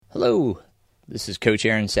Hello, this is Coach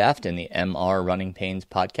Aaron Saft in the MR Running Pains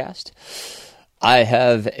podcast. I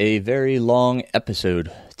have a very long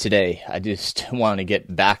episode today. I just want to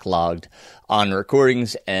get backlogged on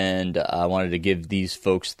recordings, and I wanted to give these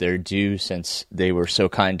folks their due since they were so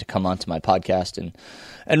kind to come onto my podcast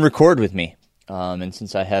and record with me. And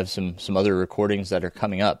since I have some other recordings that are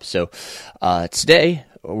coming up. So today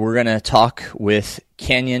we're going to talk with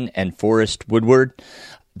Canyon and Forrest Woodward.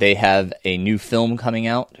 They have a new film coming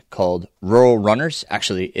out called Rural Runners.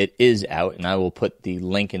 Actually, it is out, and I will put the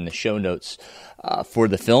link in the show notes for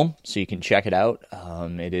the film so you can check it out.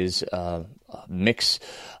 It is a mix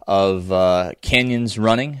of Canyon's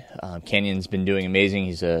running. Canyon's been doing amazing.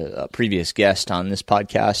 He's a previous guest on this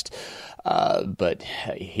podcast. But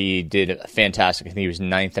he did fantastic. I think he was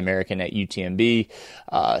 9th American at UTMB,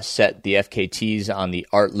 set the FKTs on the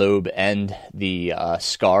Art Loeb and the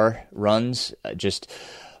SCAR runs, just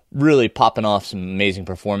really popping off some amazing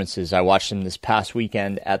performances. I watched him this past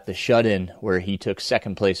weekend at the Shut-In where he took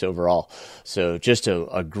second place overall. So just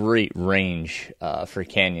a great range for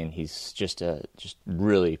Canyon. He's just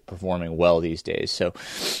really performing well these days. So,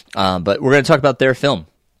 but we're going to talk about their film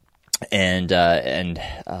and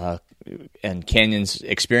Canyon's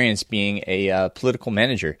experience being a political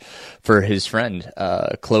manager for his friend,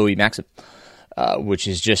 Chloe Maxim, which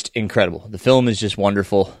is just incredible. The film is just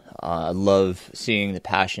wonderful. I love seeing the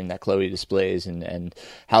passion that Chloe displays and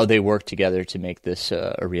how they work together to make this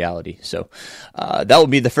a reality. So that will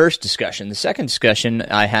be the first discussion. The second discussion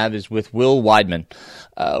I have is with Will Weidman.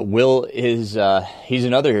 Will is he's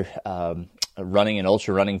another running and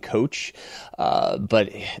ultra running coach,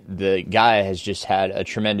 but the guy has just had a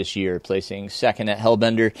tremendous year, placing second at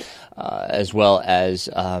Hellbender, as well as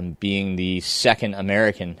being the second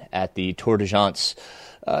American at the Tour de Geants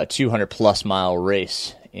 200-plus mile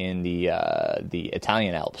race in the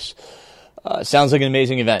Italian Alps. Sounds like an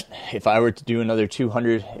amazing event. If I were to do another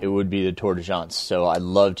 200, it would be the Tour de Geants. So I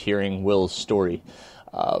loved hearing Will's story.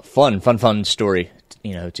 Fun story,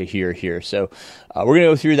 to hear here. So we're gonna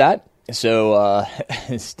go through that. So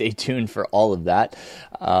stay tuned for all of that.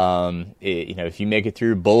 If you make it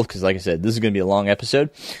through both, because like I said, this is going to be a long episode.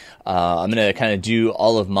 I'm going to kind of do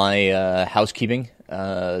all of my housekeeping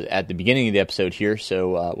at the beginning of the episode here.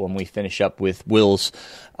 So when we finish up with Will's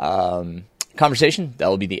conversation, that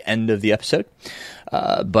will be the end of the episode.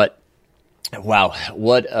 But wow,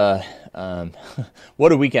 what a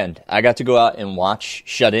weekend! I got to go out and watch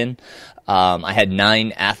Shut-In. I had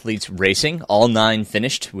 9 athletes racing, all 9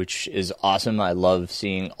 finished, which is awesome. I love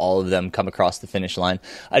seeing all of them come across the finish line.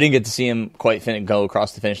 I didn't get to see them quite go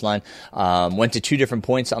across the finish line. Went to 2 different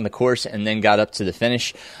points on the course and then got up to the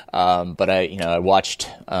finish. But I watched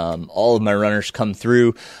all of my runners come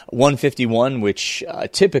through. 151, which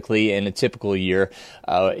typically in a typical year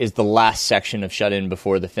is the last section of Shut-In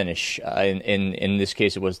before the finish. In this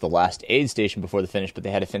case, it was the last aid station before the finish, but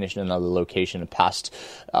they had to finish in another location past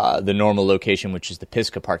the normal location, which is the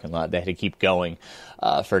Pisgah parking lot. They had to keep going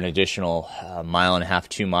for an additional mile and a half,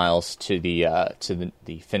 2 miles to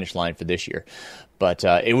the finish line for this year. But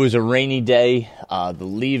it was a rainy day. The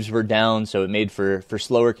leaves were down, so it made for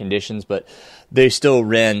slower conditions, but they still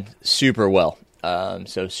ran super well.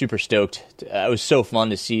 So super stoked. It was so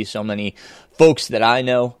fun to see so many folks that I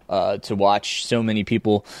know, to watch so many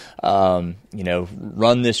people, run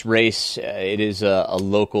this race. It is a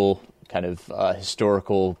local kind of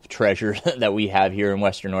historical treasure that we have here in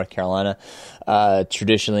Western North Carolina.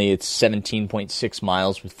 Traditionally, it's 17.6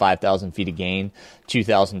 miles with 5,000 feet of gain,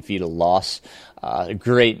 2,000 feet of loss. A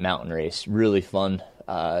great mountain race, really fun.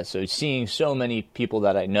 So seeing so many people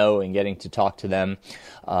that I know and getting to talk to them.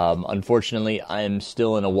 Unfortunately, I am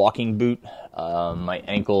still in a walking boot. My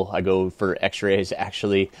ankle, I go for x-rays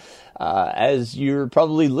actually. As you're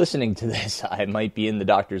probably listening to this, I might be in the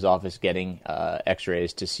doctor's office getting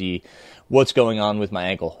x-rays to see what's going on with my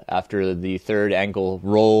ankle. After the third ankle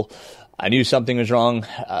roll, I knew something was wrong.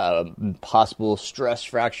 Possible stress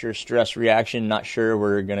fracture, stress reaction. Not sure.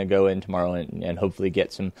 We're going to go in tomorrow and hopefully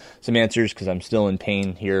get some answers, because I'm still in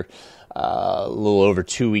pain here a little over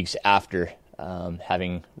 2 weeks after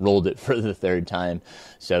having rolled it for the third time.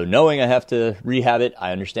 So knowing I have to rehab it,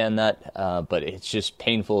 I understand that, but it's just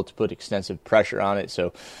painful to put extensive pressure on it.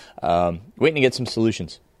 So waiting to get some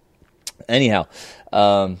solutions. Anyhow,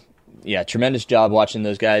 tremendous job watching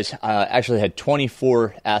those guys. Actually had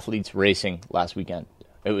 24 athletes racing last weekend.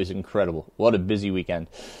 It was incredible. What a busy weekend.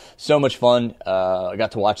 So much fun. I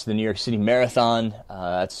got to watch the New York City Marathon.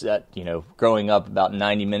 Growing up about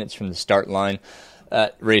 90 minutes from the start line.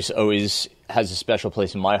 that race always has a special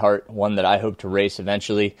place in my heart, one that I hope to race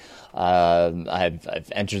eventually.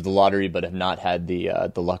 I've entered the lottery, but have not had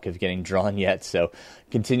the luck of getting drawn yet. So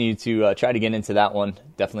continue to try to get into that one.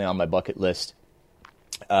 Definitely on my bucket list.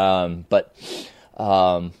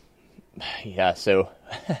 Yeah, so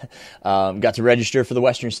got to register for the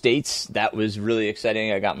Western States. That was really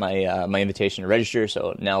exciting. I got my my invitation to register,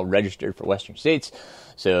 so now registered for Western States.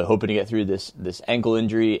 So hoping to get through this ankle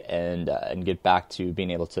injury and get back to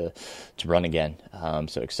being able to run again.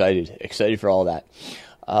 So excited for all that.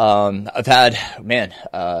 I've had,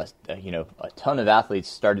 a ton of athletes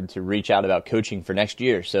started to reach out about coaching for next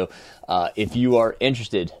year. So if you are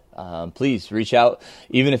interested, please reach out,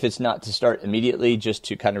 even if it's not to start immediately, just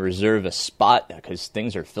to kind of reserve a spot, because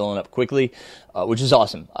things are filling up quickly, which is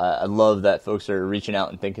awesome. I love that folks are reaching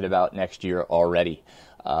out and thinking about next year already.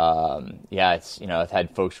 I've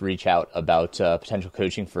had folks reach out about potential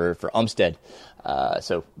coaching for Umstead.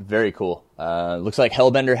 So very cool. Looks like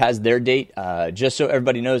Hellbender has their date. Just so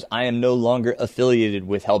everybody knows, I am no longer affiliated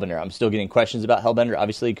with Hellbender. I'm still getting questions about Hellbender,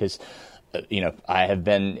 obviously, because I have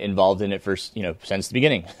been involved in it for, since the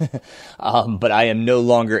beginning. But I am no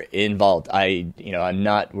longer involved. I'm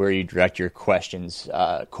not where you direct your questions.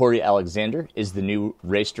 Corey Alexander is the new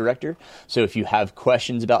race director. So if you have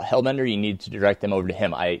questions about Hellbender, you need to direct them over to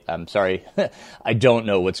him. I'm sorry. I don't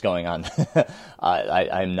know what's going on.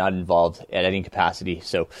 I'm not involved at any capacity.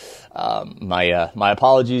 So, my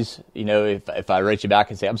apologies, if I write you back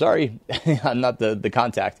and say, I'm sorry, I'm not the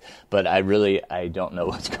contact, but I don't know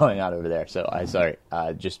what's going on over there. So I'm sorry.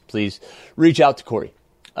 Just please reach out to Corey.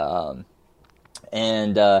 With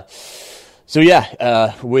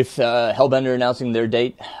Hellbender announcing their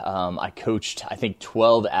date, I coached, I think,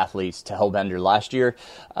 12 athletes to Hellbender last year.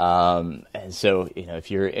 And so,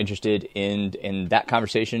 if you're interested in that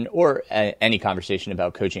conversation or any conversation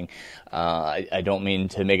about coaching, I don't mean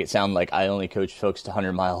to make it sound like I only coach folks to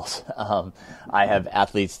 100 miles. I have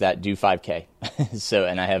athletes that do 5K.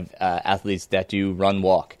 And I have athletes that do run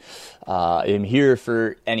walk. I'm here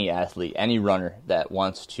for any athlete, any runner that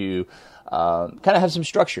wants to kind of have some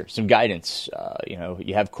structure, some guidance.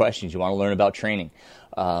 You have questions, you want to learn about training.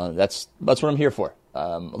 That's what I'm here for.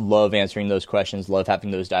 Love answering those questions, love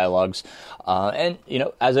having those dialogues.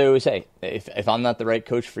 As I always say, if I'm not the right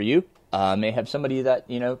coach for you, may have somebody that,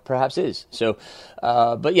 perhaps is. So,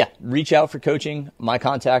 reach out for coaching. My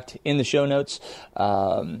contact in the show notes.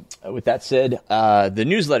 With that said, the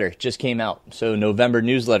newsletter just came out. So November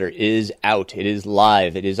newsletter is out. It is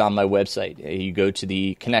live. It is on my website. You go to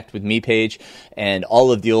the Connect with Me page, and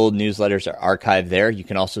all of the old newsletters are archived there. You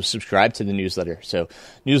can also subscribe to the newsletter. So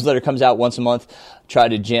newsletter comes out once a month. Try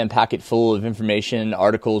to jam pack it full of information,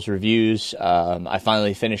 articles, reviews. I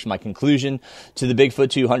finally finished my conclusion to the Bigfoot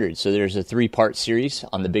 200. So there's a 3-part series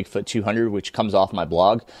on the Bigfoot 200, which comes off my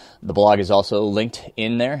blog. The blog is also linked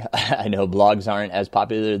in there. I know blogs aren't as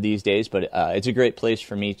popular these days, but it's a great place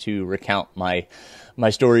for me to recount my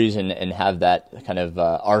stories and have that kind of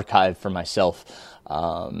archive for myself.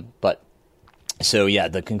 So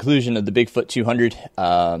the conclusion of the Bigfoot 200,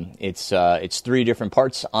 it's 3 different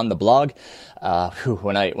parts on the blog.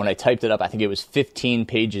 When I typed it up, I think it was 15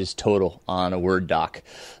 pages total on a Word doc.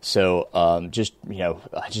 So, I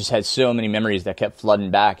just had so many memories that kept flooding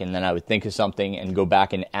back, and then I would think of something and go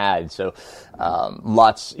back and add. So,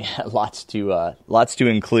 lots to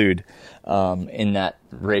include, in that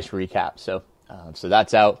race recap. So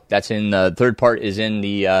that's out. That's in the third part is in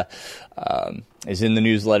the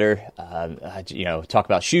newsletter. Talk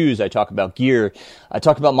about shoes. I talk about gear. I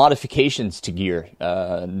talk about modifications to gear.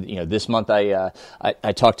 This month I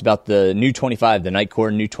talked about the new 25, the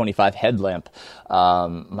Nightcore new 25 headlamp.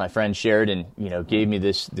 My friend Sheridan, gave me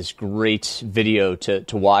this great video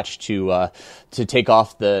to watch to take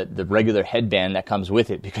off the regular headband that comes with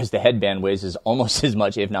it, because the headband weighs almost as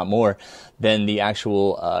much, if not more, than the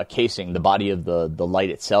actual casing, the body of the light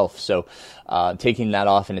itself. So taking that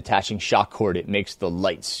off and attaching shock cord, it makes the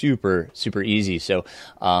light super, super easy. So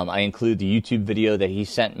I include the YouTube video that he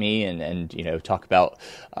sent me and talk about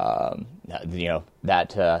the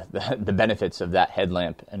benefits of that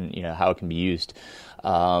headlamp and how it can be used.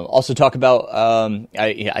 Also talk about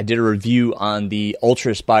I did a review on the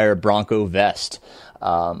Ultraspire Bronco vest.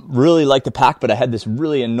 Really like the pack, but I had this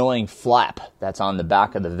really annoying flap that's on the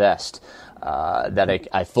back of the vest. that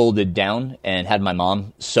I folded down and had my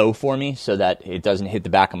mom sew for me so that it doesn't hit the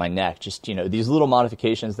back of my neck. Just, these little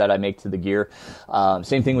modifications that I make to the gear.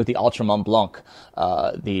 Same thing with the Ultra Mont Blanc.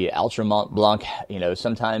 The Ultra Mont Blanc,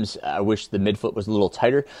 sometimes I wish the midfoot was a little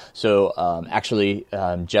tighter. So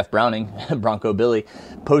Jeff Browning, Bronco Billy,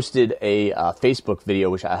 posted a Facebook video,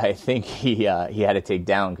 which I think he had to take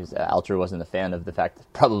down because Ultra wasn't a fan of the fact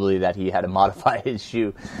probably that he had to modify his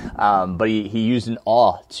shoe. But he used an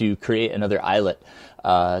awl to create another eyelet,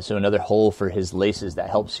 so another hole for his laces that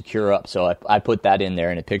helps secure up. So I put that in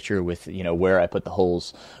there in a picture with where I put the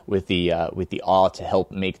holes with the awl to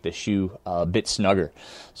help make the shoe a bit snugger.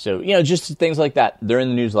 So just things like that. They're in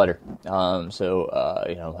the newsletter.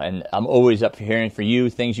 And I'm always up for hearing for you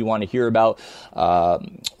things you want to hear about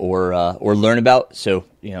or learn about. So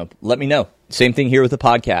let me know. Same thing here with the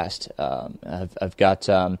podcast. I've got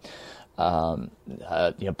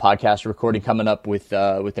podcast recording coming up with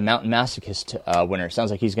the Mountain Masochist winner.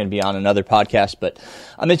 Sounds like he's going to be on another podcast, but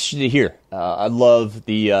I'm interested to hear. I love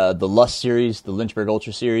the Lust series, the Lynchburg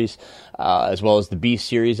Ultra series, as well as the Beast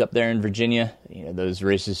series up there in Virginia. Those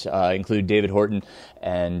races include David Horton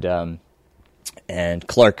and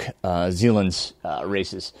Clark Zeeland's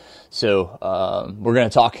races. So we're going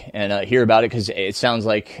to talk and hear about it because it sounds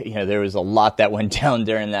like there was a lot that went down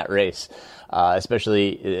during that race. Especially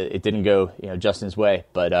it didn't go Justin's way,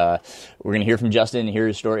 but we're going to hear from Justin, hear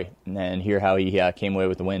his story, and hear how he came away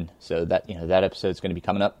with the win. So that that episode is going to be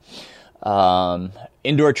coming up.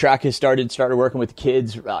 Indoor track has started working with the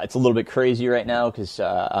kids. It's a little bit crazy right now because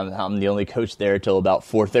I'm the only coach there till about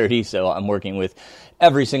 4:30, so I'm working with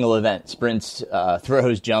every single event: sprints,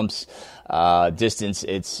 throws, jumps, distance.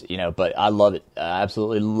 It's but I love it. I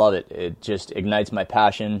absolutely love it. It just ignites my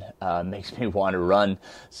passion, makes me want to run.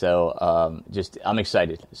 So I'm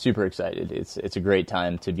excited, super excited. It's a great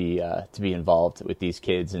time to be involved with these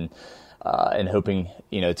kids and hoping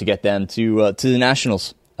to get them to the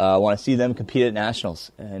nationals. I want to see them compete at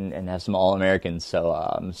nationals and have some All-Americans. So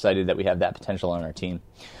I'm excited that we have that potential on our team.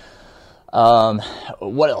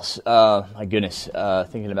 What else? My goodness,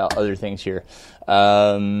 thinking about other things here.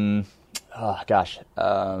 Had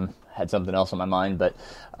something else on my mind, but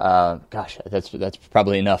that's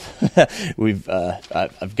probably enough.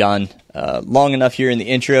 I've gone long enough here in the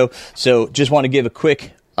intro, so just want to give a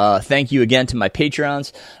quick thank you again to my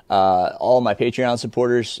Patreons, all my Patreon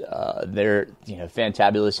supporters. They're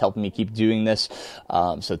fantabulous, helping me keep doing this.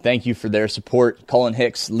 So thank you for their support. Colin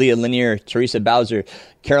Hicks, Leah Lanier, Teresa Bowser,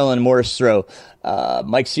 Carolyn Morris-Throw,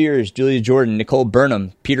 Mike Sears, Julia Jordan, Nicole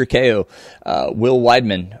Burnham, Peter Kao, Will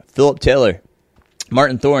Weidman, Philip Taylor,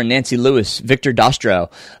 Martin Thorne, Nancy Lewis, Victor Dostrow,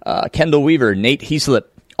 Kendall Weaver, Nate Heaslip,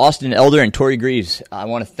 Austin Elder, and Tori Greaves. I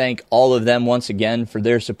want to thank all of them once again for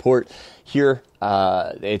their support here.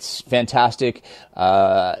 It's fantastic.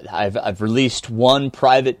 I've released one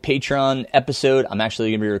private Patreon episode. I'm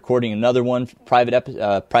actually going to be recording another one private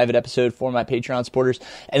episode for my Patreon supporters,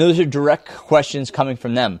 and those are direct questions coming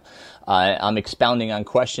from them. I'm expounding on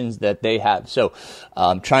questions that they have. So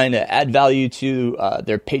I'm trying to add value to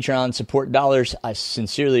their Patreon support dollars. I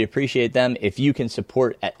sincerely appreciate them. If you can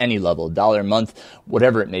support at any level, $1 a month,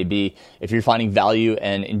 whatever it may be, if you're finding value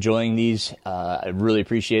and enjoying these, I really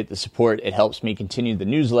appreciate the support. It helps me continue the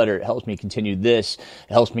newsletter. It helps me continue this.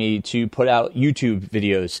 It helps me to put out YouTube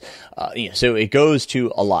videos. So it goes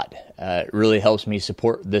to a lot. It really helps me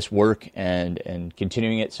support this work and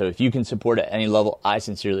continuing it. So if you can support at any level, I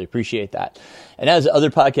sincerely appreciate that. And as other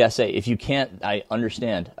podcasts say, if you can't, I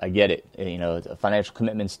understand. I get it. The financial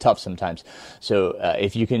commitment's tough sometimes. So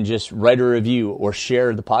if you can just write a review or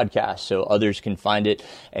share the podcast so others can find it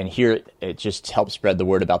and hear it, it just helps spread the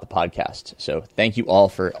word about the podcast. So thank you all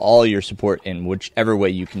for all your support in whichever way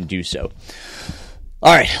you can do so.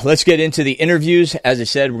 All right, let's get into the interviews. As I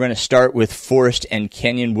said, we're going to start with Forrest and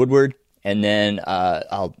Kenyon Woodward, and then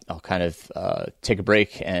I'll kind of take a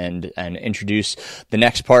break and introduce the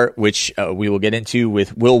next part, which we will get into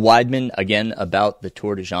with Will Weidman, again, about the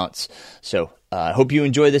Tour de Geants. So I hope you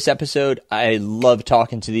enjoy this episode. I love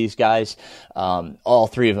talking to these guys, all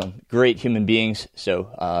three of them, great human beings. So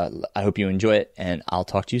I hope you enjoy it, and I'll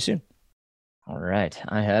talk to you soon. All right,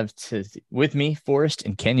 I have with me Forrest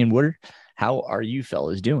and Kenyon Woodward. How are you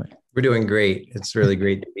fellas doing? We're doing great. It's really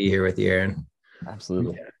great to be here with you, Aaron.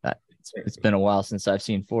 Absolutely. Yeah. It's been a while since I've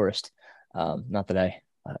seen Forrest. Not that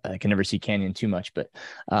I can never see Kenyon too much, but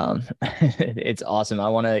it's awesome. I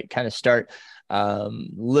want to kind of start.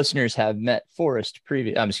 Listeners have met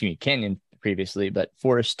Kenyon previously, but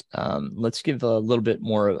Forrest, let's give a little bit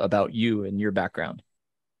more about you and your background.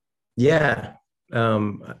 Yeah.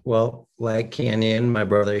 Well, like Kenyon, my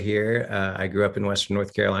brother here, I grew up in Western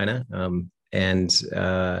North Carolina. and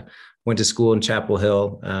went to school in Chapel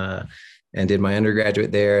Hill and did my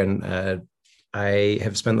undergraduate there. And I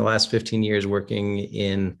have spent the last 15 years working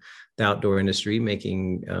in the outdoor industry,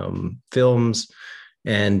 making films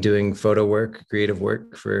and doing photo work, creative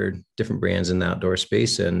work for different brands in the outdoor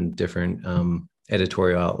space and different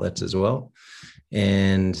editorial outlets as well.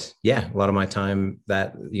 And yeah, a lot of my time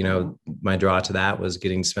that, my draw to that was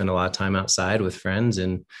getting to spend a lot of time outside with friends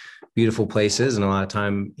in beautiful places and a lot of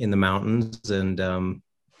time in the mountains. And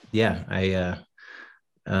yeah,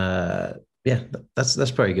 yeah,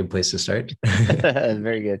 that's probably a good place to start.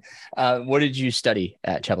 Very good. What did you study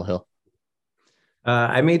at Chapel Hill?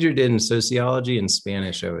 I majored in sociology and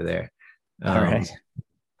Spanish over there. All right.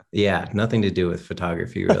 Yeah, nothing to do with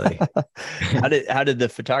photography, really. How did the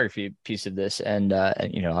photography piece of this and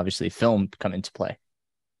obviously film come into play?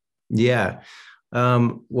 Yeah.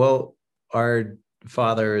 Well, our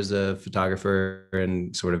father is a photographer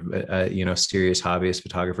and sort of serious hobbyist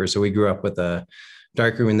photographer. So we grew up with a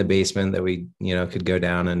dark room in the basement that we could go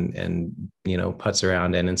down and putz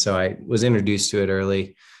around in. And so I was introduced to it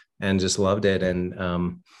early and just loved it. And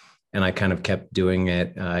I kind of kept doing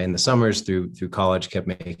it in the summers through college, kept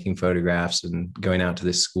making photographs and going out to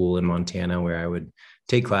this school in Montana where I would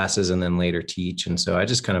take classes and then later teach. And so I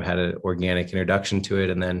just kind of had an organic introduction to it.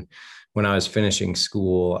 And then when I was finishing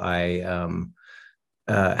school, I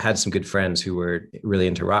had some good friends who were really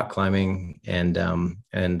into rock climbing, and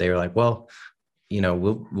they were like, well,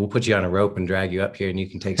 we'll put you on a rope and drag you up here and you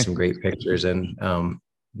can take some great pictures. And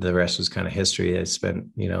the rest was kind of history. I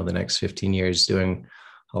spent, the next 15 years doing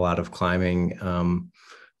a lot of climbing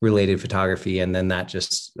related photography. And then that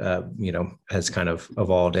just, has kind of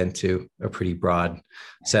evolved into a pretty broad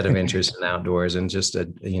set of interests in outdoors and just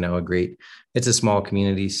it's a small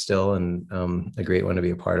community still and a great one to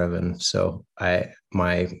be a part of. And so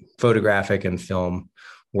my photographic and film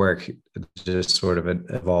work just sort of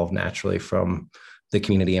evolved naturally from the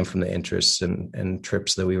community and from the interests and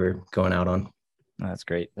trips that we were going out on. That's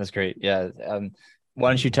great. That's great. Yeah. Why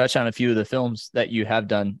don't you touch on a few of the films that you have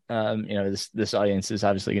done? This audience is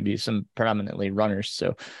obviously going to be some predominantly runners.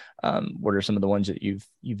 So what are some of the ones that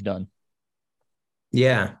you've done?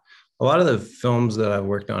 Yeah. A lot of the films that I've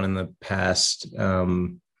worked on in the past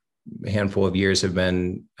handful of years have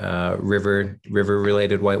been river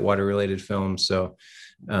related, whitewater related films. So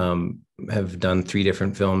have done 3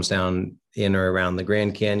 different films down in or around the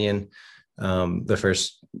Grand Canyon.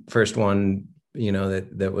 The first one,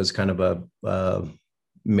 that was kind of a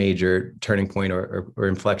major turning point or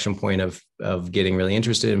inflection point of getting really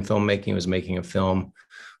interested in filmmaking was making a film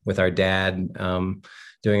with our dad,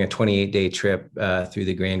 doing a 28-day trip through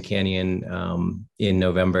the Grand Canyon in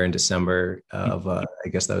November and December of I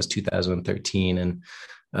guess that was 2013. And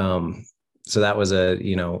so that was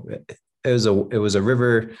it was a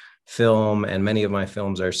river film, and many of my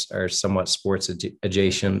films are somewhat sports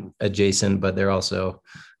adjacent, but they're also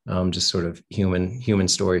just sort of human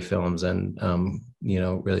story films, and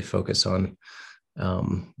really focus on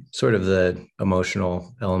sort of the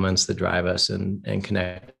emotional elements that drive us and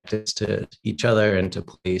connect us to each other and to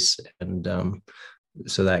place. And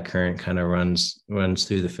so that current kind of runs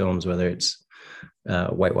through the films, whether it's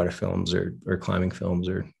whitewater films or climbing films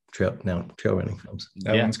or trail running films.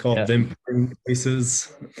 That one's called The Important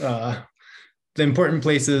Places. The Important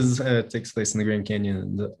Places takes place in the Grand Canyon,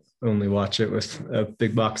 and only watch it with a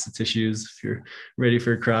big box of tissues if you're ready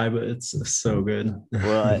for a cry, but it's so good.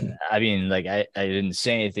 Well, I mean, I didn't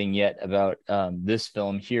say anything yet about this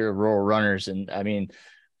film here, Rural Runners. And I mean,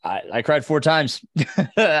 I cried 4 times.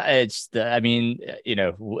 And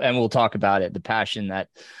we'll talk about it. The passion that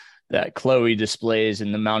Chloe displays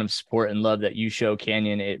and the amount of support and love that you show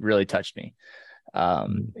Canyon, it really touched me.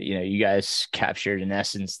 You guys captured an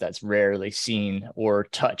essence that's rarely seen or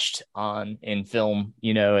touched on in film,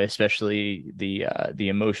 especially the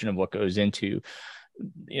emotion of what goes into,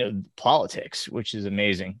 politics, which is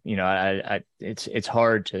amazing. It's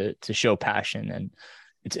hard to show passion, and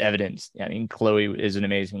it's evident. I mean, Chloe is an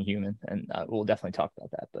amazing human, and we'll definitely talk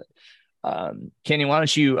about that, but Kenny, why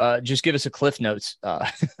don't you just give us a Cliff Notes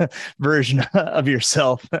version of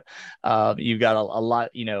yourself? You've got a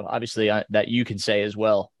lot, obviously that you can say as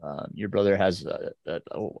well. Your brother has a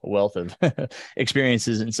wealth of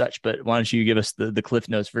experiences and such, but why don't you give us the Cliff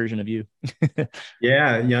Notes version of you?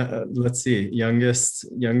 Yeah. Let's see. Youngest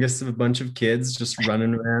of a bunch of kids, just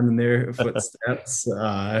running around in their footsteps,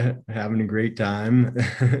 having a great time.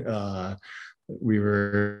 We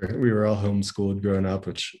were all homeschooled growing up,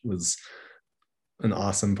 which was an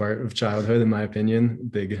awesome part of childhood, in my opinion.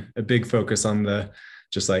 A big focus on the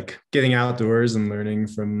just like getting outdoors and learning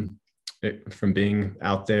from being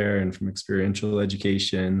out there and from experiential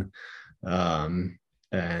education.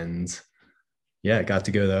 And yeah, got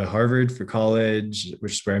to go to Harvard for college,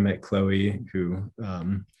 which is where I met Chloe, who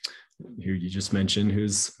you just mentioned,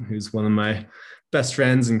 who's one of my best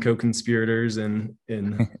friends and co-conspirators in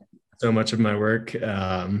so much of my work.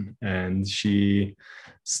 And she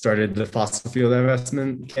started the fossil fuel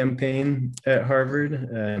divestment campaign at Harvard,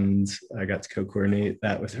 and I got to co-coordinate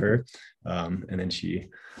that with her. And then she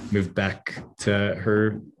moved back to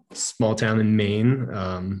her small town in Maine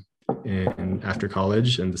after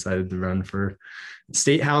college, and decided to run for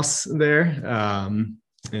state house there,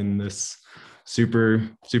 in this super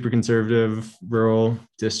conservative rural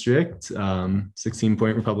district,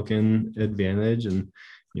 16-point Republican advantage. And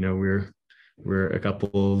we're a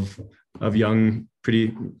couple of young,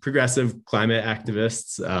 pretty progressive climate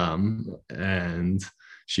activists, and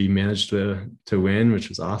she managed to win, which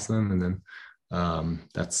was awesome. And then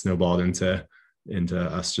that snowballed into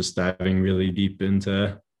us just diving really deep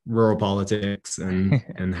into rural politics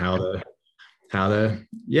and how to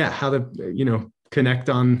connect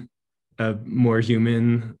on a more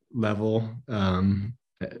human level.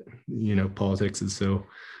 Politics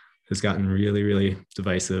has gotten really, really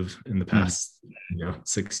divisive in the past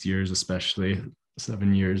 6 years, especially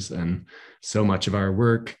 7 years, and so much of our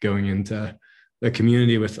work going into a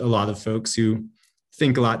community with a lot of folks who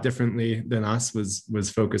think a lot differently than us was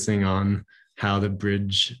focusing on how to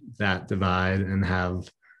bridge that divide and have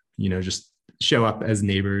just show up as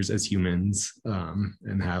neighbors, as humans,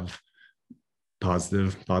 and have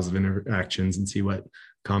positive interactions and see what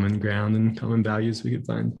common ground and common values we could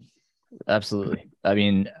find. Absolutely. I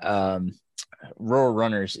mean, Rural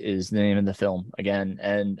Runners is the name of the film again,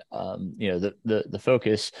 and the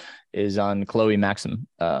focus is on Chloe Maxim,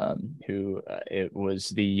 who it was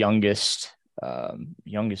the youngest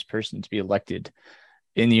person to be elected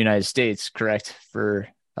in the United States, correct, for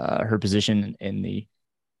her position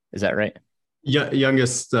is that right?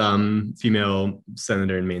 Youngest female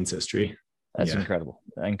senator in Maine's history. That's incredible.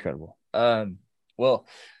 Well,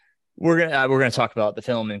 we're gonna talk about the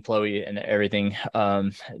film and Chloe and everything.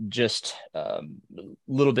 Just a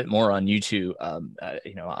little bit more on you two.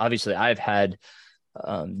 Obviously, I've had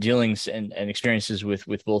dealings and experiences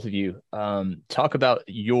with both of you. Talk about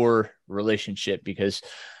your relationship, because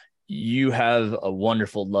you have a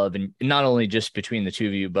wonderful love, and not only just between the two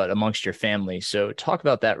of you, but amongst your family. So talk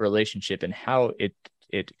about that relationship and how it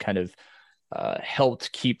kind of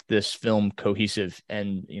helped keep this film cohesive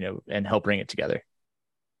and help bring it together.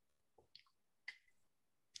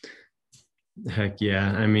 Heck yeah.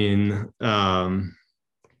 I mean,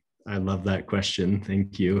 I love that question.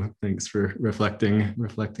 Thank you. Thanks for reflecting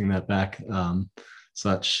that back.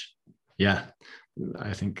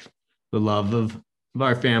 I think the love of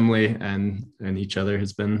our family and each other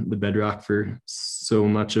has been the bedrock for so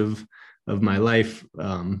much of my life,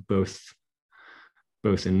 both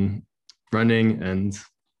in running and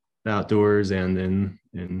outdoors, and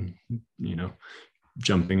in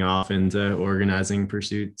jumping off into organizing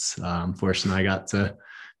pursuits. Forrest and I got to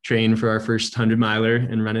train for our first 100-miler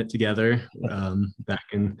and run it together back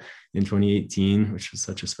in 2018, which was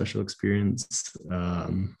such a special experience.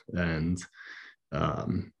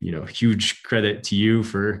 Huge credit to you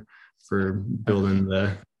for building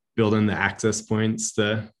the access points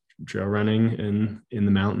to trail running in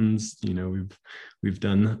the mountains. We've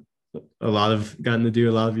gotten to do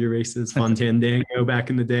a lot of your races, Fontandango back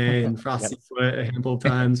in the day, and Frosty Foot a handful of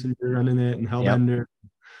times when you're running it, and Hellbender.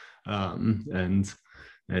 I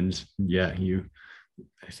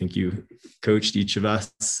think you coached each of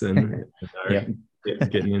us and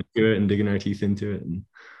getting into it and digging our teeth into it. And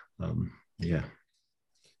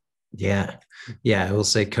I will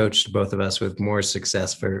say coached both of us with more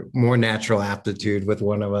success for more natural aptitude with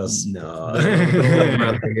one of us. No,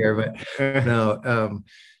 here, but no.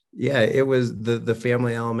 It was the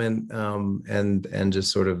family element, and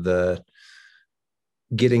just sort of the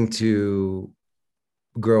getting to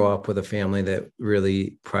grow up with a family that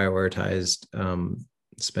really prioritized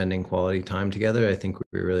spending quality time together. I think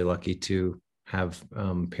we were really lucky to have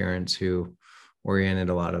parents who oriented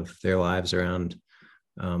a lot of their lives around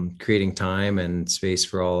creating time and space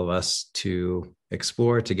for all of us to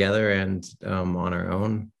explore together and on our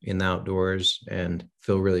own in the outdoors, and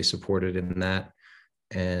feel really supported in that.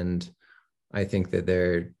 And I think that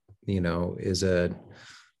there, is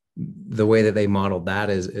the way that they modeled that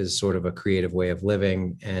is sort of a creative way of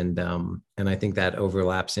living. And I think that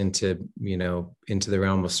overlaps into the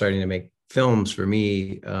realm of starting to make films for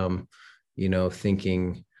me,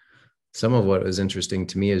 thinking some of what was interesting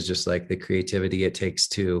to me is just like the creativity it takes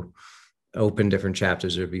to open different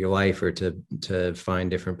chapters of your life, or to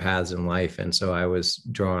find different paths in life. And so I was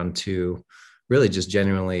drawn to really just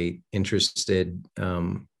genuinely interested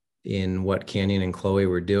in what Canyon and Chloe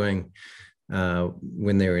were doing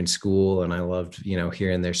when they were in school. And I loved,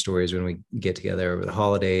 hearing their stories when we get together over the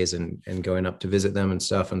holidays and going up to visit them and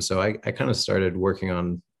stuff. And so I kind of started working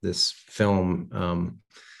on this film, I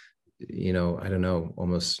don't know,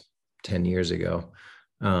 almost 10 years ago.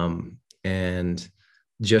 And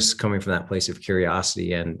just coming from that place of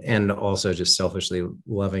curiosity and also just selfishly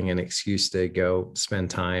loving an excuse to go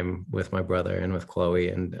spend time with my brother and with Chloe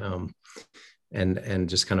and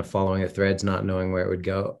just kind of following the threads, not knowing where it would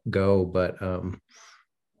go. But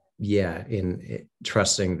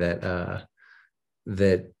trusting that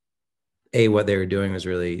what they were doing was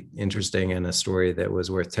really interesting and a story that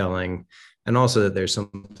was worth telling. And also that there's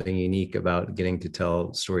something unique about getting to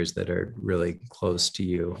tell stories that are really close to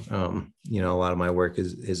you. A lot of my work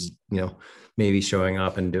is maybe showing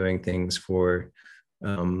up and doing things for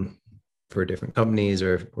different companies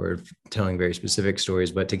or telling very specific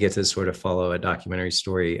stories, but to get to sort of follow a documentary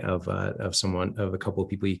story of a couple of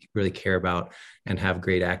people you really care about and have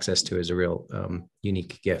great access to is a real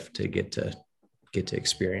unique gift to get to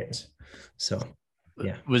experience. So.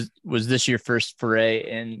 Yeah. Was this your first foray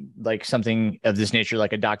in like something of this nature,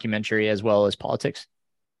 like a documentary as well as politics?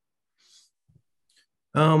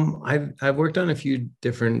 I've worked on a few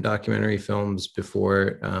different documentary films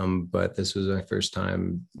before, but this was my first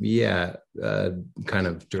time, kind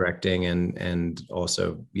of directing and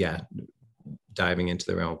also, diving into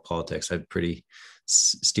the realm of politics. I'd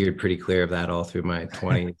steered pretty clear of that all through my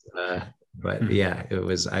 20s. But it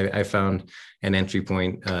was, I found an entry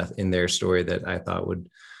point in their story that I thought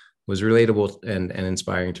was relatable and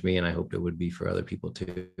inspiring to me. And I hoped it would be for other people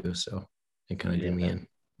too. So it kind of drew me in.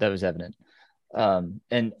 That was evident. And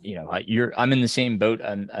I'm in the same boat.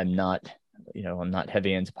 I'm not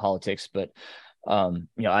heavy into politics, but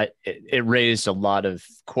it raised a lot of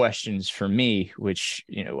questions for me, which,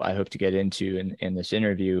 I hope to get into in this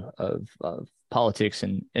interview of politics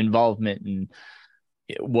and involvement and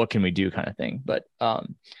what can we do kind of thing. But,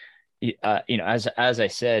 as I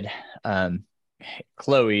said,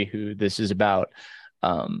 Chloe, who this is about,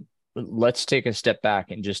 let's take a step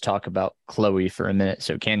back and just talk about Chloe for a minute.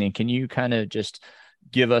 So Canyon, can you kind of just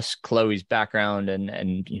give us Chloe's background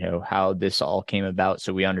and how this all came about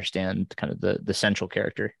so we understand kind of the central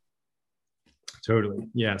character? Totally.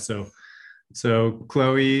 Yeah. So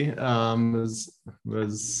Chloe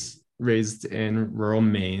was raised in rural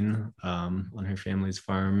Maine on her family's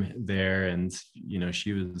farm there. And,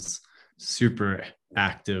 she was super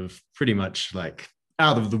active, pretty much like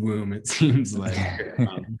out of the womb, it seems like.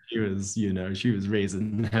 She was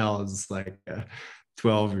raising hell as like a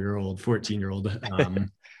 12-year-old, 14-year-old.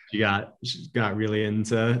 She got really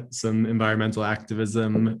into some environmental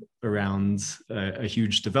activism around a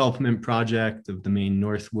huge development project of the Maine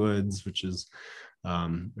Northwoods, which is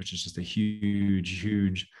just a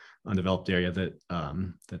huge undeveloped area that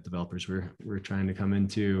developers were trying to come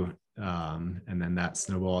into, and then that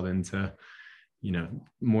snowballed into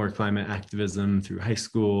more climate activism through high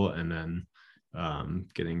school, and then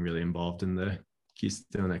getting really involved in the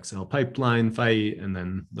Keystone XL pipeline fight, and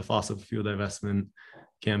then the fossil fuel divestment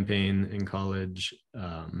campaign in college,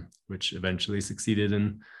 which eventually succeeded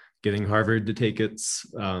in getting Harvard to take its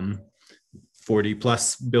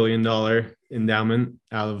 $40+ billion endowment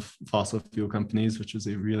out of fossil fuel companies, which was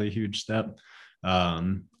a really huge step.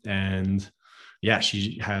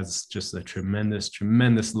 She has just a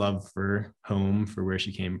tremendous love for home, for where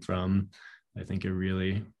she came from. I think a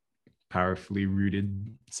really powerfully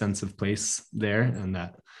rooted sense of place there. And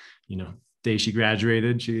that, day she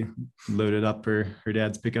graduated, she loaded up her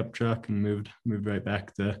dad's pickup truck and moved right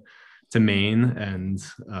back to Maine, and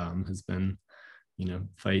has been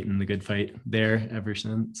fighting the good fight there ever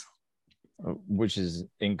since. Which is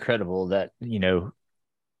incredible that,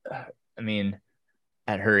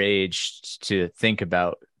 at her age to think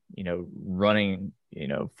about, running,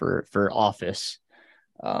 for office,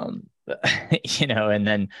 and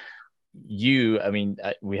then we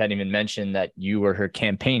hadn't even mentioned that you were her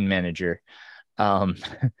campaign manager,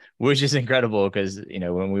 which is incredible because,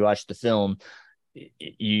 when we watched the film,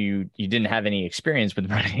 you didn't have any experience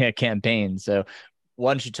with running a campaign. So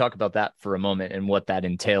why don't you talk about that for a moment and what that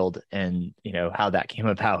entailed and, how that came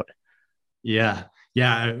about? Yeah.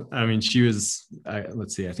 She was,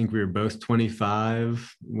 let's see, I think we were both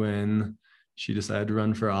 25 when she decided to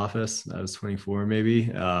run for office. I was 24,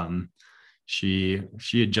 maybe. She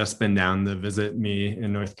had just been down to visit me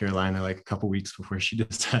in North Carolina, like a couple weeks before she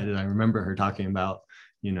decided. I remember her talking about,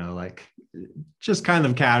 like just kind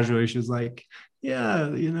of casually, she was like, yeah,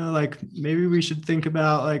 like maybe we should think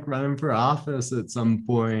about like running for office at some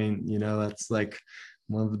point, that's like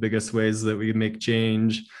one of the biggest ways that we could make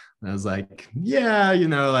change. And I was like, yeah, you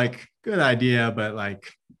know, like good idea, but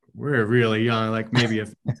like we're really young, like maybe a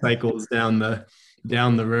few cycles down the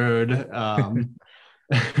road.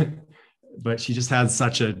 But she just had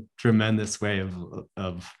such a tremendous way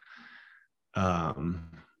of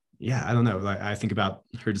yeah, I don't know. Like I think about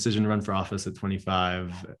her decision to run for office at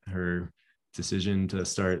 25, her decision to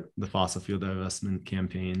start the fossil fuel divestment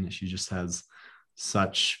campaign. She just has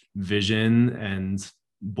such vision and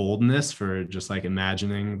boldness for just like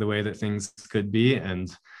imagining the way that things could be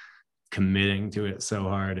and committing to it so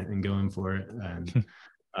hard and going for it.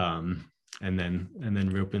 And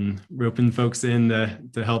then roping folks in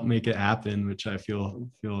to help make it happen, which I feel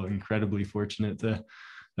incredibly fortunate to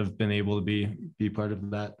have been able to be part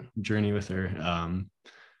of that journey with her.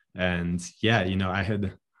 And yeah, you know,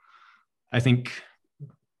 I think,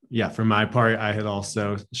 yeah, for my part, I had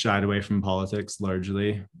also shied away from politics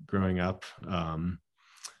largely growing up.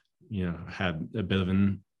 You know, had a bit of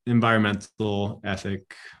an environmental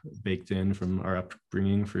ethic baked in from our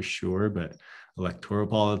upbringing for sure, but electoral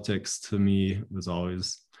politics to me was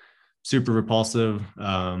always super repulsive.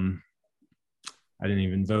 I didn't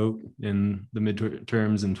even vote in the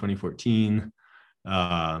midterms in 2014.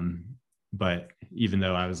 But even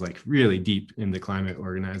though I was like really deep into climate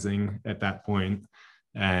organizing at that point,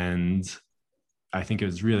 and I think it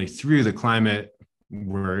was really through the climate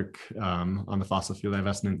work on the fossil fuel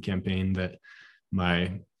divestment campaign that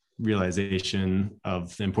my realization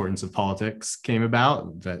of the importance of politics came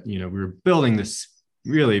about, that, you know, we were building this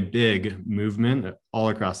really big movement all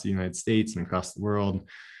across the United States and across the world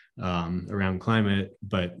around climate,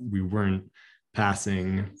 but we weren't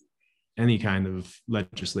passing any kind of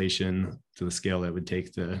legislation to the scale that would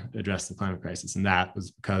take to address the climate crisis. And that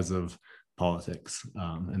was because of politics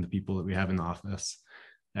and the people that we have in office.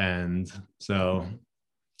 And so,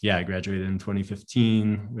 yeah, I graduated in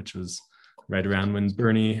 2015, which was right around when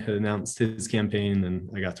Bernie had announced his campaign, and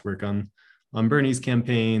I got to work on Bernie's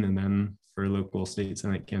campaign, and then for a local state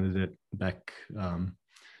Senate candidate back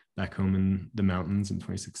home in the mountains in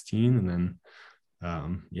 2016, and then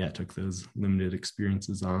yeah, took those limited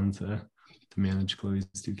experiences on to manage Chloe's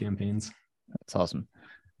 2 campaigns. That's awesome.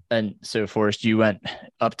 And so, Forrest, you went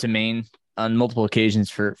up to Maine on multiple occasions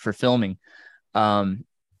for filming.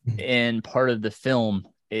 And part of the film,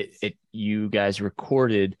 you guys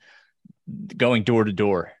recorded going door to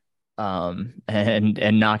door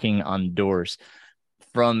and knocking on doors.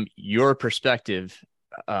 From your perspective,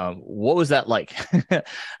 what was that like?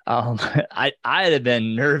 I'd have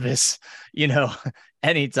been nervous, you know,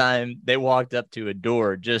 anytime they walked up to a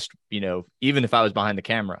door, just, you know, even if I was behind the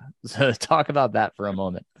camera. So talk about that for a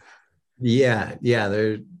moment. Yeah.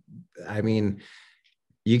 I mean,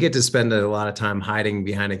 you get to spend a lot of time hiding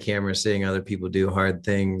behind a camera, seeing other people do hard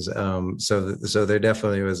things. So there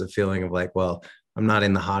definitely was a feeling of like, well, I'm not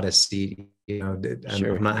in the hottest seat, you know,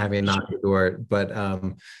 Sure. I'm not having to knock the door, but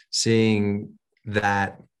seeing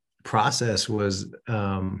that process was,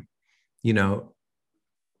 you know,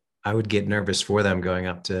 I would get nervous for them going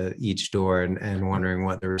up to each door and wondering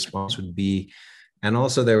what the response would be. And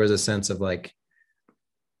also there was a sense of like,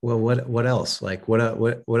 well, what else? Like, what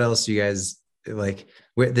else do you guys like?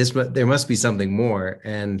 There must be something more.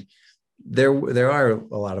 And there are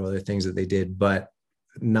a lot of other things that they did, but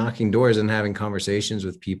knocking doors and having conversations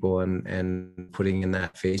with people and putting in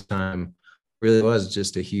that FaceTime really was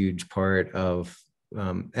just a huge part of,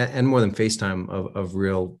 and more than FaceTime, of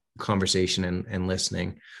real conversation and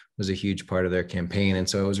listening was a huge part of their campaign. And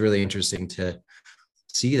so it was really interesting to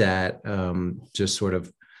see that just sort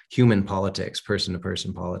of human politics, person to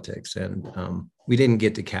person politics. And we didn't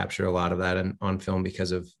get to capture a lot of that on film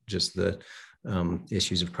because of just the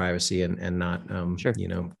issues of privacy and not, Sure. you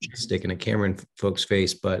know, sticking a camera in folks'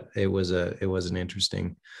 face. But it was an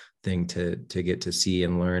interesting thing to get to see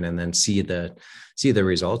and learn, and then see the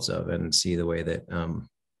results of, and see the way that,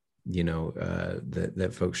 you know,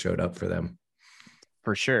 that folks showed up for them.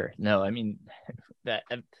 For sure. No, I mean, that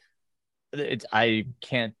I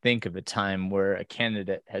can't think of a time where a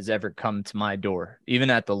candidate has ever come to my door, even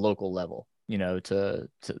at the local level, you know, to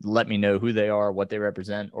let me know who they are, what they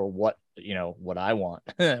represent, or what, you know, what I want.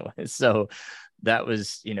 So that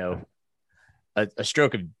was, you know, a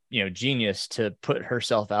stroke of, you know, genius to put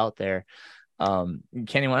herself out there.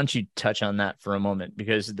 Kenny, why don't you touch on that for a moment?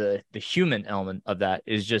 Because the human element of that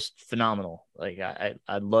is just phenomenal. Like I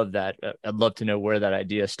love that. I'd love to know where that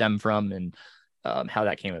idea stemmed from and how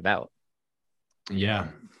that came about. Yeah.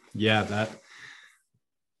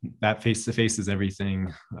 That face-to-face is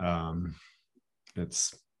everything.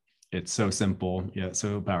 It's so simple yet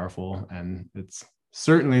so powerful, and it's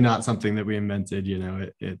certainly not something that we invented. You know,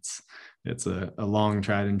 it's it's a long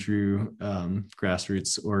tried and true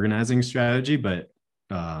grassroots organizing strategy, but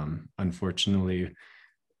unfortunately,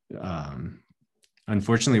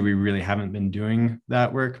 we really haven't been doing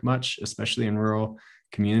that work much, especially in rural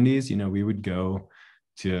communities. You know, we would go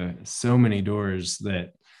to so many doors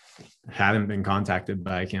that hadn't been contacted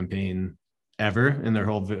by a campaign ever in their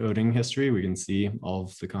whole voting history. We can see all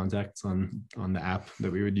of the contacts on the app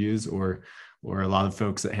that we would use, or a lot of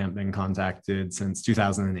folks that haven't been contacted since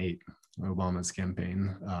 2008, Obama's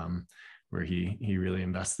campaign, where he really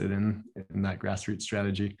invested in that grassroots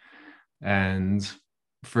strategy. And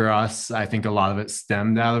for us, I think a lot of it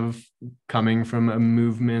stemmed out of coming from a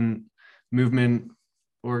movement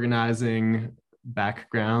organizing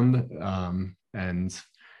background, and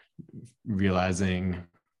realizing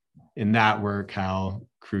in that work how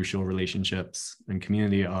crucial relationships and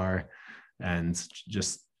community are, and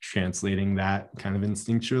just translating that kind of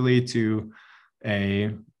instinctually to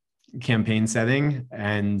a campaign setting.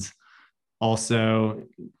 And also,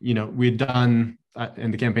 you know, we'd done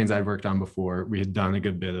in the campaigns I'd worked on before, we had done a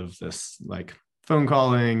good bit of this like phone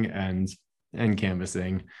calling and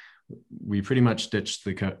canvassing. We pretty much ditched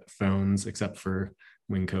the phones except for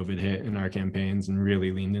when COVID hit in our campaigns, and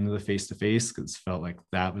really leaned into the face-to-face, because it felt like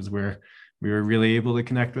that was where we were really able to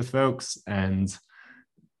connect with folks, and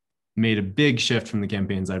made a big shift from the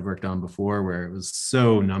campaigns I'd worked on before, where it was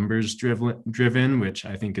so numbers driven, which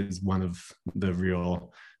I think is one of the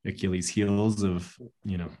real Achilles heels of,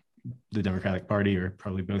 you know, the Democratic Party, or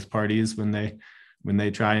probably both parties, when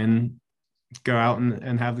they try and go out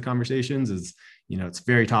and have the conversations, is, you know, it's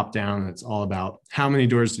very top down. It's all about how many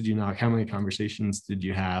doors did you knock? How many conversations did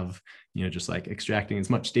you have? You know, just like extracting as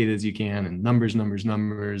much data as you can, and numbers.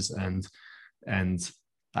 And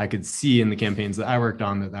I could see in the campaigns that I worked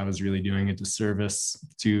on that was really doing a disservice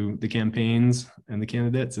to the campaigns and the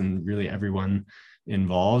candidates and really everyone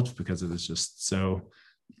involved, because it was just so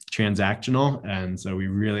transactional. And so we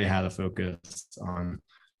really had a focus on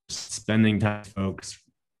spending time with folks,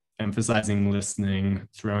 emphasizing listening,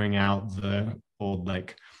 throwing out the old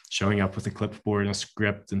like showing up with a clipboard and a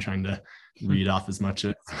script and trying to read off as much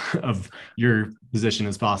of your position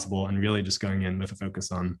as possible, and really just going in with a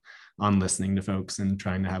focus on listening to folks and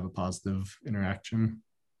trying to have a positive interaction.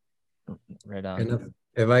 Right on. And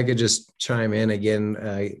if I could just chime in again,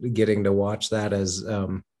 getting to watch that as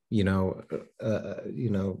making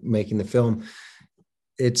the film,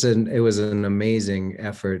 it was an amazing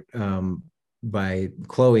effort by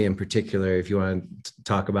Chloe in particular. If you want to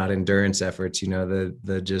talk about endurance efforts, you know,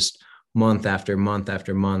 the just month after month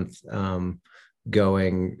after month,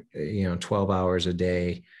 going, 12 hours a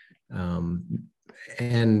day,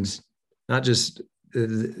 and not just,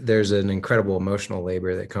 there's an incredible emotional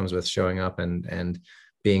labor that comes with showing up and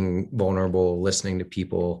being vulnerable, listening to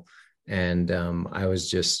people. And I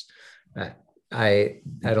was just, I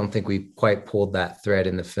don't think we quite pulled that thread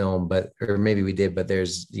in the film, or maybe we did, but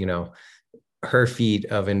there's, her feat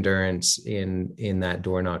of endurance in that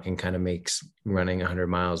door knocking kind of makes running 100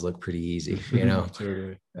 miles look pretty easy,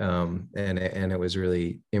 Totally. And it was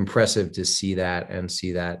really impressive to see that, and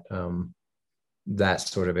see that that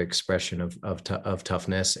sort of expression of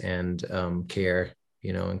toughness and care,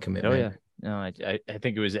 and commitment. Oh yeah. No, I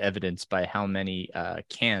think it was evidenced by how many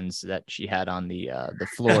cans that she had on the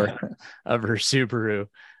floor of her Subaru.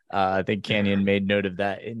 I think Canyon made note of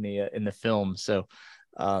that in the film. So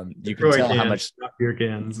you can tell how much beer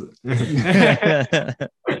cans.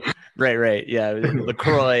 right. Yeah.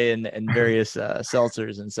 LaCroix and various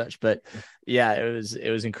seltzers and such. But yeah, it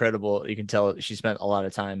was incredible. You can tell she spent a lot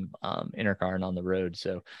of time in her car and on the road.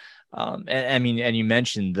 So and you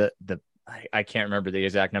mentioned I can't remember the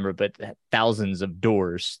exact number, but thousands of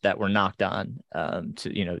doors that were knocked on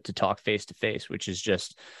to talk face to face, which is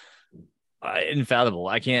just infathomable.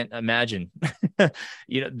 I can't imagine,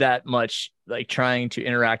 that much, like trying to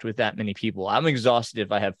interact with that many people. I'm exhausted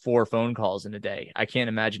if I have 4 phone calls in a day. I can't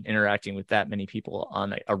imagine interacting with that many people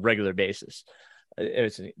on a regular basis.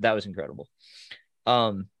 That was incredible.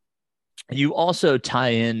 You also tie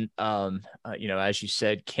in, as you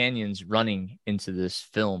said, canyons running into this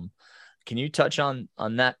film. Can you touch on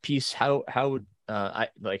that piece? How I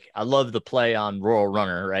love the play on Rural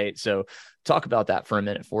Runner, right? So talk about that for a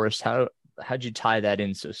minute for us. How'd you tie that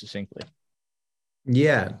in so succinctly?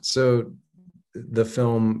 Yeah. So the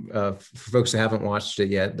film, for folks who haven't watched it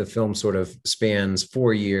yet, the film sort of spans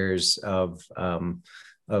 4 years of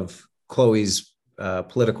Chloe's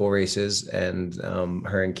political races, and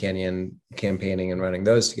her and Canyon campaigning and running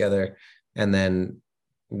those together, and then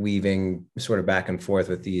weaving sort of back and forth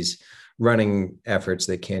with these running efforts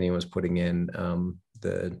that Canyon was putting in,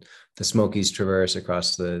 the Smokies Traverse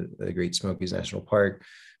across the Great Smokies National Park,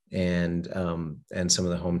 and some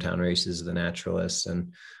of the hometown races of the naturalists.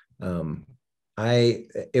 And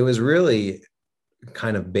it was really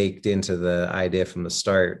kind of baked into the idea from the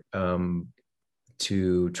start,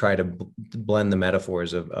 to try to blend the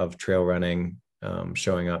metaphors of trail running,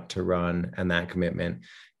 showing up to run, and that commitment,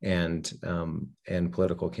 and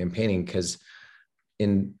political campaigning. Because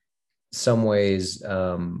in some ways,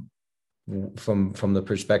 from the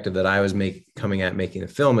perspective that I was coming at making the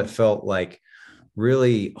film, it felt like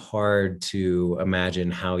really hard to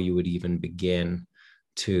imagine how you would even begin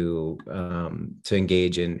to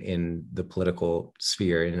engage in the political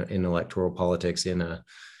sphere, in electoral politics, in a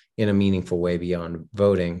meaningful way beyond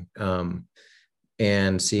voting.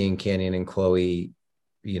 And seeing Canyon and Chloe,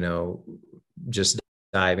 just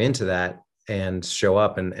dive into that and show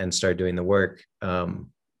up and start doing the work.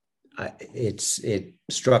 It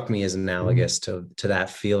struck me as analogous to that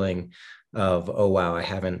feeling of, oh wow, I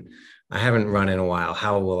haven't run in a while.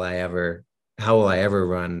 How will I ever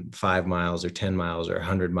run 5 miles or 10 miles or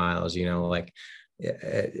 100 miles,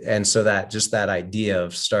 and so that idea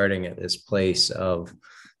of starting at this place of,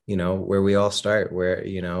 where we all start, where,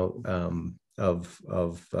 of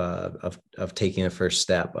taking the first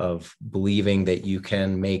step, of believing that you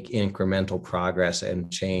can make incremental progress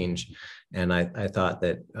and change. And I thought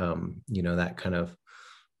that, that kind of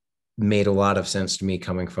made a lot of sense to me,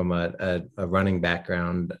 coming from a running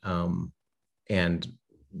background, and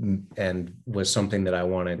was something that I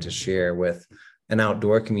wanted to share with an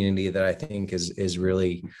outdoor community that I think is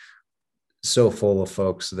really so full of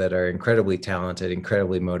folks that are incredibly talented,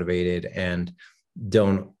 incredibly motivated, and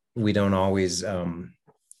we don't always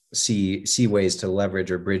see ways to leverage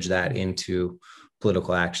or bridge that into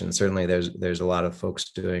political action. Certainly there's a lot of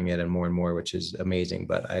folks doing it, and more, which is amazing.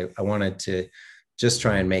 But I wanted to just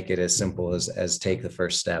try and make it as simple as take the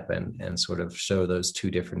first step and sort of show those two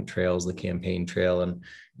different trails, the campaign trail and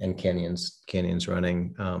Canyon's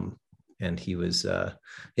running. And he was, it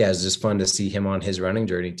was just fun to see him on his running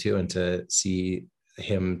journey too, and to see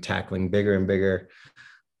him tackling bigger and bigger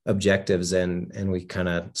objectives. And we kind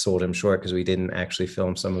of sold him short because we didn't actually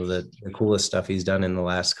film some of the coolest stuff he's done in the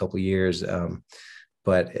last couple of years.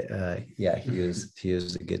 But he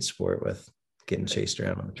was a good sport with getting chased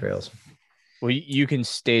around on the trails. Well, you can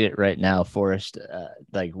state it right now, Forrest.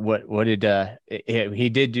 Like what did he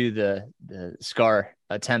did do the SCAR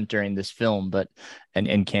attempt during this film, but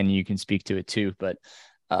and Ken, you can speak to it too, but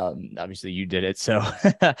obviously you did it. So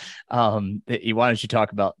why don't you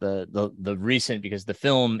talk about the recent, because the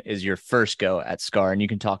film is your first go at SCAR, and you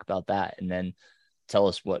can talk about that and then tell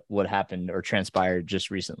us what happened or transpired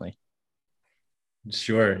just recently.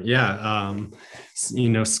 Sure. Yeah.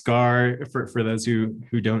 SCAR, for those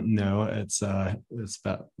who don't know, it's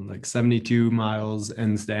about like 72 miles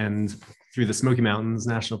end to end through the Smoky Mountains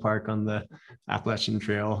National Park on the Appalachian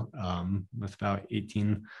Trail, with about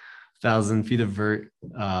 18,000 feet of vert,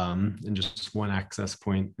 and just one access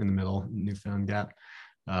point in the middle, Newfound Gap.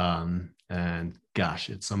 And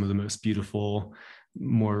gosh, it's some of the most beautiful,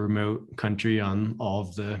 more remote country on all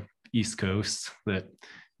of the East Coast that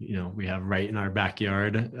we have right in our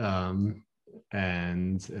backyard.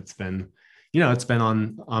 And it's been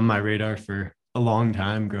on my radar for a long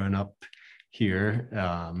time growing up here.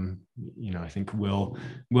 I think Will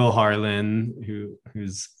Harlan,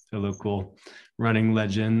 who's a local running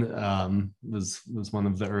legend, was one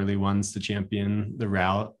of the early ones to champion the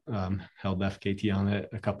route, held FKT on it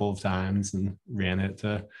a couple of times and ran it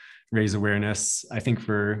to raise awareness, I think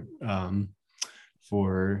for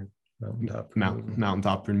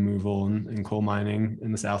mountaintop removal and coal mining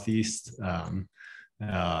in the Southeast. And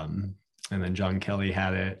then John Kelly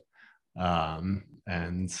had it.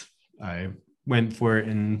 And I went for it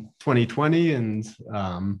in 2020 and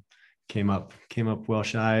came up well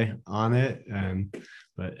shy on it,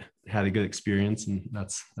 but had a good experience, and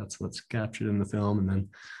that's what's captured in the film. And then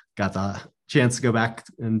got the chance to go back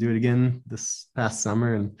and do it again this past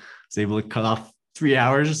summer, and was able to cut off 3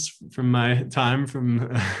 hours from my time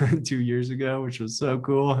from 2 years ago, which was so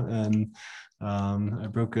cool. And I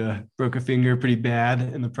broke a finger pretty bad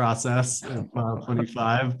in the process at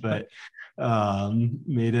 25, but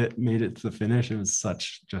made it to the finish. It was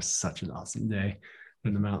such an awesome day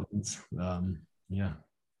in the mountains.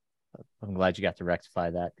 I'm glad you got to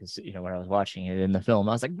rectify that, because when I was watching it in the film,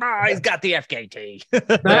 I was like, he's got the FKT.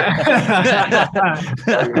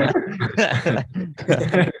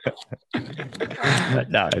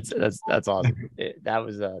 No, that's awesome.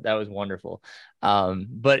 That was wonderful.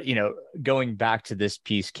 But going back to this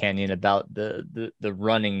piece, Canyon, about the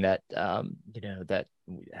running that that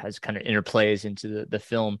has kind of interplays into the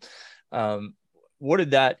film. What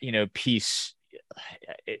did that piece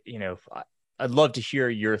I'd love to hear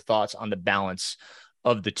your thoughts on the balance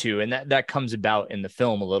of the two. And that comes about in the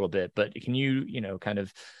film a little bit, but can you, kind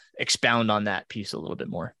of expound on that piece a little bit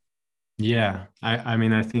more? Yeah. I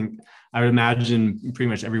mean, I think I would imagine pretty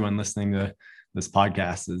much everyone listening to this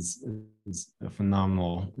podcast is a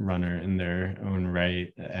phenomenal runner in their own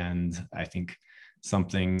right. And I think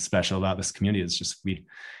something special about this community is just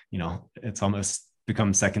it's almost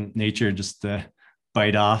become second nature just to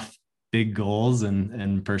bite off big goals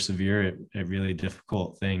and persevere at really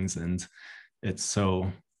difficult things. And it's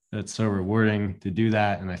so rewarding to do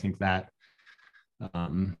that. And I think that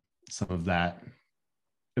some of that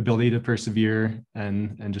ability to persevere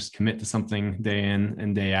and just commit to something day in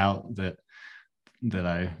and day out that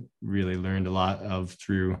I really learned a lot of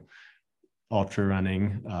through ultra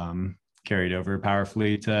running, carried over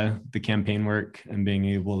powerfully to the campaign work and being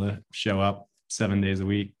able to show up 7 days a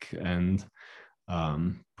week and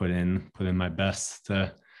put in my best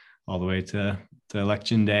all the way to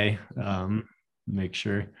election day. Make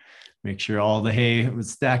sure all the hay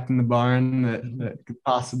was stacked in the barn that could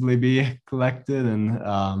possibly be collected,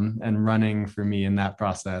 and running for me in that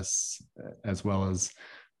process, as well as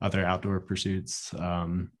other outdoor pursuits,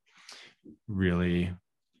 really,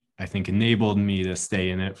 I think, enabled me to stay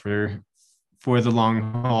in it for the long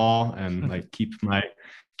haul and like keep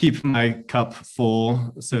my cup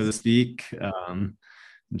full, so to speak.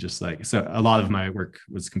 Just like, so a lot of my work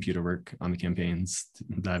was computer work on the campaigns,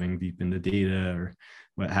 diving deep into data or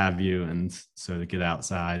what have you. And so to get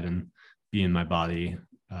outside and be in my body,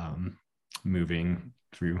 moving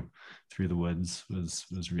through the woods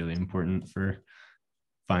was really important for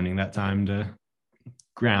finding that time to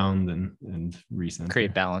ground and recenter.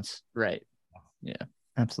 Create balance. Right. Yeah,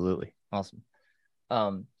 absolutely. Awesome.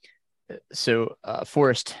 So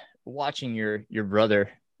Forrest, watching your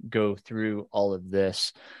brother go through all of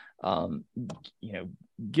this,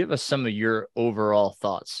 give us some of your overall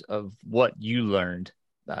thoughts of what you learned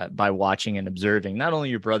by watching and observing not only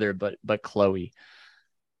your brother but Chloe.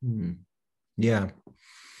 Yeah,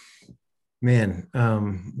 man.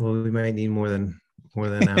 Well, we might need more than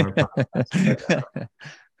an hour podcast.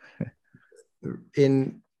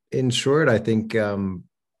 In short, I think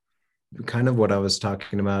kind of what I was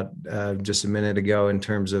talking about just a minute ago in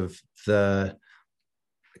terms of the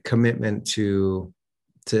commitment to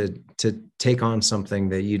take on something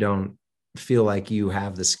that you don't feel like you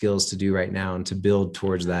have the skills to do right now, and to build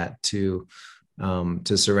towards that, to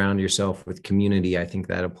surround yourself with community. I think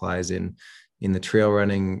that applies in the trail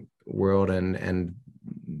running world, and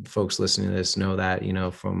folks listening to this know that,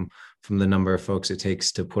 from the number of folks it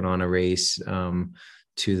takes to put on a race,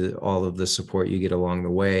 to all of the support you get along the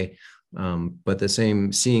way. But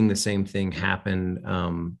seeing the same thing happen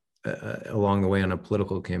along the way on a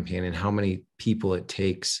political campaign, and how many people it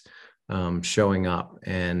takes showing up,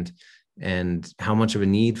 and how much of a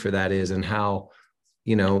need for that is, and how,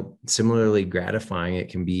 similarly gratifying it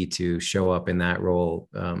can be to show up in that role,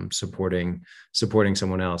 supporting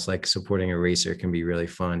someone else. Like supporting a racer can be really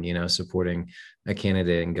fun, supporting a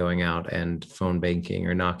candidate and going out and phone banking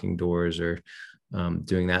or knocking doors or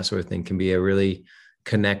doing that sort of thing can be a really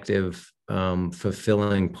connective,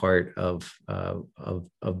 fulfilling part of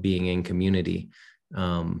being in community.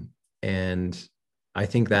 And I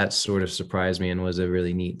think that sort of surprised me and was a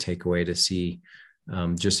really neat takeaway to see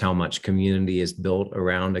just how much community is built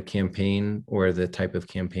around a campaign, or the type of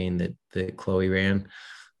campaign that Chloe ran.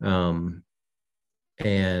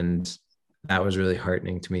 And that was really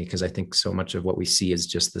heartening to me, because I think so much of what we see is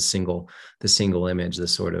just the single image, the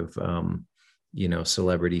sort of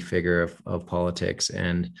celebrity figure of politics,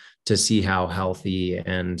 and to see how healthy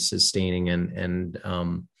and sustaining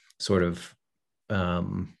and sort of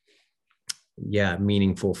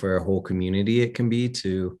meaningful for a whole community it can be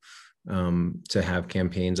to have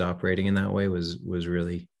campaigns operating in that way was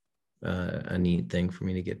really a neat thing for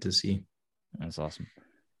me to get to see. That's awesome.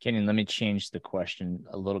 Kenyon, let me change the question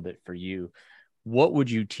a little bit for you. What would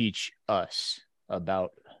you teach us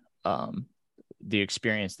about the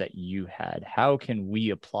experience that you had? How can we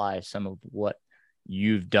apply some of what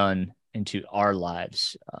you've done into our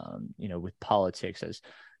lives, with politics?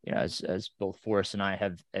 As both Forrest and I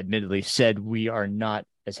have admittedly said, we are not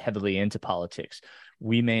as heavily into politics.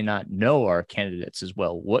 We may not know our candidates as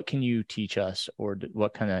well. What can you teach us, or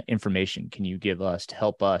what kind of information can you give us to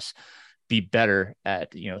help us be better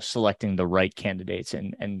at, selecting the right candidates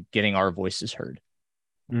and getting our voices heard?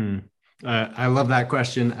 I love that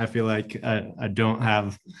question. I feel like I don't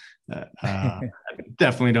have, I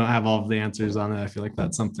definitely don't have all of the answers on it. I feel like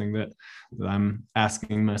that's something that I'm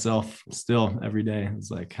asking myself still every day. It's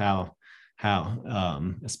like how,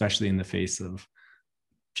 especially in the face of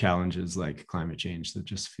challenges like climate change that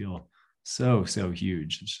just feel so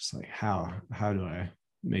huge. It's just like, how do I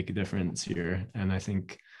make a difference here? And I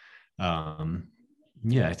think,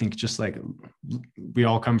 I think just like we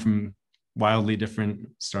all come from wildly different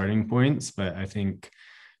starting points, but I think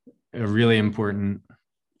a really important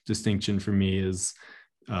distinction for me is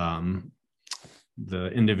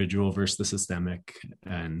the individual versus the systemic.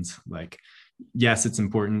 And like, yes, it's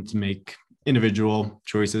important to make individual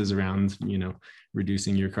choices around,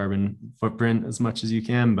 reducing your carbon footprint as much as you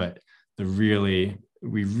can, but we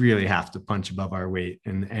really have to punch above our weight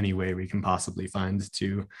in any way we can possibly find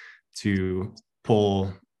to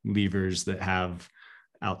pull levers that have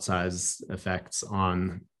outsized effects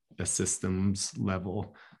on a systems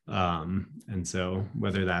level. And so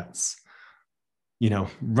whether that's,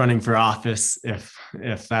 running for office,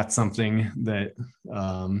 if that's something that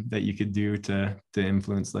that you could do to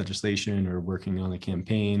influence legislation, or working on a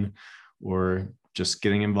campaign, or just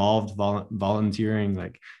getting involved, volunteering,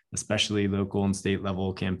 like especially local and state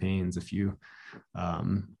level campaigns. If you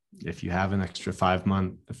have an extra 5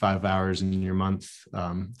 hours in your month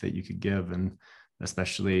that you could give, and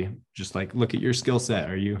especially just like look at your skill set.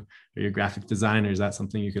 Are you a graphic designer? Is that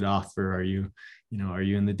something you could offer? Are you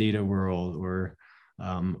in the data world, or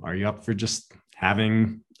are you up for just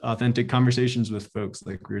having authentic conversations with folks,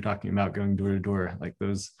 like we were talking about, going door to door? Like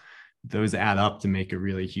those add up to make a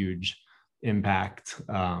really huge impact.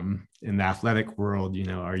 In the athletic world,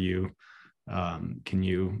 are you can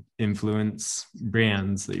you influence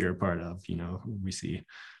brands that you're a part of? We see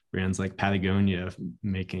brands like Patagonia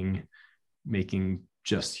making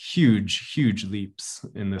just huge leaps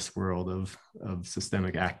in this world of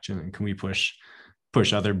systemic action. And can we push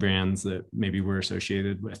other brands that maybe we're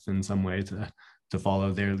associated with in some way to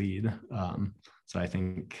follow their lead? So I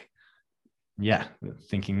think,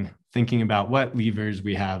 thinking about what levers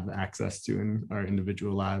we have access to in our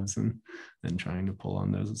individual lives, and trying to pull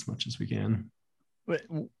on those as much as we can.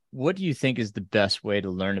 What do you think is the best way to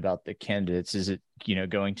learn about the candidates? Is it,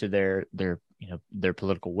 going to their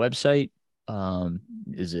political website?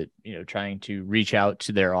 Is it, trying to reach out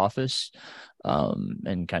to their office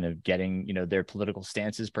and kind of getting, their political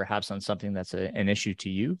stances perhaps on something that's an issue to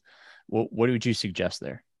you? What would you suggest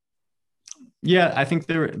there? Yeah, I think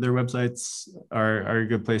their websites are a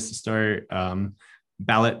good place to start.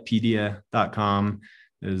 Ballotpedia.com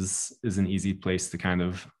is an easy place to kind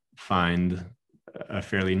of find a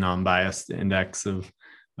fairly non-biased index of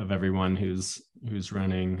everyone who's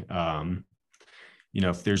running.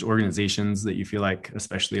 If there's organizations that you feel like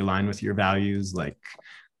especially align with your values, like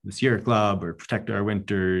the Sierra Club or Protect Our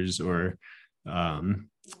Winters, or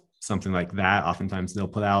something like that, oftentimes they'll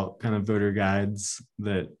put out kind of voter guides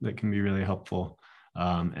that can be really helpful.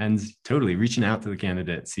 And totally reaching out to the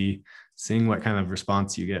candidate, seeing what kind of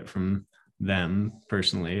response you get from them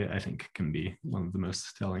personally, I think can be one of the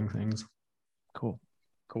most telling things. Cool.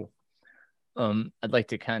 I'd like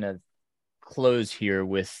to kind of close here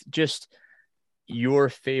with just your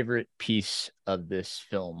favorite piece of this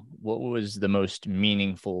film. What was the most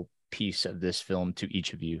meaningful piece of this film to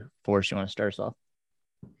each of you? Forrest, you want to start us off?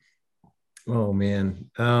 Oh man.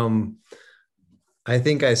 I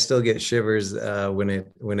think I still get shivers when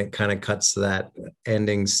it kind of cuts to that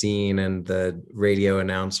ending scene and the radio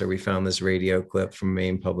announcer. We found this radio clip from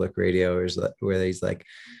Maine Public Radio where he's like,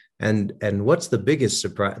 and what's the biggest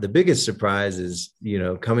surprise? The biggest surprise is,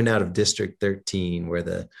 coming out of District 13, where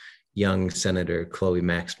the young Senator Chloe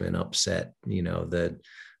Maxman upset, the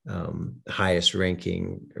highest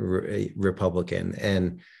ranking Republican.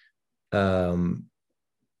 And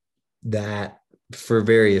that, for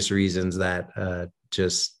various reasons, that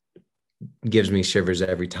just gives me shivers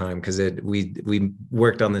every time, because we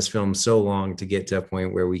worked on this film so long to get to a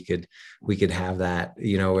point where we could have that,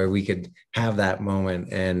 where we could have that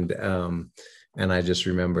moment. And I just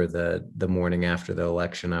remember the morning after the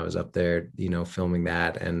election, I was up there, filming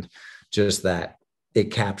that, and just that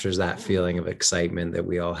it captures that feeling of excitement that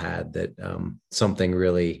we all had, that something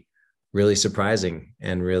really, really surprising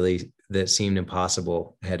and really that seemed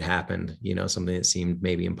impossible had happened, something that seemed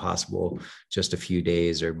maybe impossible just a few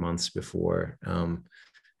days or months before.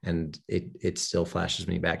 And it still flashes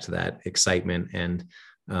me back to that excitement. And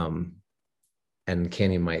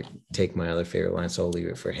Canyon might take my other favorite line, so I'll leave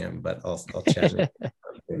it for him, but I'll chat.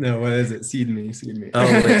 No, what is it? Seed me.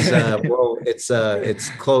 Oh, it's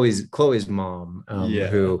Chloe's mom,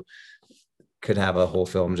 who could have a whole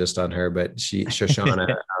film just on her, but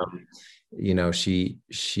Shoshana,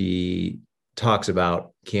 she talks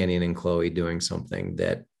about Canyon and Chloe doing something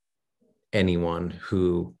that anyone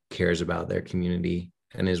who cares about their community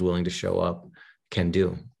and is willing to show up can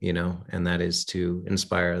do, and that is to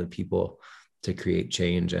inspire other people to create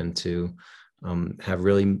change and to have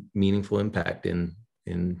really meaningful impact in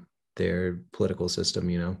their political system,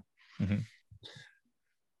 you know. Mm-hmm.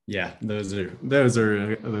 Yeah, those are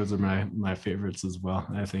my favorites as well.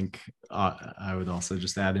 I think I would also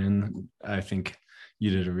just add in, I think you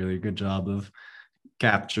did a really good job of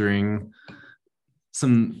capturing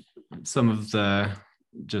some of the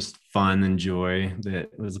just fun and joy that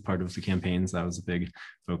was a part of the campaigns. That was a big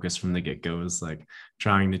focus from the get-go, was like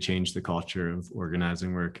trying to change the culture of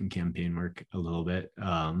organizing work and campaign work a little bit.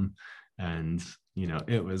 And you know,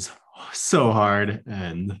 it was so hard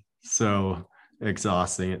and so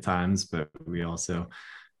exhausting at times, but we also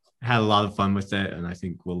had a lot of fun with it. And I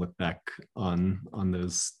think we'll look back on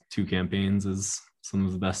those two campaigns as some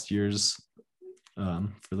of the best years for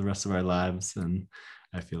the rest of our lives. And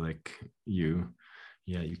I feel like you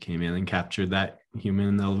came in and captured that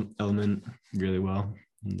human element really well,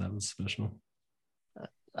 and that was special.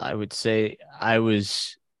 I would say I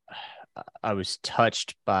was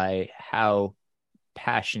touched by how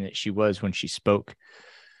passionate she was when she spoke.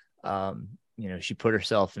 You know, she put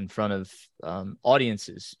herself in front of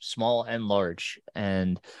audiences, small and large,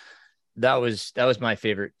 and that was my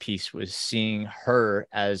favorite piece, was seeing her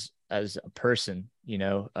as a person, you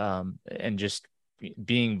know, and just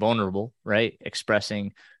being vulnerable, right?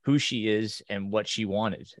 Expressing who she is and what she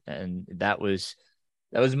wanted. And that was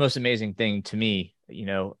the most amazing thing to me, you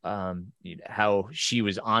know, how she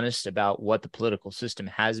was honest about what the political system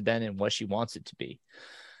has been and what she wants it to be.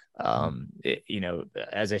 You know,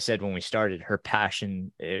 as I said when we started, her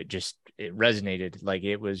passion, it resonated, like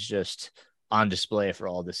it was just on display for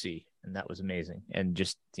all to see. And that was amazing. And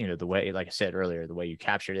just, you know, the way, like I said earlier, the way you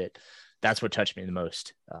captured it, that's what touched me the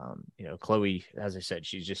most. You know, Chloe, as I said,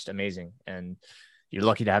 she's just amazing, and you're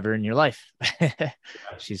lucky to have her in your life.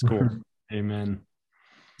 She's cool. Amen.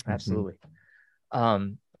 Absolutely.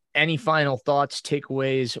 Any final thoughts,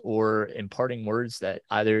 takeaways, or imparting words that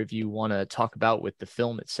either of you want to talk about with the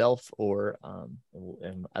film itself, or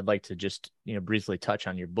and I'd like to just, you know, briefly touch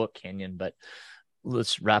on your book, Canyon, but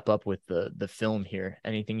let's wrap up with the film here.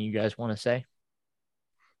 Anything you guys want to say?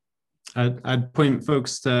 I'd point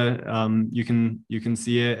folks to you can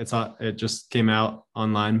see it. It just came out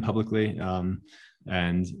online publicly,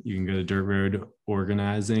 and you can go to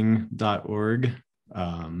dirtroadorganizing.org,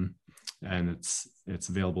 and it's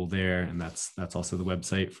available there. And that's also the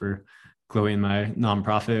website for Chloe and my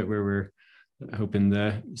nonprofit, where we're hoping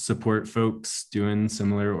to support folks doing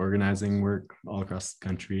similar organizing work all across the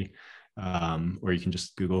country. Or you can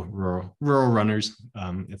just Google rural runners.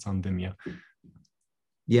 It's on Vimeo.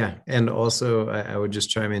 Yeah, and also I would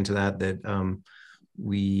just chime into that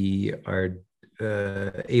we are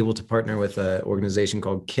able to partner with an organization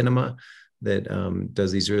called Kinema that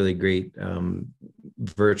does these really great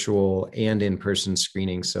virtual and in-person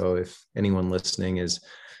screenings. So if anyone listening is,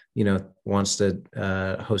 you know, wants to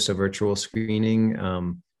host a virtual screening,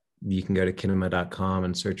 you can go to kinema.com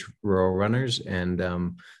and search Rural Runners, and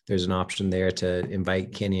there's an option there to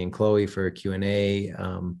invite Kenny and Chloe for a Q&A.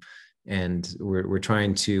 And we're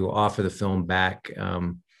trying to offer the film back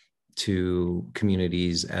to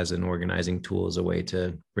communities as an organizing tool, as a way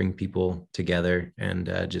to bring people together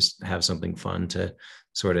and just have something fun to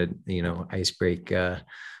sort of, you know, ice break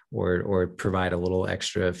or provide a little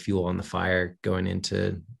extra fuel on the fire going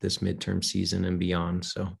into this midterm season and beyond.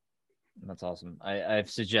 So that's awesome. I've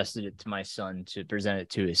suggested it to my son to present it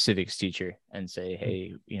to his civics teacher and say,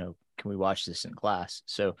 hey, you know, can we watch this in class?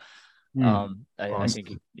 So I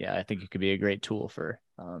think it could be a great tool for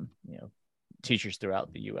you know, teachers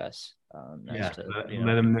throughout the U.S. Let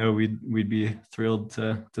them know we'd be thrilled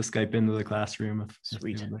to Skype into the classroom.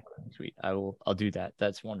 Sweet. I'll do that.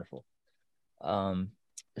 That's wonderful.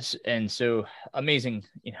 And so amazing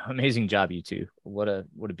job, you two. What a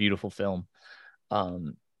beautiful film.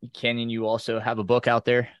 Canyon, you also have a book out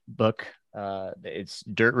there. It's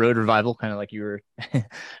Dirt Road Revival, kind of like you were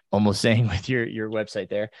almost saying with your website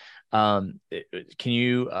there. Can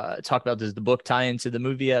you talk about, does the book tie into the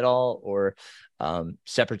movie at all, or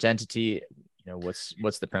separate entity? You know,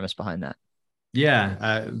 what's the premise behind that?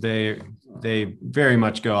 Yeah, they very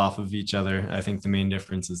much go off of each other. I think the main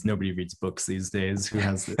difference is nobody reads books these days. Who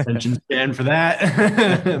has the attention span for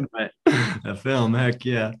that? But a film, heck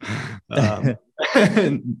yeah.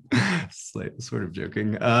 Sort of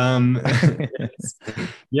joking.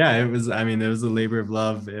 Yeah, it was a labor of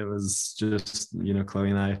love. It was just, you know,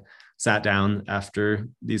 Chloe and I sat down after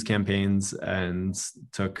these campaigns and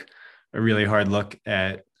took a really hard look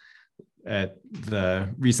at the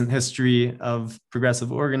recent history of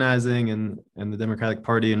progressive organizing and the Democratic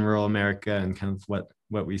Party in rural America, and kind of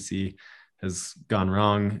what we see has gone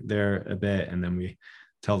wrong there a bit. And then we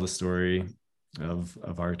tell the story of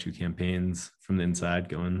our two campaigns from the inside,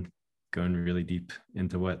 going really deep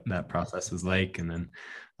into what that process is like. And then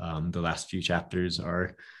the last few chapters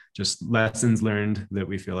are just lessons learned that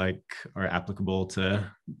we feel like are applicable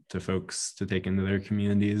to folks to take into their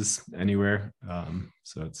communities anywhere.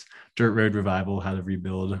 So it's Dirt Road Revival: How to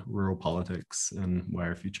Rebuild Rural Politics and Why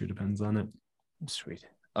Our Future Depends on It. Sweet.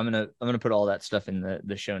 I'm gonna put all that stuff in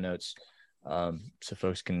the show notes, so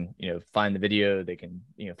folks can find the video. They can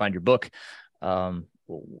find your book.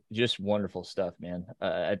 Just wonderful stuff, man.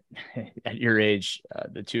 At your age,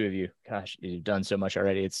 the two of you, gosh, you've done so much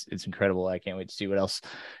already. It's incredible. I can't wait to see what else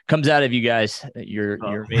comes out of you guys. You're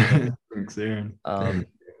amazing. Thanks, Aaron.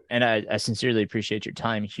 And I sincerely appreciate your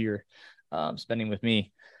time here, spending with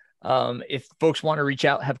me. If folks want to reach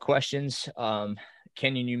out, have questions,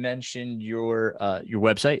 Kenyon, you mentioned your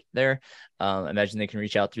website there. I imagine they can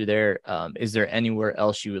reach out through there. Is there anywhere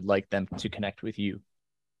else you would like them to connect with you?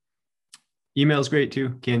 Email's great too.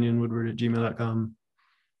 canyonwoodward@gmail.com.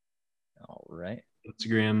 All right.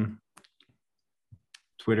 Instagram,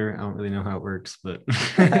 Twitter. I don't really know how it works, but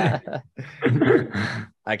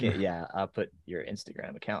I can. Yeah, I'll put your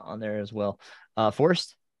Instagram account on there as well.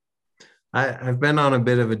 Forrest? I've been on a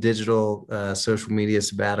bit of a digital social media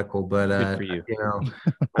sabbatical, but I'm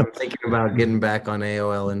thinking about getting back on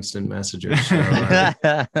AOL Instant Messenger. So I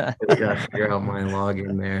got to figure out my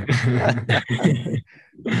login there.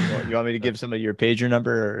 You want me to give somebody your pager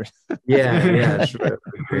number? Or? Yeah, sure.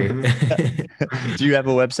 Great. Do you have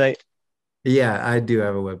a website? Yeah, I do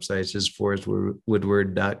have a website. It's just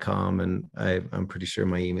forrestwoodward.com, and I'm pretty sure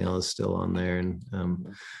my email is still on there. And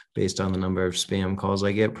based on the number of spam calls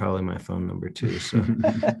I get, probably my phone number too. So,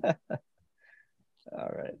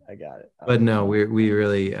 all right, I got it. But no, we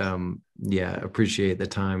really appreciate the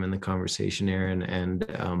time and the conversation, Aaron,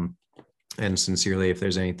 and sincerely, if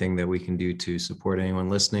there's anything that we can do to support anyone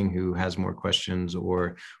listening who has more questions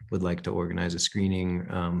or would like to organize a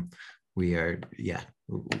screening, we are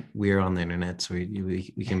on the internet, so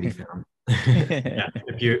we can be found. Yeah,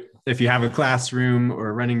 if you have a classroom or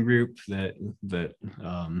a running group that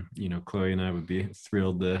Chloe and I would be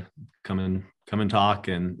thrilled to come and talk.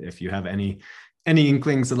 And if you have any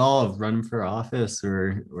inklings at all of running for office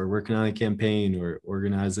or working on a campaign or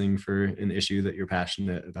organizing for an issue that you're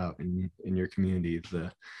passionate about in your community,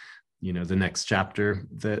 the next chapter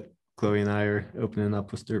that Chloe and I are opening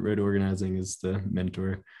up with Dirt Road Organizing is to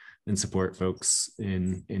mentor and support folks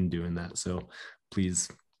in doing that. So please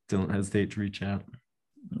don't hesitate to reach out.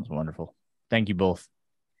 That's wonderful. Thank you both.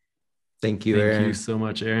 Thank you, Aaron. Thank you so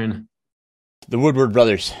much, Aaron. The Woodward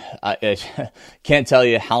brothers. I can't tell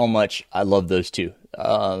you how much I love those two.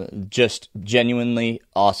 Just genuinely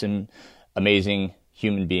awesome, amazing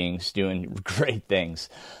human beings doing great things.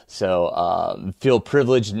 So feel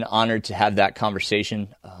privileged and honored to have that conversation.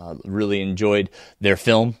 Really enjoyed their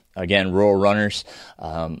film. Again, Rural Runners.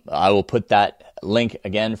 I will put that link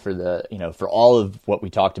again for for all of what we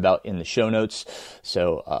talked about in the show notes.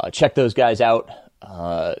 So check those guys out.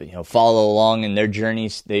 Follow along in their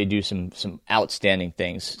journeys. They do some outstanding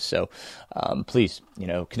things. So please,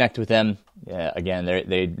 connect with them. Again,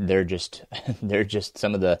 they're just they're just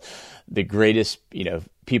some of the greatest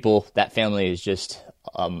people. That family is just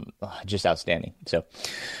outstanding. So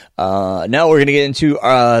now we're going to get into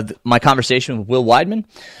my conversation with Will Weidman.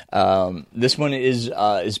 This one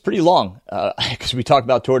is pretty long because we talked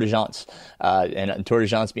about Tour de Geants, and Tour de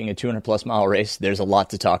Geants being a 200+ mile race. There's a lot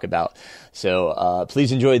to talk about. So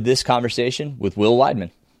please enjoy this conversation with Will Weidman.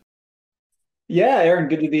 Yeah, Aaron,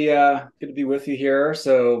 good to be with you here.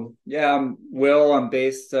 So yeah, I'm Will. I'm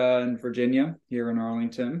based in Virginia, here in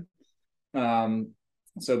Arlington.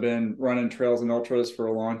 So been running trails and ultras for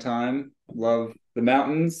a long time. Love the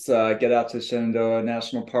mountains. Get out to Shenandoah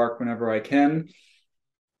National Park whenever I can.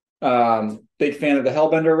 Big fan of the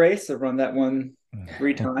Hellbender race. I've run that one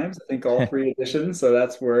 3 times. I think all 3 editions. So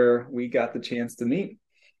that's where we got the chance to meet.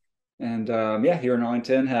 And here in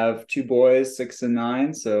Arlington, have 2 boys, 6 and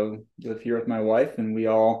 9. So live here with my wife, and we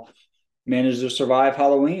all managed to survive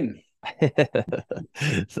Halloween.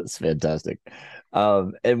 That's fantastic.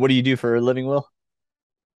 And what do you do for a living, Will?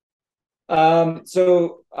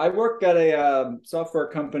 So I work at a software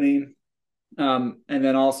company, and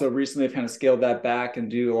then also recently I've kind of scaled that back and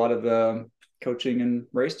do a lot of the coaching and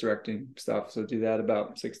race directing stuff. So do that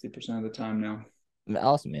about 60% of the time now.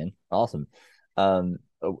 Awesome, man. Awesome.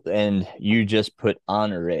 And you just put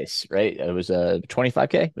on a race, right? It was a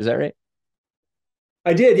 25K. Was that right?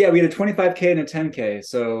 I did. Yeah. We had a 25K and a 10K.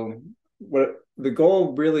 So what the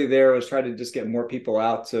goal really there was try to just get more people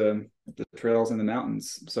out to the trails in the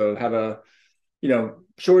mountains. So have a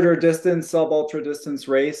shorter distance, sub ultra distance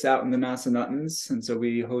race out in the Massanuttons. And so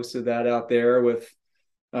we hosted that out there with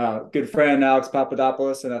good friend Alex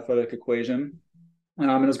Papadopoulos and Athletic Equation.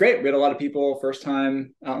 And it was great. We had a lot of people first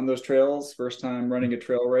time out on those trails, first time running a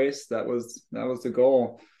trail race. That was the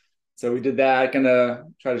goal. So we did that. Gonna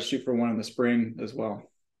try to shoot for one in the spring as well.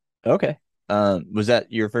 Okay. Was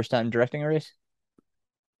that your first time directing a race?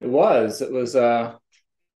 It was. It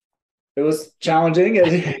was challenging,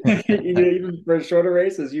 even for a shorter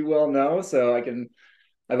race, as you well know. So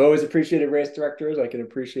I've always appreciated race directors. I can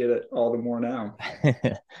appreciate it all the more now.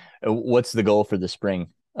 What's the goal for the spring?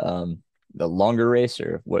 The longer race,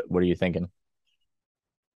 or what are you thinking?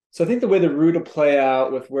 So I think the way the route will play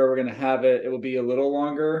out with where we're going to have it, it will be a little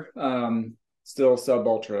longer, still sub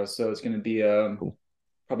ultra. So it's going to be Cool.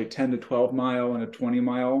 probably 10 to 12 mile and a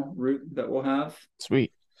 20-mile route that we'll have.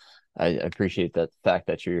 Sweet. I appreciate that fact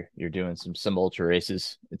that you're doing some ultra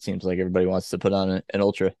races. It seems like everybody wants to put on an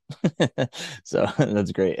ultra. So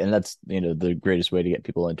that's great. And that's, the greatest way to get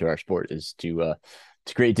people into our sport is to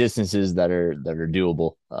create distances that are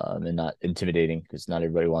doable, and not intimidating, because not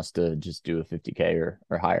everybody wants to just do a 50K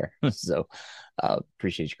or higher. So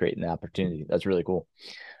appreciate you creating the opportunity. That's really cool.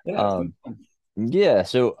 Yeah. Yeah.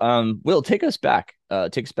 So, Will, take us back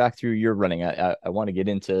through your running. I want to get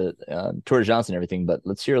into Tour de France and everything, but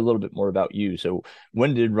let's hear a little bit more about you. So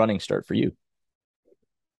when did running start for you?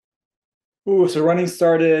 So running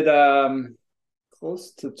started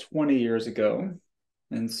close to 20 years ago.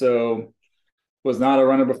 And so was not a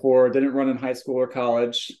runner before, didn't run in high school or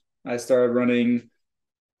college. I started running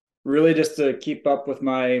really just to keep up with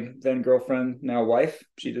my then girlfriend, now wife.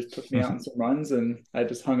 She just took me out on some runs, and I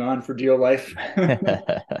just hung on for dear life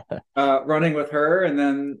running with her. And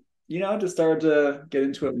then, just started to get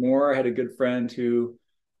into it more. I had a good friend who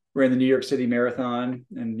ran the New York City Marathon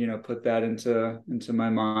and, put that into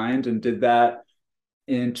my mind, and did that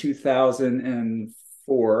in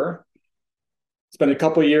 2004. Spent a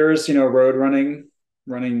couple of years, road running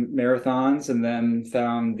marathons, and then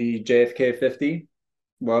found the JFK 50.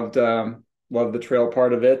 Loved the trail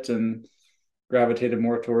part of it, and gravitated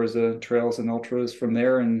more towards the trails and ultras from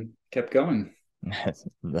there, and kept going.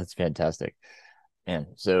 That's fantastic. Man,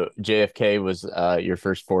 so JFK was your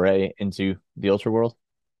first foray into the ultra world?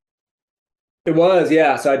 It was,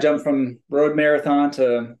 yeah. So I jumped from road marathon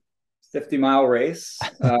to 50-mile race.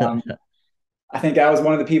 I think I was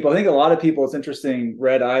one of the people. I think a lot of people, it's interesting,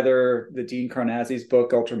 read either the Dean Karnazes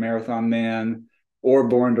book, Ultra Marathon Man, or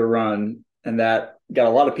Born to Run. And that got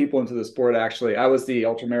a lot of people into the sport, actually. I was the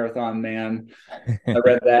Ultra Marathon Man. I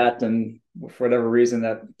read that, and for whatever reason,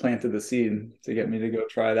 that planted the seed to get me to go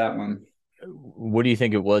try that one. What do you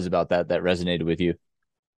think it was about that resonated with you?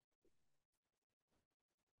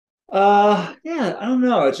 Yeah, I don't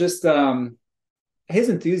know. It's just his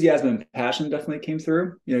enthusiasm and passion definitely came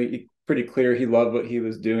through. Pretty clear he loved what he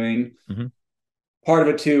was doing. Mm-hmm. Part of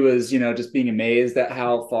it too is, just being amazed at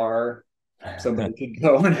how far somebody could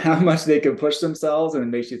go and how much they could push themselves. And it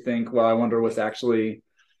makes you think, well, I wonder what's actually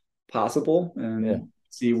possible, and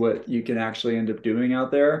see what you can actually end up doing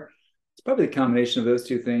out there. It's probably the combination of those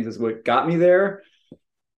two things is what got me there.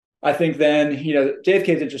 I think then, JFK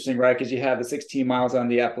is interesting, right? Because you have the 16 miles on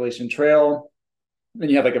the Appalachian Trail, then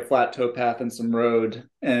you have like a flat towpath and some road.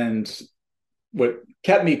 And what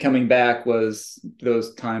kept me coming back was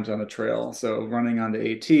those times on the trail. So running on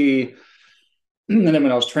the AT, and then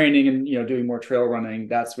when I was training and doing more trail running,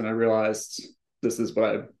 that's when I realized this is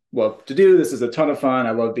what I love to do. This is a ton of fun.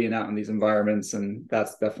 I love being out in these environments, and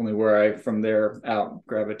that's definitely where I from there out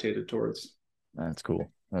gravitated towards. That's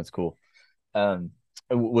cool.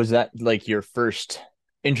 Was that like your first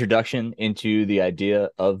introduction into the idea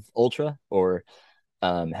of ultra, or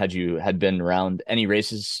had been around any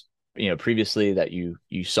races previously that you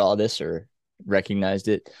saw this or recognized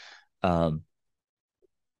it?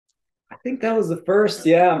 I think that was the first.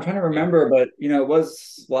 Yeah, I'm trying to remember, but it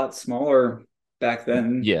was a lot smaller back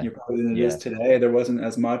then. Probably than it is today. There wasn't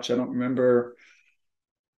as much. I don't remember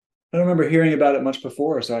hearing about it much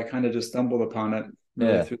before, so I kind of just stumbled upon it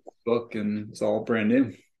really through the book, and it's all brand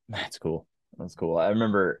new. That's cool. I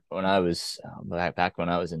remember when I was back when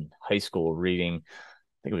I was in high school reading,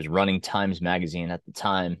 I think it was Running Times magazine at the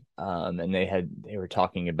time, and they were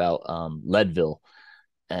talking about Leadville,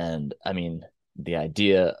 and I mean the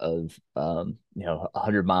idea of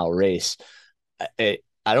 100-mile race. I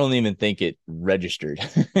don't even think it registered,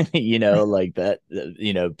 like that,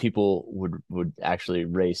 people would actually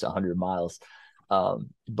race 100 miles.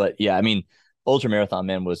 But yeah, I mean, Ultra Marathon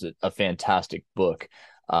Man was a fantastic book.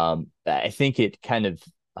 I think it kind of,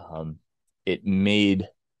 it made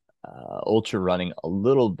ultra running a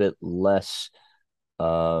little bit less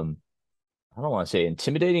I don't want to say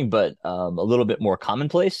intimidating, but a little bit more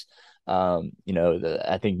commonplace.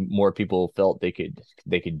 I think more people felt they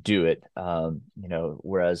could do it.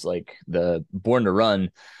 Whereas like the Born to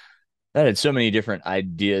Run, that had so many different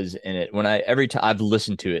ideas in it. Every time I've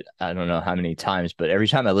listened to it, I don't know how many times, but every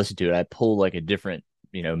time I listen to it, I pull like a different,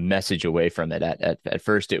 message away from it. At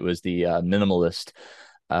first, it was the minimalist,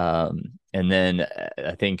 and then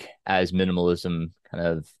I think as minimalism kind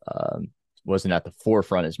of wasn't at the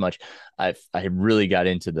forefront as much, I really got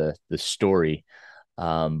into the story.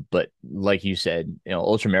 But like you said,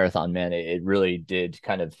 ultra marathon, man, it really did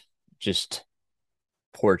kind of just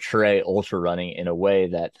portray ultra running in a way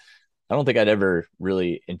that I don't think I'd ever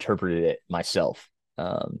really interpreted it myself.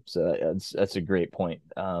 So that's a great point.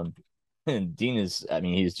 And Dean is, I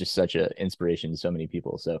mean, he's just such an inspiration to so many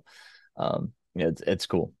people. So, it's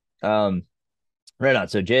cool. Right on.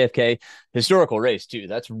 So JFK historical race too.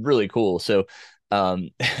 That's really cool. So, I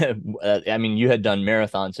mean, you had done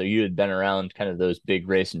marathon, so you had been around kind of those big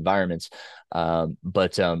race environments.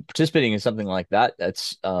 But participating in something like that,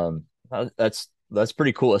 that's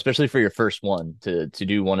pretty cool, especially for your first one to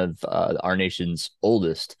do one of our nation's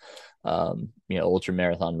oldest, ultra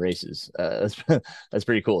marathon races. That's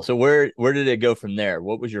pretty cool. So where did it go from there?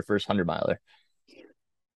 What was your first 100 miler?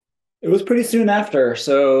 It was pretty soon after.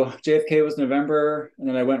 So JFK was November, and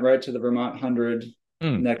then I went right to the Vermont 100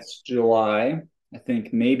 Mm, next July. I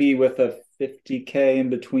think maybe with a 50K in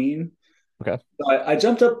between. okay. So I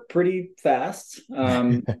jumped up pretty fast.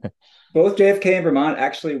 Both JFK and Vermont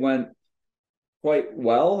actually went quite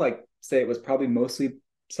well. Like say it was probably mostly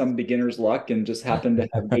some beginner's luck and just happened to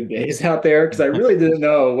have good days out there because I really didn't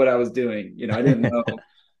know what I was doing. I didn't know,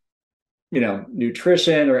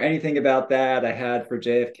 nutrition or anything about that. I had for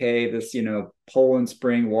JFK this, Poland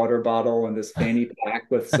Spring water bottle and this fanny pack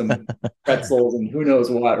with some pretzels and who knows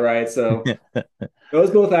what, right? So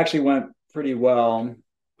those both actually went pretty well.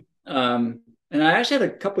 And I actually had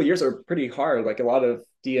a couple of years that were pretty hard, like a lot of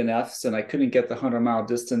DNFs, and I couldn't get the 100-mile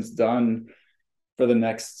distance done for the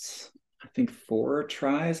next, I think, 4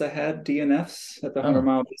 tries. I had DNFs at the 100 Oh,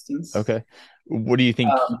 mile distance. okay. What do you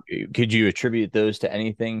think? Um, Could you attribute those to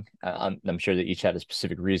anything? I'm sure that each had a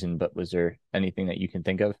specific reason, but was there anything that you can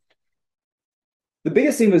think of? the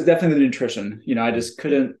biggest thing was definitely the nutrition. I Mm, just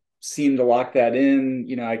couldn't seem to lock that in.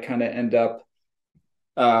 I kind of end up,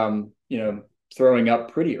 throwing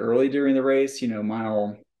up pretty early during the race,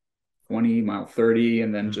 mile 20, mile 30,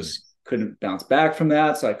 and then mm. just couldn't bounce back from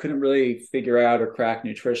that. So I couldn't really figure out or crack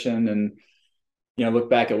nutrition and,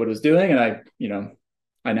 look back at what I was doing. And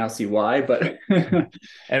I now see why, but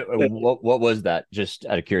And what was that? Just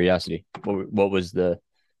out of curiosity, what was the?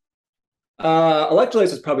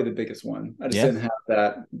 electrolytes was probably the biggest one. I just Yeah. didn't have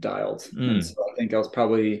that dialed. And Mm, so I think I was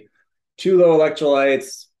probably too low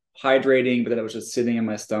electrolytes, hydrating, but then it was just sitting in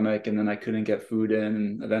my stomach and then I couldn't get food in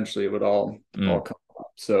and eventually it would all mm, come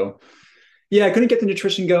up. So yeah, I couldn't get the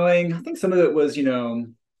nutrition going. I think some of it was,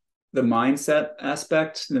 the mindset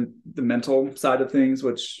aspect, the mental side of things,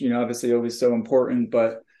 which, obviously always so important,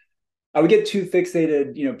 but I would get too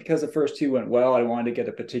fixated, because the first two went well. I wanted to get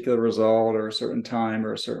a particular result or a certain time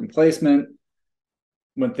or a certain placement.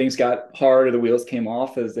 When things got hard or the wheels came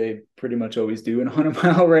off, as they pretty much always do in a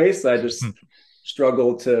 100-mile race, I just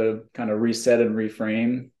struggled to kind of reset and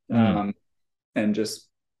reframe, mm. and just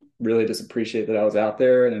really just appreciate that I was out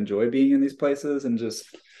there and enjoy being in these places and just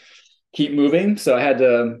keep moving. So I had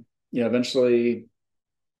to, eventually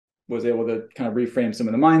was able to kind of reframe some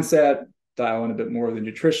of the mindset, dial in a bit more of the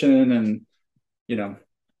nutrition and,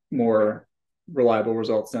 more reliable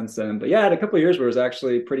results since then. But yeah, I had a couple of years where it was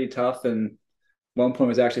actually pretty tough. And one point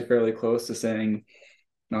was actually fairly close to saying,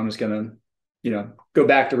 no, I'm just going to, go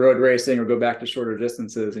back to road racing or go back to shorter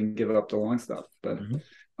distances and give up the long stuff. But Mhm.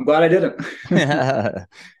 I'm glad I didn't.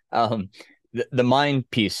 um, the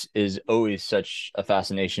mind piece is always such a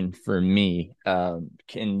fascination for me.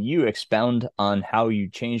 Can you expound on how you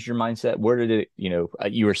changed your mindset? Where did it,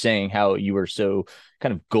 you were saying how you were so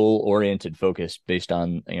kind of goal oriented focused based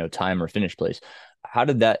on, time or finish place. How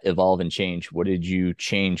did that evolve and change? What did you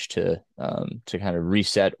change to kind of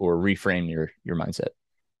reset or reframe your mindset?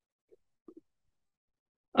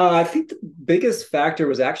 I think the biggest factor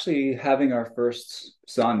was actually having our first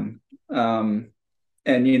son.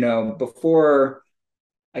 And, before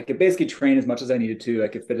I could basically train as much as I needed to, I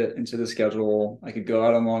could fit it into the schedule. I could go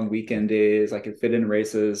out on long weekend days. I could fit in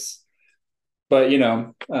races. But, when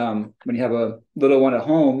you have a little one at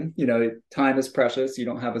home, time is precious. You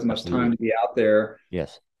don't have as much time Absolutely. to be out there.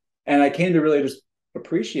 Yes. And I came to really just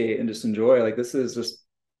appreciate and just enjoy, like, this is just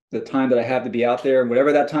the time that I have to be out there. And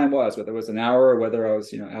whatever that time was, whether it was an hour or whether I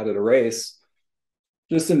was, out at a race,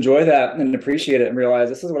 just enjoy that and appreciate it and realize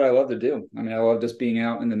this is what I love to do. I mean, I love just being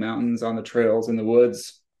out in the mountains, on the trails, in the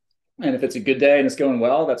woods. And if it's a good day and it's going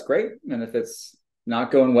well, that's great. And if it's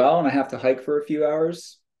not going well and I have to hike for a few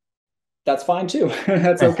hours, that's fine too.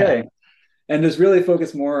 That's okay. And just really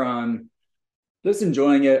focus more on just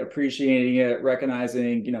enjoying it, appreciating it,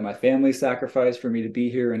 recognizing, my family sacrificed for me to be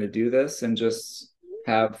here and to do this, and just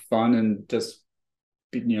have fun and just,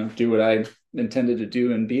 do what I intended to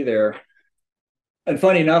do and be there. And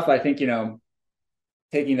funny enough, I think,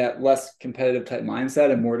 taking that less competitive type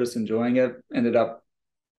mindset and more just enjoying it ended up,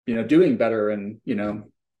 doing better and,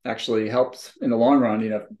 actually helped in the long run,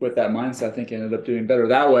 with that mindset. I think I ended up doing better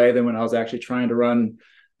that way than when I was actually trying to run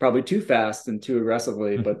probably too fast and too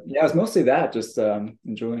aggressively. But yeah, it's mostly that, just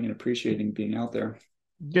enjoying and appreciating being out there.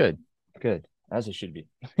 Good. As it should be.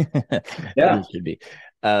 Yeah. As it should be.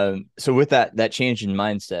 So with that change in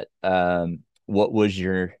mindset, what was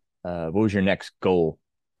your next goal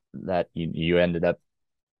that you ended up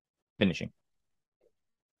finishing?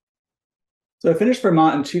 So I finished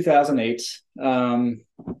Vermont in 2008.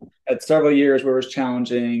 Had several years where it was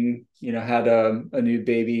challenging, had a new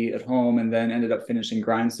baby at home, and then ended up finishing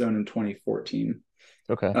Grindstone in 2014.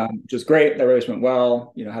 Okay. Which was great. That race went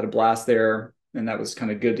well, had a blast there. And that was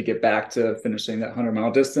kind of good to get back to finishing that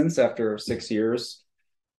 100-mile distance after 6 years.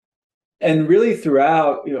 And really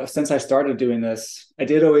throughout, since I started doing this, I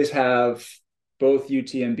did always have both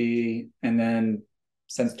UTMB and then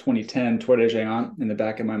since 2010, Tour de Géant in the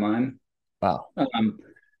back of my mind. Wow.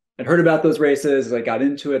 I'd heard about those races. As I got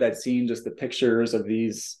into it, I'd seen just the pictures of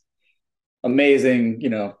these amazing,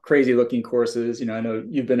 crazy looking courses. I know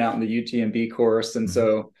you've been out in the UTMB course. And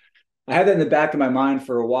so I had that in the back of my mind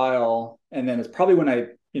for a while. And then it's probably when I,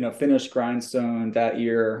 finished Grindstone that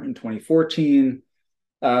year in 2014.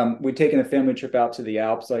 We'd taken a family trip out to the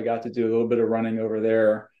Alps. So I got to do a little bit of running over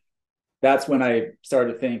there. That's when I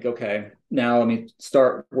started to think, okay, now let me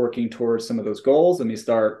start working towards some of those goals. Let me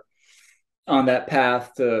start on that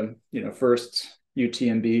path to, first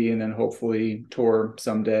UTMB and then hopefully tour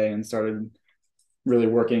someday, and started really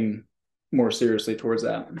working more seriously towards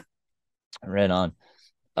that. Right on.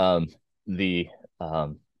 The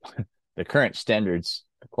current standards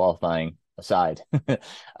qualifying aside,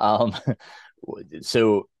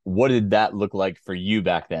 so what did that look like for you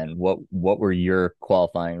back then? What were your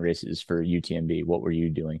qualifying races for UTMB? What were you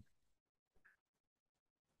doing?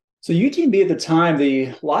 So UTMB at the time,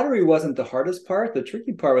 the lottery wasn't the hardest part. The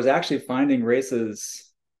tricky part was actually finding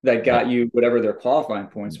races that got you whatever their qualifying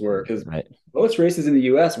points were, because most races in the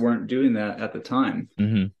US weren't doing that at the time.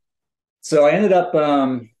 Mm-hmm. So I ended up, I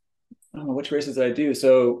don't know, which races did I do?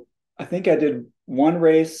 So I think I did one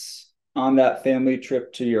race on that family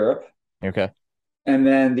trip to Europe. Okay. And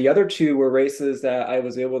then the other two were races that I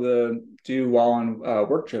was able to do while on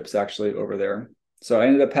work trips actually over there. So I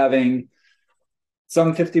ended up having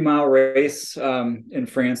some 50-mile race in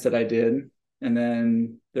France that I did. And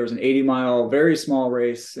then there was an 80-mile, very small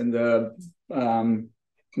race in the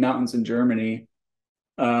mountains in Germany.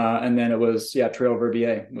 And then it was, Trail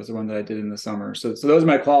Verbier was the one that I did in the summer. So those are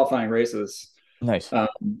my qualifying races. Nice.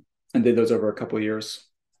 And did those over a couple of years.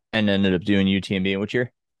 And ended up doing UTMB in which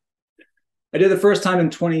year? I did the first time in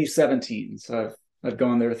 2017. So I've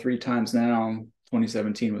gone there 3 times now.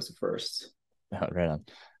 2017 was the first. Oh, right on.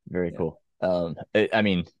 Very cool. I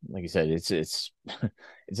mean, like you said, it's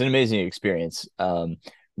an amazing experience.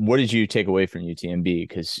 What did you take away from UTMB?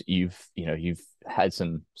 Because you've had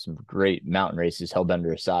some great mountain races,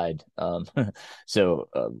 Hellbender aside. So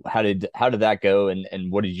how did that go,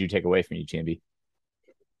 and what did you take away from UTMB?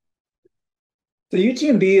 So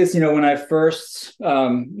UTMB is, when I first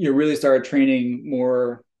really started training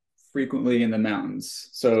more frequently in the mountains.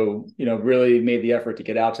 So, really made the effort to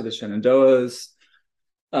get out to the Shenandoahs.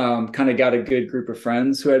 Kind of got a good group of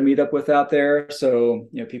friends who I'd meet up with out there. So,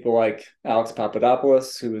 people like Alex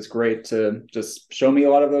Papadopoulos, who was great to just show me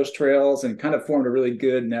a lot of those trails, and kind of formed a really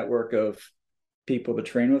good network of people to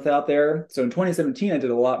train with out there. So in 2017, I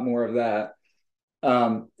did a lot more of that.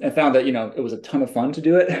 And found that, it was a ton of fun to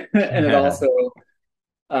do it. And it also,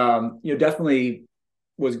 definitely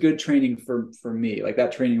was good training for me. Like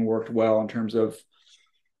that training worked well in terms of,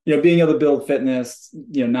 being able to build fitness,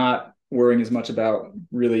 not worrying as much about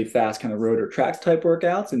really fast kind of road or track type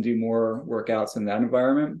workouts, and do more workouts in that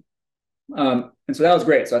environment. And so that was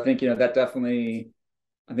great. So I think, that definitely,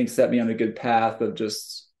 set me on a good path of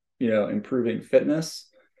just, improving fitness.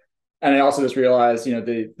 And I also just realized,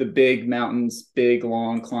 the big mountains, big,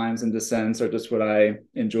 long climbs and descents are just what I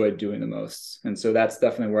enjoyed doing the most. And so that's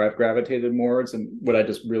definitely where I've gravitated more. It's what I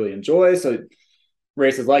just really enjoy. So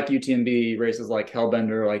races like UTMB, races like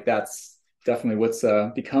Hellbender, like that's definitely what's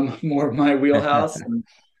become more of my wheelhouse, and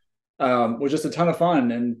was just a ton of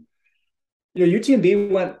fun. And UTMB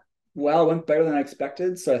went better than I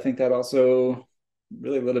expected. So I think that also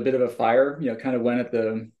really lit a bit of a fire. Kind of went at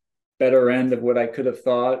the better end of what I could have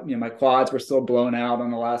thought. My quads were still blown out on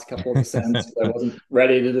the last couple of descents. I wasn't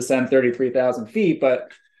ready to descend 33,000 feet,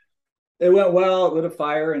 but it went well. It lit a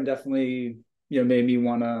fire, and definitely made me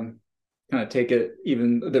want to kind of take it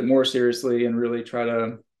even a bit more seriously and really try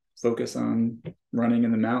to focus on running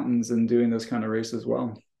in the mountains and doing those kind of races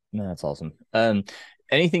well. No, that's awesome.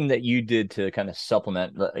 Anything that you did to kind of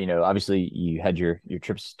supplement, obviously you had your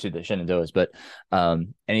trips to the Shenandoahs, but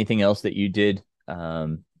anything else that you did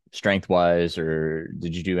strength wise, or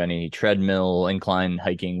did you do any treadmill, incline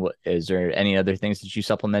hiking? Is there any other things that you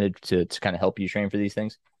supplemented to kind of help you train for these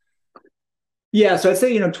things? Yeah, so I'd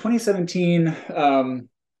say 2017, a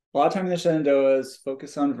lot of time in the Shenandoahs,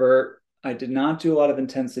 focus on vert. I did not do a lot of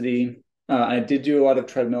intensity. I did do a lot of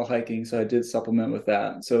treadmill hiking, so I did supplement with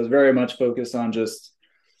that. So it was very much focused on just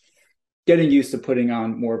getting used to putting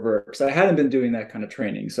on more vert, because I hadn't been doing that kind of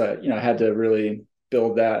training. So I had to really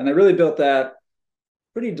build that, and I really built that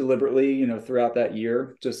pretty deliberately, throughout that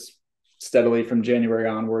year, just steadily from January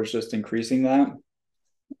onwards, just increasing that.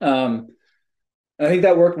 I think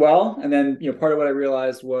that worked well. And then, part of what I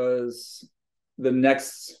realized was the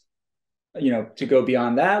next, to go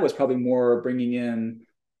beyond that was probably more bringing in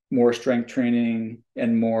more strength training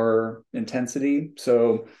and more intensity.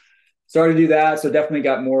 So started to do that. So definitely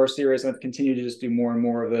got more serious. I've continued to just do more and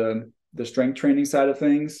more of the strength training side of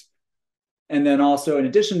things. And then also, in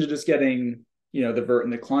addition to just getting, the vert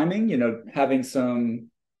and the climbing, having some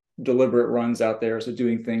deliberate runs out there. So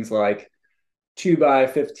doing things like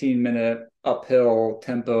 2x15-minute uphill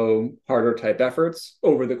tempo, harder type efforts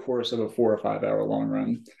over the course of a 4 or 5 hour long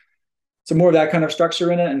run. So more of that kind of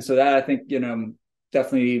structure in it. And so that, I think,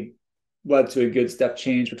 definitely led to a good step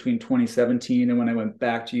change between 2017 and when I went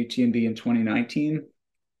back to UTMB in 2019.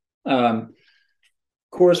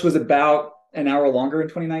 Course was about an hour longer in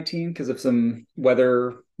 2019 because of some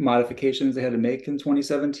weather modifications they had to make in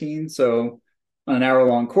 2017. So on an hour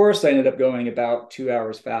long course, I ended up going about 2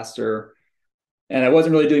 hours faster, and I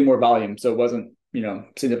wasn't really doing more volume. So it wasn't,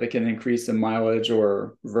 significant increase in mileage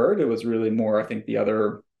or vert. It was really more, I think, the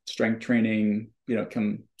other strength training,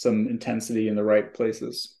 some intensity in the right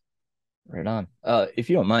places. Right on. If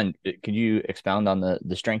you don't mind, could you expound on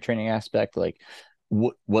the strength training aspect? Like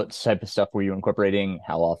what type of stuff were you incorporating?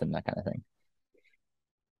 How often, that kind of thing?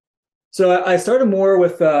 So I started more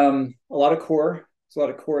with a lot of core. So a lot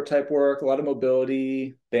of core type work, a lot of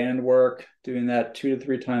mobility, band work, doing that 2 to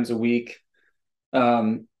 3 times a week.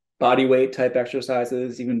 Body weight type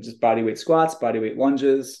exercises, even just body weight squats, body weight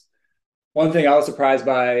lunges. One thing I was surprised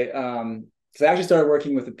by, because I actually started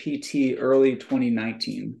working with a PT early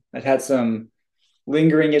 2019. I'd had some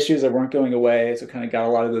lingering issues that weren't going away, so kind of got a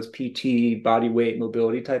lot of those PT body weight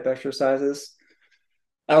mobility type exercises.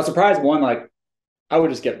 I was surprised, one, like I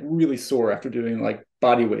would just get really sore after doing like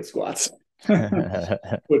body weight squats,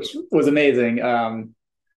 which was amazing.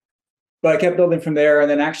 But I kept building from there, and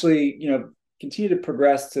then actually, continue to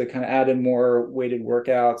progress to kind of add in more weighted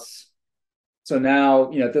workouts. So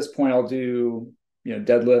now, at this point, I'll do,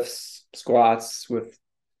 deadlifts, squats with,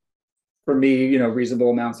 for me,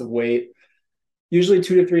 reasonable amounts of weight, usually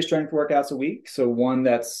 2 to 3 strength workouts a week. So one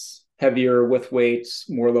that's heavier with weights,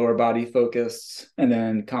 more lower body focused, and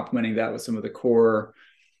then complementing that with some of the core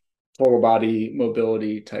total body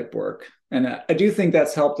mobility type work. And I do think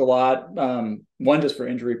that's helped a lot. One, just for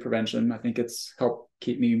injury prevention. I think it's helped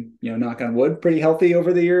keep me, knock on wood, pretty healthy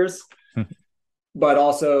over the years. But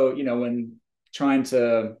also, when trying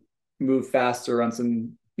to move faster on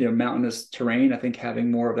some, mountainous terrain, I think having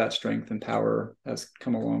more of that strength and power has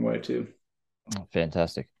come a long way too. Oh,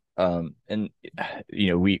 fantastic. And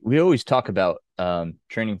we always talk about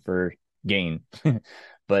training for gain,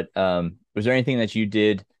 but was there anything that you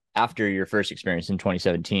did after your first experience in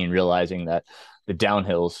 2017, realizing that the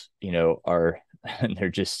downhills, are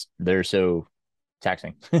they're so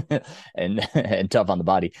taxing and tough on the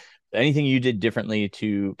body? Anything you did differently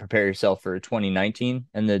to prepare yourself for 2019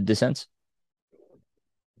 and the descents?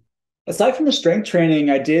 Aside from the strength training,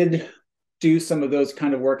 I did do some of those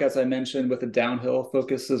kind of workouts I mentioned with a downhill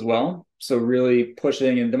focus as well. So really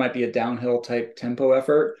pushing, and there might be a downhill type tempo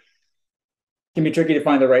effort. It can be tricky to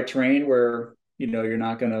find the right terrain where, you're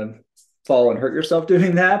not going to fall and hurt yourself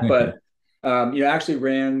doing that. But, actually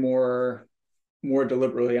ran more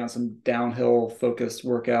deliberately on some downhill focused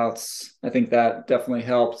workouts. I think that definitely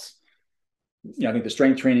helped. I think the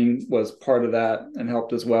strength training was part of that and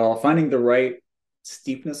helped as well. Finding the right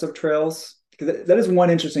steepness of trails, because that is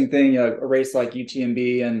one interesting thing, a race like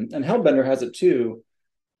UTMB and Hellbender has it too.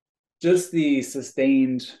 Just the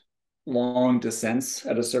sustained long descents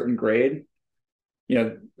at a certain grade,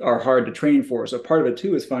 are hard to train for. So part of it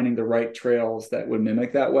too is finding the right trails that would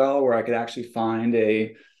mimic that well, where I could actually find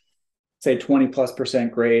a, say,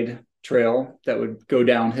 20+% grade trail that would go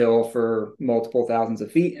downhill for multiple thousands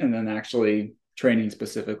of feet, and then actually training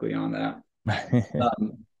specifically on that.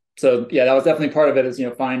 So yeah, that was definitely part of it, is,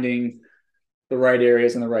 finding the right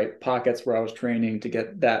areas and the right pockets where I was training to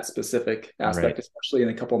get that specific aspect, right, especially in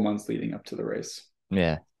a couple of months leading up to the race.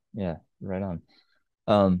 Yeah. Right on.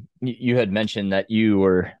 You had mentioned that you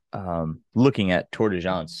were looking at Tour de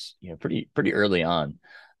Geants, pretty early on.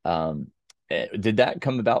 Did that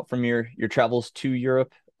come about from your travels to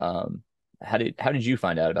Europe? How did you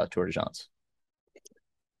find out about Tour de Geants?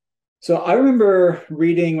 So I remember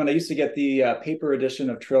reading, when I used to get the paper edition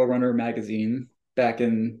of Trail Runner magazine back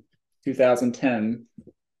in 2010,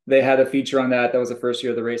 they had a feature on that. That was the first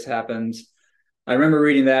year the race happened. I remember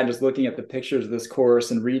reading that and just looking at the pictures of this course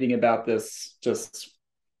and reading about this just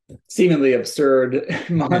seemingly absurd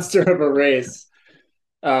monster of a race.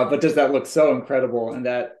 But just that looked so incredible. And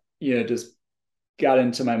that, just got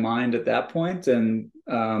into my mind at that point. And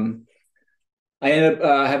I ended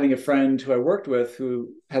up having a friend who I worked with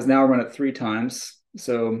who has now run it 3 times.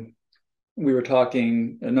 So we were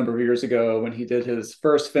talking a number of years ago when he did his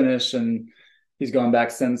first finish, and he's gone back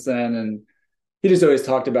since then. And he just always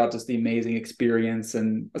talked about just the amazing experience.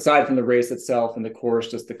 And aside from the race itself and the course,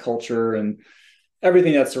 just the culture and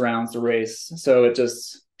everything that surrounds the race. So it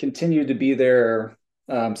just continued to be there.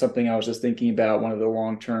 Something I was just thinking about, one of the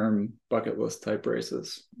long-term bucket list type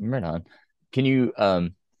races. Right on. Can you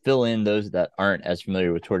fill in those that aren't as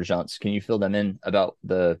familiar with Tour de Geants? Can you fill them in about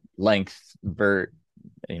the length,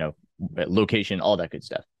 location, all that good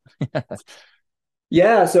stuff?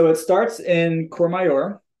 Yeah, so it starts in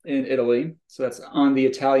Courmayeur in Italy. So that's on the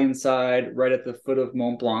Italian side, right at the foot of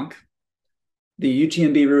Mont Blanc. The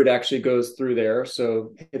UTMB route actually goes through there.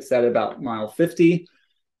 So it's at about mile 50.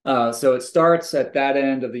 So it starts at that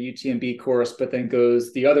end of the UTMB course, but then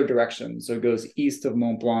goes the other direction. So it goes east of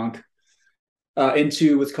Mont Blanc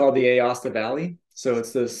into what's called the Aosta Valley. So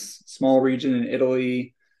it's this small region in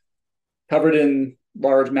Italy covered in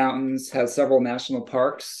large mountains, has several national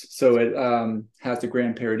parks. So it has the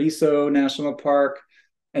Gran Paradiso National Park,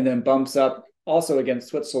 and then bumps up also against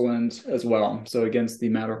Switzerland as well. So against the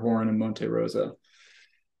Matterhorn and Monte Rosa.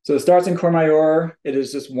 So it starts in Courmayeur. It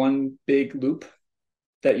is just one big loop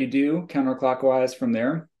that you do counterclockwise from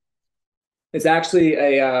there. It's actually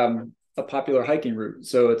a popular hiking route.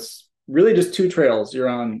 So it's really just 2 trails. You're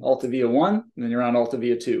on Alta Via 1, and then you're on Alta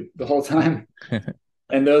Via 2 the whole time.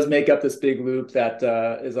 And those make up this big loop that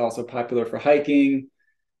is also popular for hiking.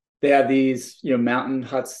 They have these, mountain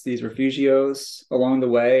huts, these refugios along the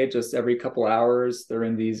way, just every couple hours. They're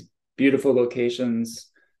in these beautiful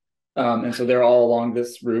locations. And so they're all along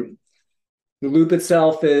this route. The loop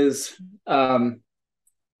itself is,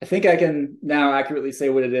 I think I can now accurately say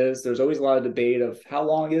what it is. There's always a lot of debate of how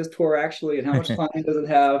long is Tour actually and how much climbing does it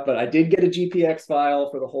have, but I did get a GPX file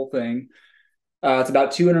for the whole thing. It's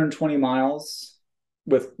about 220 miles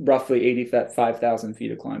with roughly 85,000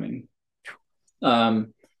 feet of climbing. So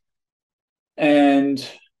that's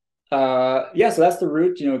the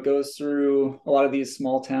route. It goes through a lot of these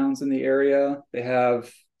small towns in the area. They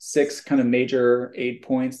have 6 kind of major aid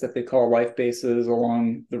points that they call life bases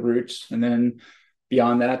along the route. And then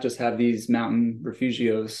beyond that, just have these mountain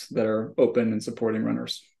refugios that are open and supporting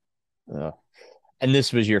runners. And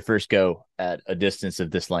this was your first go at a distance of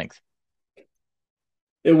this length?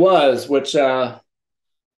 It was, which I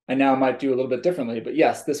now might do a little bit differently. But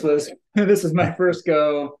yes, this was my first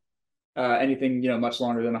go. Anything, much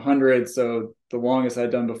longer than 100. So the longest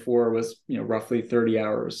I'd done before was, roughly 30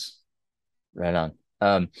 hours. Right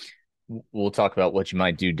on. We'll talk about what you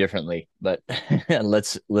might do differently, but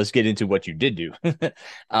let's get into what you did do.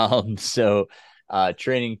 So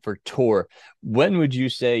training for Tour. When would you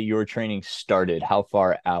say your training started? How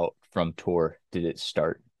far out from Tour did it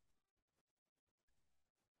start?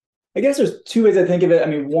 I guess there's 2 ways I think of it. I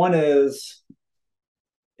mean, one is,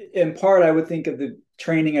 in part, I would think of the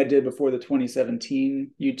training I did before the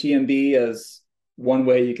 2017 UTMB as one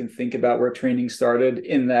way you can think about where training started,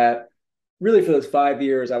 in that really for those 5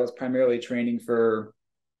 years, I was primarily training for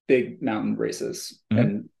big mountain races. Mm-hmm.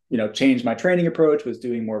 And, changed my training approach, was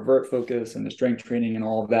doing more vert focus and the strength training and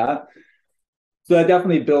all of that. So that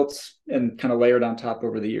definitely built and kind of layered on top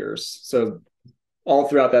over the years. So all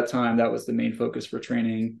throughout that time, that was the main focus for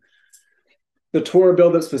training. The Tour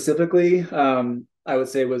buildup specifically, I would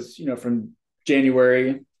say was, from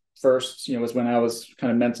January 1st, was when I was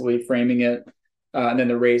kind of mentally framing it. And then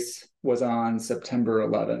the race was on September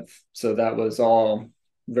 11th. So that was all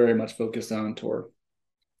very much focused on tour.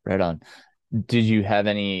 Right on. Did you have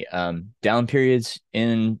any down periods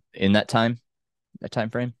in that time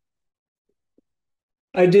frame?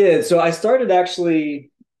 I did. So I started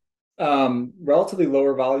actually relatively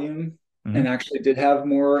lower volume and actually did have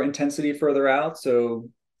more intensity further out. So,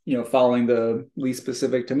 following the least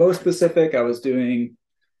specific to most specific, I was doing,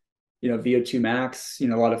 VO2 max, a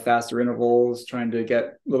lot of faster intervals, trying to get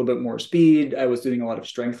a little bit more speed. I was doing a lot of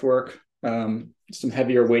strength work, some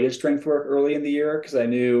heavier weighted strength work early in the year, because I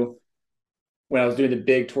knew when I was doing the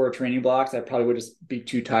big tour training blocks, I probably would just be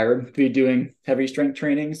too tired to be doing heavy strength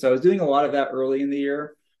training. So I was doing a lot of that early in the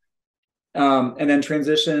year. And then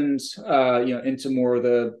transitioned, into more of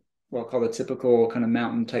the, what I'll call the typical kind of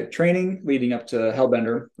mountain type training leading up to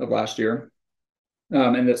Hellbender of last year.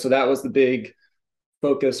 So that was the big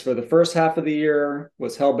focus for the first half of the year,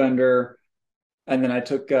 was Hellbender. And then I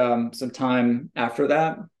took some time after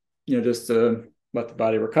that, just to let the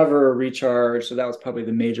body recover, recharge. So that was probably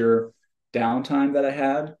the major downtime that I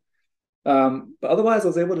had. But otherwise, I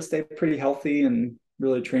was able to stay pretty healthy and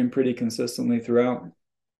really train pretty consistently throughout.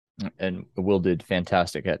 And Will did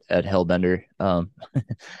fantastic at Hellbender. Do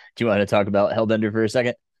you want to talk about Hellbender for a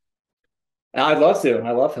second? I'd love to.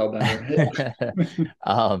 I love Hellbender.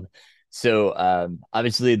 So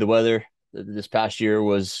obviously the weather this past year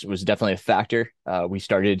was definitely a factor. We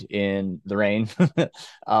started in the rain.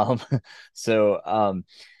 So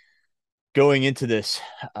going into this,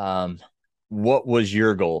 what was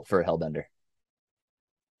your goal for Hellbender?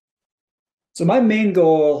 So my main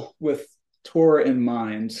goal with tour in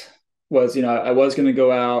mind was, I was going to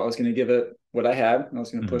go out, I was going to give it what I had, I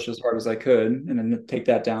was going to push as hard as I could, and then take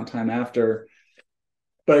that downtime after.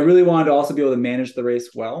 But I really wanted to also be able to manage the race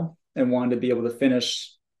well, and wanted to be able to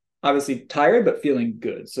finish obviously tired, but feeling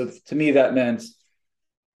good. So to me, that meant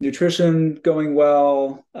nutrition going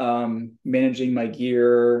well, managing my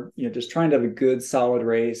gear, just trying to have a good, solid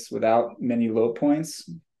race without many low points.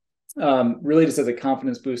 Really just as a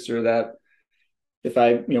confidence booster that if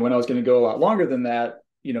I, when I was going to go a lot longer than that,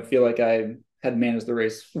 feel like I had managed the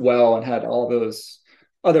race well and had all those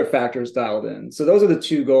other factors dialed in. So those are the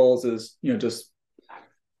two goals, is, just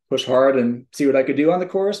push hard and see what I could do on the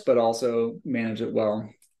course, but also manage it well.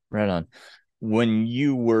 Right on. When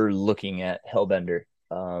you were looking at Hellbender,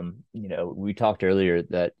 we talked earlier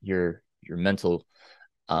that your mental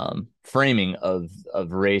framing of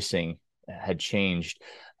racing had changed.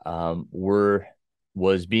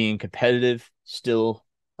 Was being competitive still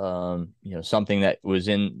something that was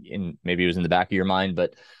in maybe it was in the back of your mind,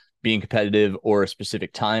 but being competitive or a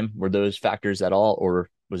specific time, were those factors at all, or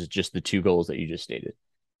was it just the two goals that you just stated?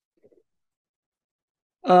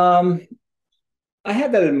 I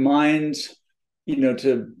had that in mind,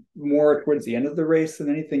 to more towards the end of the race than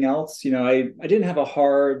anything else. I didn't have a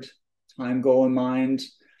hard time goal in mind.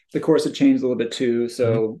 The course had changed a little bit too.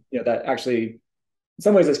 So, that actually, in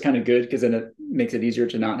some ways, that's kind of good, because then it makes it easier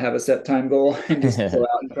to not have a set time goal and just go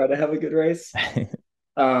out and try to have a good race.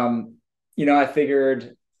 I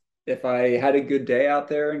figured if I had a good day out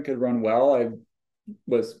there and could run well, I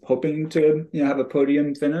was hoping to, have a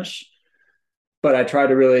podium finish. But I try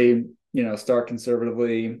to really, start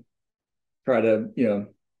conservatively, try to,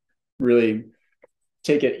 really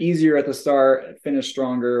take it easier at the start, finish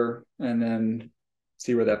stronger, and then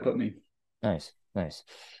see where that put me. Nice.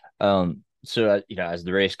 So, as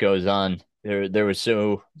the race goes on, there was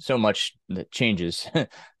so much that changes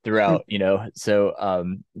throughout, so,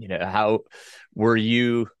 how were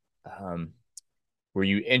you, were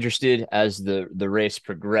you interested as the race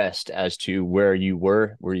progressed as to where you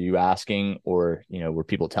were? Were you asking, or, were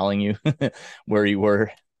people telling you where you were?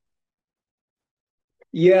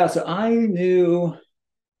 Yeah. So I knew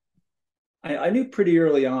pretty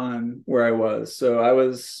early on where I was. So I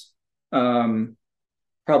was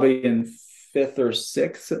probably in 5th or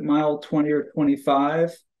 6th at mile 20 or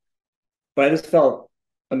 25. But I just felt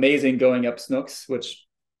amazing going up Snooks, which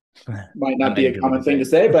might not be a common thing to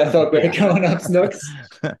say, but I felt great going up Snooks,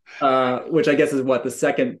 which I guess is what the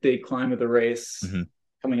second big climb of the race.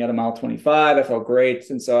 Coming out of mile 25, I felt great.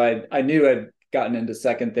 And so I knew I'd gotten into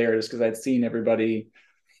second there just because I'd seen everybody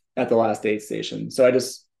at the last aid station. So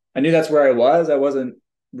I knew that's where I was. I wasn't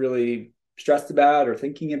really stressed about or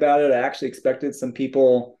thinking about it. I actually expected some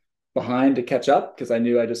people behind to catch up, because I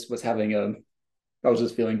knew I just was I was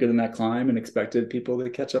just feeling good in that climb and expected people to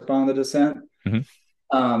catch up on the descent.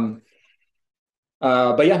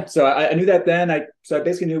 But yeah, so I knew that then. So I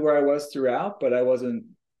basically knew where I was throughout, but I wasn't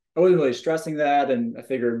really stressing that. And I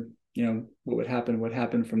figured what would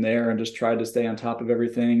happen from there, and just tried to stay on top of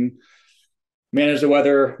everything, manage the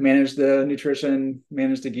weather, manage the nutrition,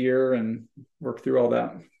 manage the gear, and work through all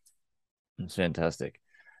that. It's fantastic.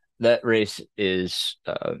 That race is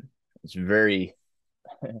it's very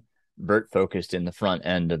vert focused in the front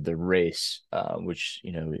end of the race, which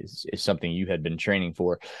is something you had been training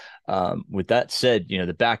for. With that said,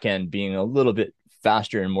 the back end being a little bit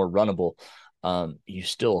faster and more runnable, you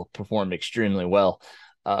still performed extremely well.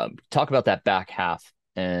 Talk about that back half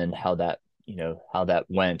and how that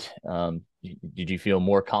went. Did you feel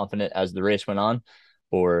more confident as the race went on,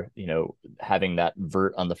 or having that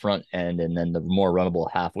vert on the front end and then the more runnable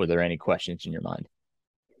half? Were there any questions in your mind?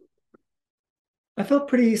 I felt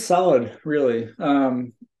pretty solid, really.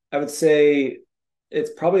 I would say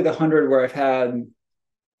it's probably the 100 where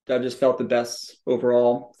I've just felt the best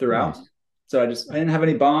overall throughout. Nice. So I didn't have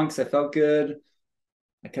any bonks. I felt good.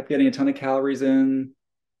 I kept getting a ton of calories in.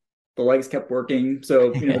 The legs kept working.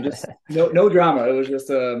 So, just no drama. It was just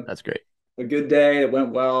That's great. A good day. It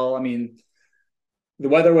went well. I mean, the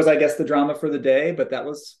weather was, I guess, the drama for the day, but that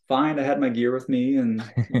was fine. I had my gear with me, and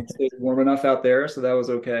it stayed warm enough out there, so that was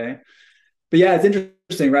okay. But yeah, it's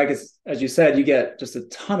interesting, right? Because as you said, you get just a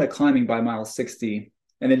ton of climbing by mile 60,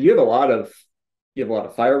 and then you have a lot of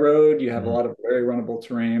fire road. You have a lot of very runnable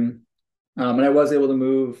terrain, and I was able to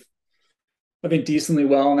move, I think, decently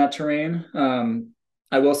well in that terrain.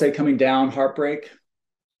 I will say, coming down, heartbreak.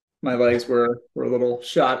 My legs were a little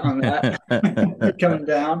shot on that coming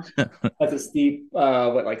down. That's a steep,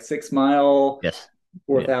 6 mile, Yes,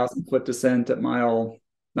 4,000 foot descent at mile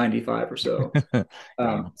 95 or so.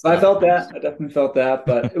 Damn, So I felt that. I definitely felt that,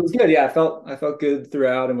 but it was good. Yeah, I felt good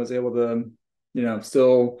throughout, and was able to,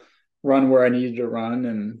 still run where I needed to run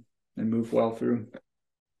and move well through.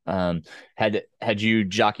 Had you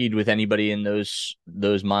jockeyed with anybody in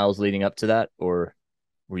those miles leading up to that, or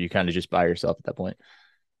were you kind of just by yourself at that point?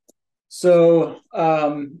 So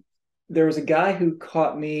there was a guy who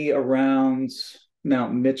caught me around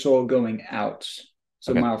Mount Mitchell going out,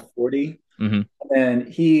 so Okay. mile 40. Mm-hmm. And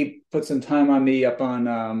he put some time on me up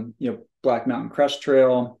on Black Mountain Crest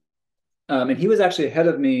Trail, and he was actually ahead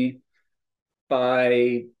of me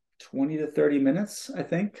by 20 to 30 minutes, I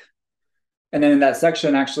think. And then in that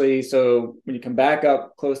section, actually, so when you come back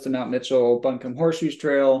up close to Mount Mitchell, Buncombe Horseshoes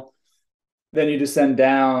Trail, then you descend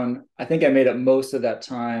down. I think I made up most of that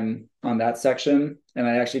time on that section, and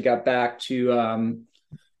I actually got back to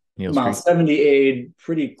mile 78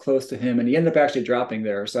 pretty close to him, and he ended up actually dropping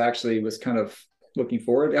there. So I actually was kind of looking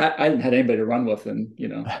forward. I didn't have anybody to run with in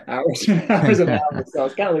hours of hours, so I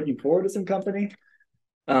was kind of looking forward to some company.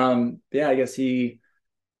 Yeah, I guess he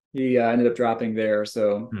ended up dropping there,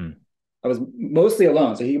 so I was mostly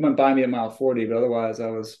alone. So he went by me at mile 40, but otherwise I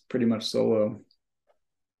was pretty much solo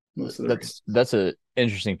most of the race. That's a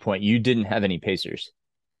interesting point. You didn't have any pacers.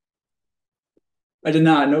 I did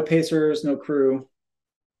not. No pacers, no crew.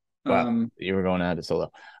 Wow, you were going at it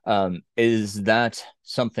solo. Is that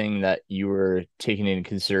something that you were taking into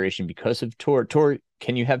consideration because of Tour?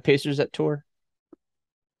 Can you have pacers at Tour?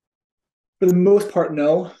 For the most part,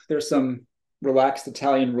 no. There's some relaxed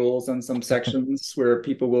Italian rules on some sections where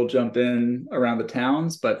people will jump in around the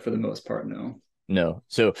towns, but for the most part, no. No.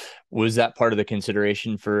 So was that part of the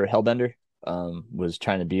consideration for Hellbender? Was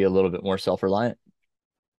trying to be a little bit more self-reliant?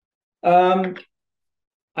 I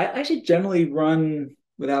actually generally run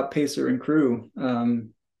without pacer and crew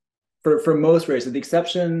for most races. The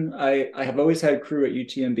exception, I have always had crew at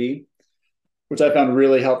UTMB, which I found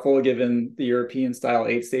really helpful given the European style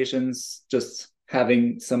aid stations. Just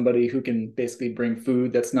having somebody who can basically bring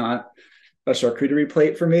food that's not a charcuterie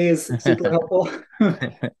plate for me is super helpful.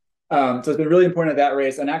 So it's been really important at that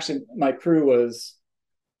race. And actually my crew was,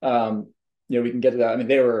 we can get to that. I mean,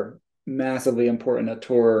 they were massively important. A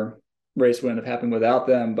Tour race wouldn't have happened without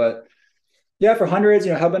them. But yeah, for hundreds,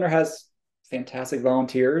 Hellbender has fantastic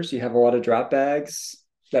volunteers. You have a lot of drop bags.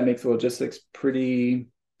 That makes the logistics pretty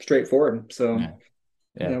straightforward. So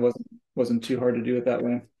yeah, it wasn't too hard to do it that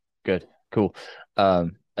way. Good, cool.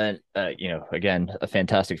 And again, a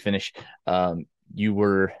fantastic finish. You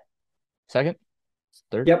were second,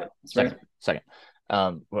 third? Yep, second.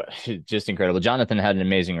 Just incredible. Jonathan had an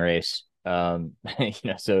amazing race. So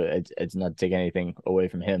it's not to take anything away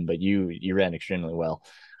from him, but you ran extremely well.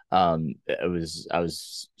 I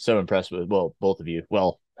was so impressed with, well, both of you.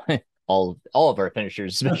 Well, all of our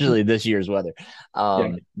finishers, especially this year's weather.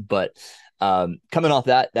 But coming off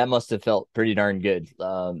that must have felt pretty darn good.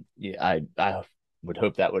 I would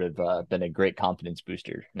hope that would have been a great confidence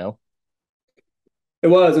booster. No, it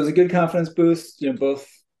was a good confidence boost. Both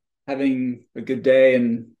having a good day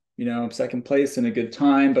and second place and a good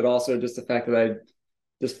time, but also just the fact that I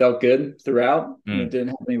just felt good throughout. Didn't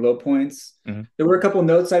have any low points. Mm-hmm. There were a couple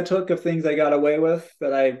notes I took of things I got away with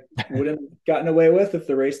that I wouldn't have gotten away with if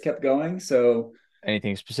the race kept going. So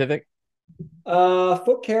Anything specific?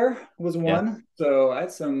 foot care was one. So I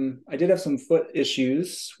did have some foot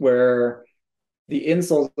issues where the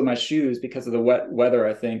insoles of my shoes, because of the wet weather,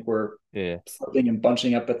 I think were slipping and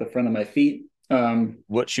bunching up at the front of my feet.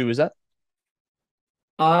 What shoe was that?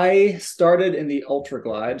 I started in the Ultra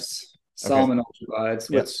Glides, Salomon Ultra Glides,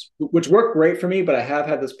 which work great for me, but I have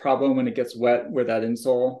had this problem when it gets wet where that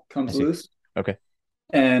insole comes loose. Okay.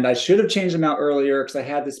 And I should have changed them out earlier because I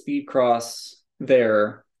had the speed cross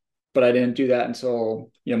there, but I didn't do that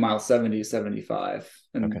until mile 70, 75.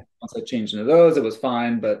 And once I changed into those, it was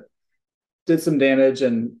fine, but did some damage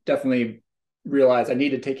and definitely realized I need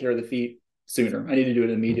to take care of the feet sooner. I need to do it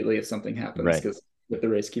immediately if something happens, because if the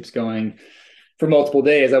race keeps going for multiple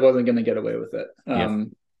days, I wasn't going to get away with it.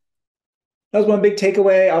 That was one big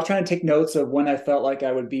takeaway. I'll try and take notes of when I felt like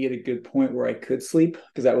I would be at a good point where I could sleep,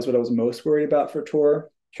 because that was what I was most worried about for tour.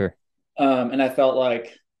 Sure. And I felt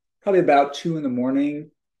like probably about 2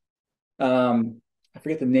 a.m. I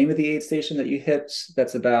forget the name of the aid station that you hit.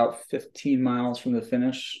 That's about 15 miles from the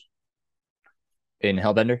finish. In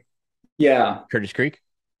Hellbender? Yeah. Curtis Creek?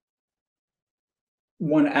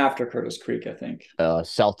 One after Curtis Creek, I think.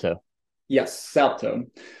 Salto. Yes, Salto.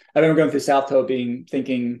 I remember going through Salto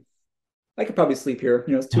thinking I could probably sleep here.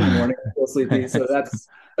 It's 2 a.m. I'm still sleepy. So that's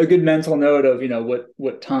a good mental note of,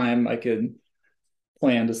 what time I could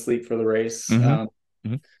plan to sleep for the race. But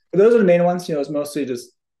those are the main ones. It's mostly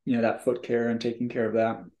just, that foot care and taking care of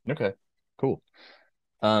that. Okay, cool.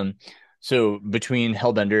 So between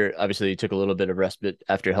Hellbender, obviously you took a little bit of respite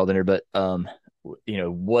after Hellbender, but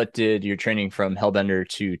what did your training from Hellbender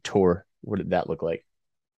to Tour, what did that look like?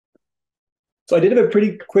 So I did have a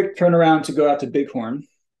pretty quick turnaround to go out to Bighorn.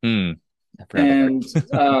 And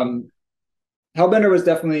Hellbender was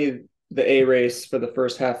definitely the A race for the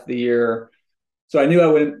first half of the year. So I knew I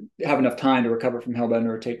wouldn't have enough time to recover from Hellbender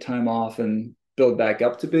or take time off and build back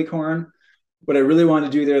up to Bighorn. What I really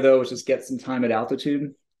wanted to do there, though, was just get some time at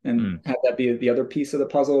altitude and have that be the other piece of the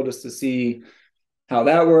puzzle, just to see how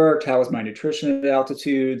that worked. How was my nutrition at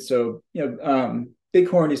altitude? So,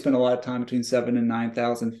 Bighorn, you spend a lot of time between 7,000 and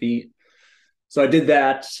 9,000 feet. So I did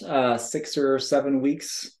that 6 or 7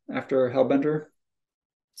 weeks after Hellbender.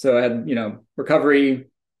 So I had, recovery,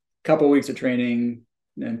 couple of weeks of training,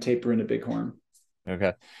 and taper into Bighorn.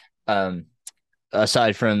 Okay.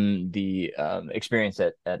 Aside from the experience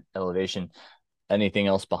at Elevation, anything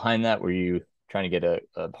else behind that? Were you trying to get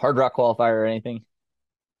a hard rock qualifier or anything?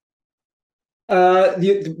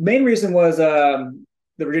 The main reason was the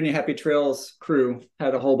Virginia Happy Trails crew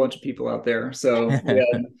had a whole bunch of people out there. So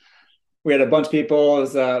we had a bunch of people. It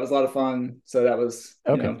was a lot of fun. So that was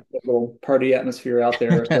a little party atmosphere out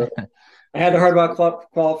there. So I had the hard rock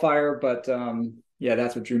qualifier, but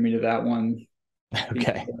that's what drew me to that one.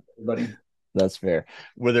 Okay, everybody. That's fair.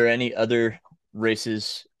 Were there any other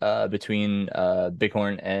races between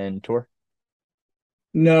Bighorn and Tour?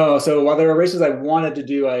 No. So while there were races I wanted to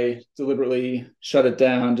do, I deliberately shut it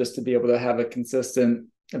down just to be able to have a consistent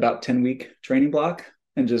about 10-week training block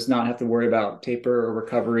and just not have to worry about taper or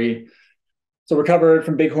recovery. So recovered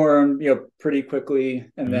from Bighorn, pretty quickly,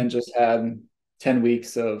 and then just had 10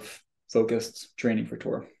 weeks of focused training for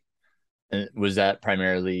Tour. And was that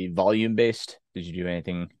primarily volume based? Did you do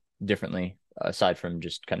anything differently aside from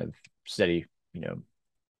just kind of steady,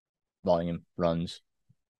 volume runs?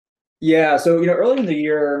 Yeah. So, early in the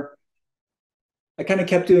year, I kind of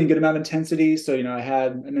kept doing good amount of intensity. So, I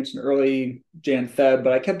mentioned early Jan, Feb,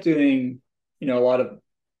 but I kept doing, a lot of,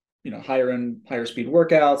 higher speed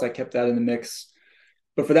workouts. I kept that in the mix.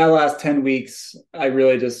 But for that last 10 weeks, I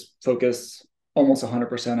really just focused almost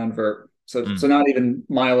 100% on vert. So not even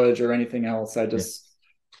mileage or anything else. I just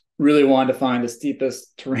really wanted to find the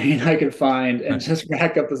steepest terrain I could find and just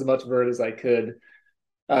rack up as much vert as I could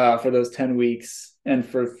for those 10 weeks. And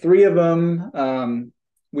for 3 of them,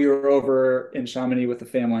 we were over in Chamonix with the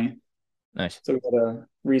family. Nice. So we had a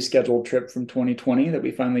rescheduled trip from 2020 that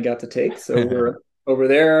we finally got to take. So we're over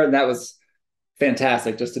there, and that was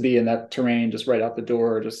fantastic just to be in that terrain, just right out the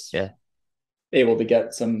door, able to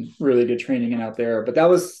get some really good training in out there. But that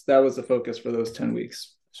was the focus for those 10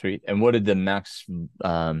 weeks. Sweet. And what did the max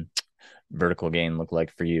vertical gain look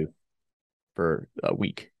like for you for a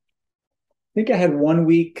week? I think I had 1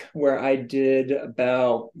 week where I did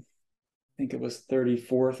about, I think it was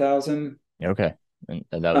 34,000. Okay. And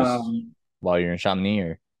that was while you're in Chamonix,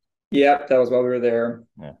 or? Yeah, that was while we were there.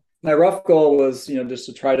 Yeah. My rough goal was, just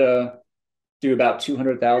to try to do about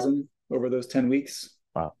 200,000 over those 10 weeks.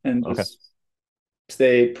 Wow. And just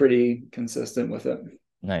stay pretty consistent with it.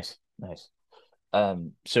 Nice, nice.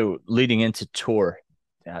 So leading into tour,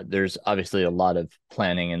 there's obviously a lot of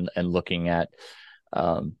planning and looking at,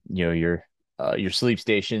 your sleep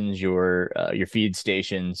stations, your feed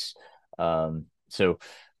stations. So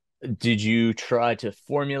did you try to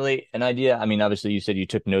formulate an idea? I mean, obviously you said you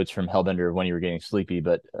took notes from Hellbender when you were getting sleepy,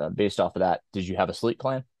 but based off of that, did you have a sleep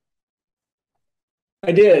plan?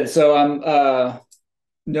 I did. So I'm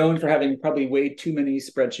known for having probably way too many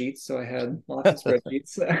spreadsheets. So I had lots of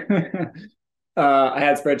spreadsheets. I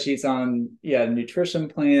had spreadsheets on, yeah, nutrition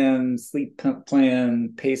plan,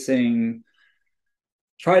 plan, pacing.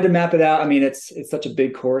 Tried to map it out. I mean, it's such a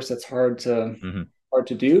big course. It's Hmm. hard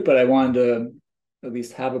to do, but I wanted to at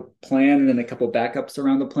least have a plan and then a couple backups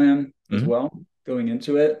around the plan as Hmm. well going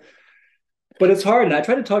into it. But it's hard, and I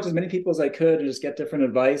tried to talk to as many people as I could and just get different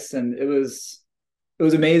advice. And it was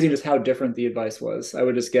amazing just how different the advice was. I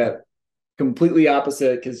would just get completely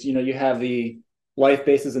opposite because you have the life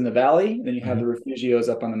bases in the valley, and then you have Hmm. the refugios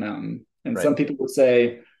up on the mountain. And Right. some people would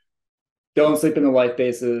say, don't sleep in the life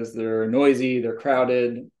bases, they're noisy, they're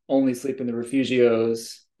crowded, only sleep in the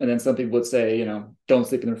refugios. And then some people would say, don't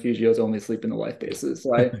sleep in the refugios, only sleep in the life bases.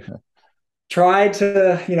 So I tried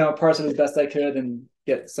to, parse it as best I could and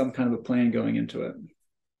get some kind of a plan going into it.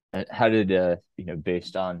 And how did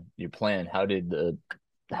based on your plan, how did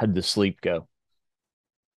the sleep go?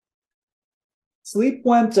 Sleep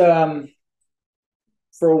went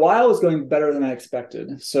for a while, it was going better than I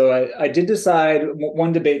expected. So I did decide.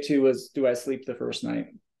 One debate too was, do I sleep the first night?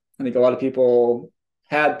 I think a lot of people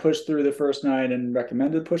had pushed through the first night and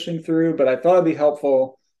recommended pushing through, but I thought it'd be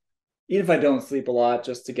helpful, even if I don't sleep a lot,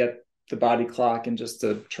 just to get the body clock and just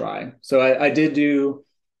to try. So I did do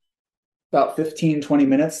about 15, 20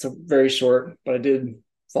 minutes, so very short, but I did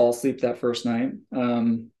fall asleep that first night.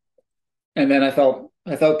 And then I felt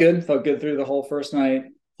good through the whole first night,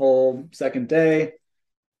 whole second day.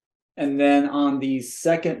 And then on the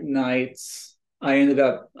second night, I ended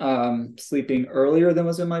up sleeping earlier than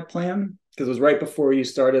was in my plan because it was right before you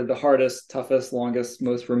started the hardest, toughest, longest,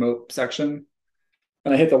 most remote section.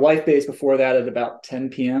 And I hit the life base before that at about 10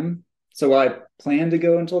 p.m. So I planned to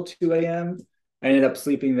go until 2 a.m. I ended up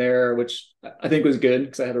sleeping there, which I think was good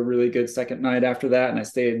because I had a really good second night after that, and I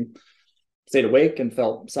stayed awake and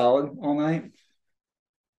felt solid all night.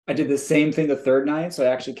 I did the same thing the third night, so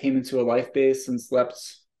I actually came into a life base and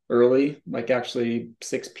slept early, like actually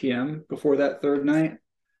 6 p.m. before that third night.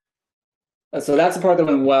 So that's the part that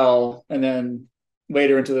went well, and then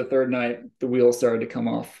later into the third night, the wheels started to come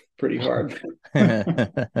off pretty hard.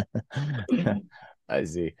 I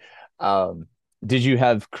see. Um, did you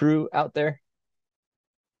have crew out there?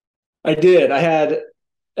 I did. I had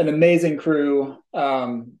an amazing crew.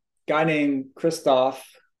 Guy named Christoph,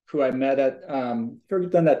 who I met at heard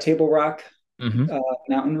you've done that Table Rock Hmm. uh,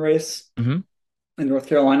 mountain race Hmm. in North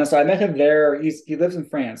Carolina. So I met him there. He lives in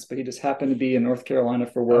France, but he just happened to be in North Carolina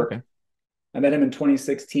for Okay. work. I met him in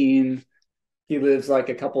 2016. He lives like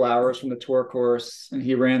a couple hours from the tour course, and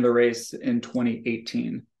he ran the race in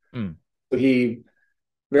 2018. Mm. So he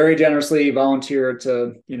very generously volunteered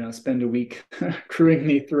to, spend a week crewing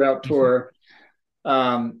me throughout tour.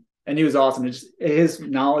 And he was awesome. Just his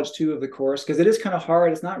knowledge too of the course, because it is kind of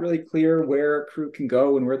hard. It's not really clear where crew can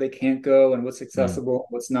go and where they can't go and what's Mm. accessible,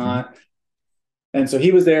 what's Hmm. not. And so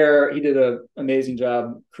he was there. He did an amazing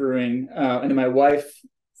job crewing. And then my wife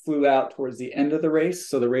flew out towards the end of the race.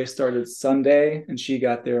 So the race started Sunday, and she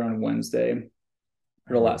got there on Wednesday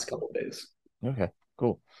for the Very last nice. couple of days. Okay,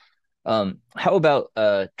 cool. How about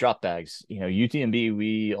drop bags? UTMB,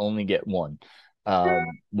 we only get one.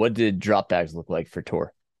 What did drop bags look like for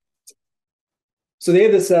tour? So they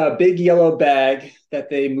have this big yellow bag that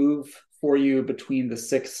they move for you between the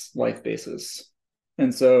six life bases.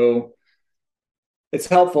 And so it's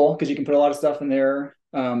helpful because you can put a lot of stuff in there.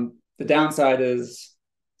 The downside is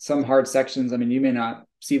some hard sections. I mean, you may not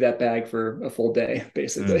see that bag for a full day,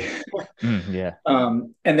 basically. Mm. Mm, yeah.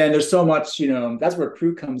 And then there's so much, that's where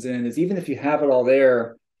crew comes in, is even if you have it all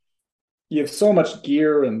there, you have so much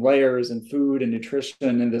gear and layers and food and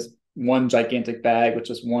nutrition in this one gigantic bag,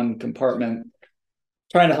 which is one compartment.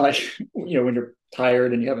 Trying to when you're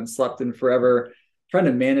tired and you haven't slept in forever, trying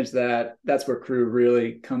to manage that, that's where crew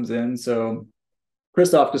really comes in. So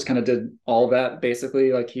Christoph just kind of did all of that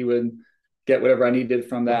basically. Like he would get whatever I needed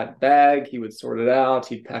from that bag, he would sort it out,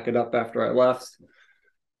 he'd pack it up after I left.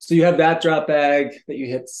 So you have that drop bag that you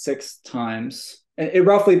hit 6 times, and it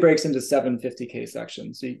roughly breaks into 750K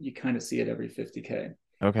sections. So you kind of see it every 50K.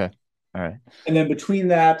 Okay. All right. And then between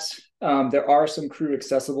that, there are some crew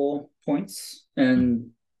accessible points, Mm. and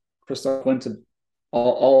Christoph went to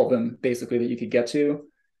all of them basically that you could get to.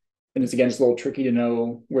 And it's again just a little tricky to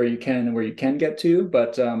know where you can and where you can get to.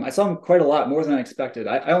 But I saw him quite a lot more than I expected.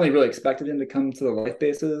 I only really expected him to come to the life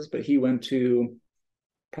bases, but he went to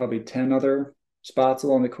probably 10 other spots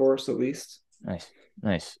along the course at least. Nice,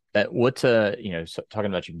 nice. What so talking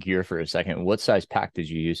about your gear for a second, what size pack did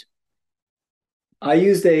you use? I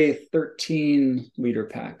used a 13-liter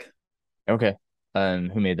pack. Okay.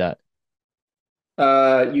 Who made that?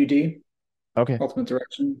 UD, Okay, Ultimate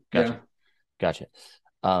Direction. gotcha, Yeah.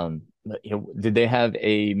 gotcha. Did they have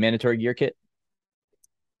a mandatory gear kit?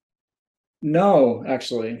 No,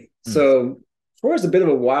 actually. Hmm. So Florida's a bit of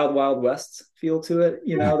a wild, wild west feel to it.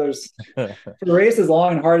 There's for the race as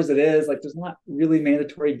long and hard as it is, like there's not really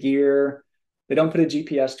mandatory gear. They don't put a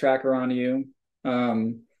GPS tracker on you.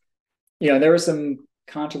 Um, there was some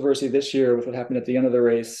controversy this year with what happened at the end of the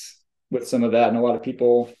race with some of that, and a lot of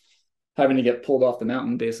people having to get pulled off the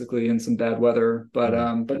mountain basically in some bad weather. But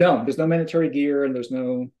no, there's no mandatory gear and there's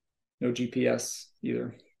no GPS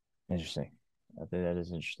either. Interesting. I think that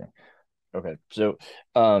is interesting. Okay, so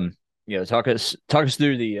talk us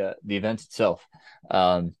through the event itself.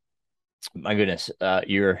 My goodness,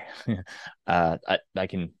 you're I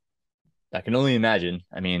can only imagine.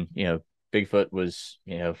 I mean, Bigfoot was,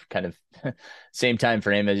 kind of same time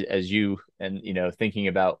frame as you, and thinking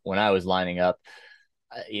about when I was lining up,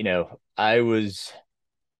 I think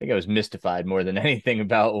I was mystified more than anything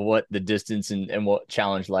about what the distance and what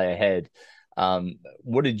challenge lay ahead.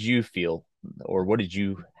 What did you feel, or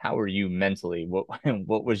how were you mentally?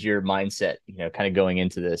 What was your mindset, kind of going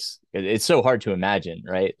into this? It's so hard to imagine,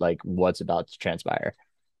 right? Like what's about to transpire.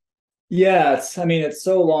 Yeah, it's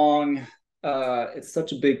so long. It's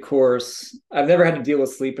such a big course. I've never had to deal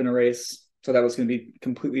with sleep in a race, so that was going to be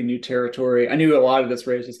completely new territory. I knew a lot of this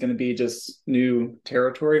race was going to be just new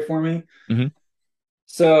territory for me. Mm-hmm.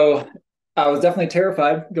 So I was definitely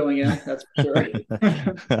terrified going in, that's for sure.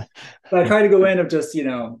 But I tried to go in of just,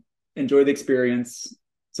 enjoy the experience.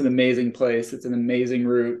 It's an amazing place. It's an amazing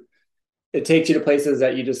route. It takes you to places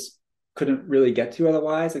that you just couldn't really get to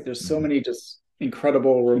otherwise. Like there's so Mhm. many just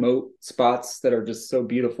incredible remote spots that are just so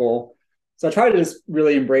beautiful. So I tried to just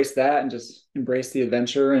really embrace that and just embrace the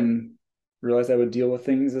adventure and realize I would deal with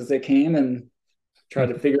things as they came and try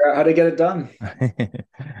to figure out how to get it done.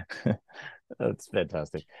 That's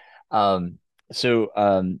fantastic. As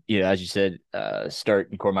you said,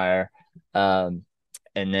 start in Cormire, um,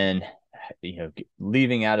 and then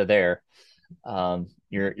leaving out of there,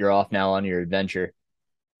 you're off now on your adventure.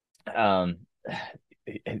 Um,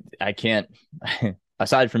 I can't,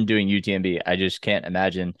 aside from doing UTMB, I just can't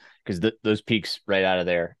imagine because those peaks right out of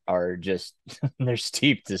there are just they're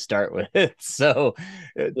steep to start with. So,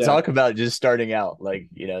 Yeah. talk about just starting out, like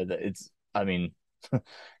it's. I mean,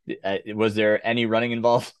 was there any running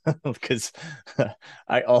involved? Because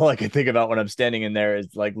I all I can think about when I'm standing in there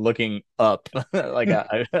is like looking up,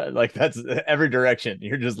 like that's every direction.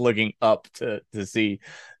 You're just looking up to see,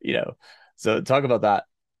 you know. So talk about that.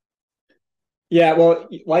 Yeah, well,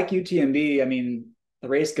 like UTMB, the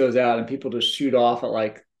race goes out and people just shoot off at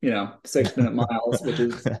like, 6-minute miles, which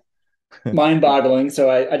is mind-boggling. So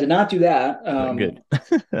I did not do that. Good.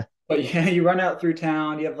 But yeah, you run out through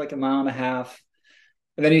town, you have like a mile and a half,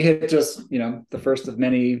 and then you hit just, the first of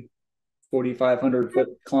many 4,500-foot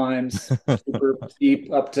climbs, super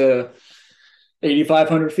steep up to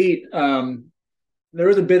 8,500 feet. There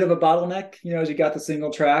was a bit of a bottleneck, as you got the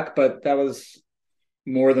single track, but that was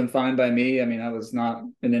more than fine by me. I was not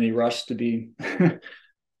in any rush to be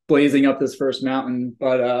blazing up this first mountain,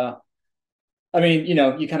 but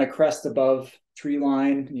you kind of crest above tree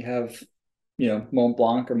line. You have, Mont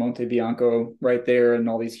Blanc or Monte Bianco right there, and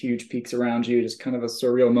all these huge peaks around you. Just kind of a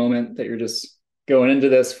surreal moment that you're just going into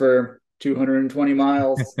this for 220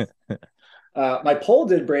 miles. My pole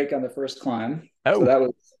did break on the first climb, so Oh, that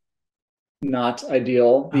was not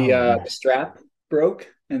ideal. oh my The gosh. strap broke,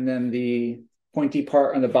 and then the pointy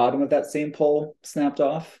part on the bottom of that same pole snapped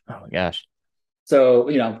off. Oh my gosh. So,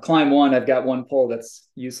 climb one, I've got one pole that's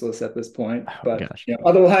useless at this point, Oh my but gosh.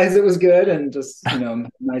 otherwise it was good and just,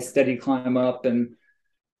 nice steady climb up. And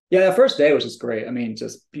yeah, that first day was just great.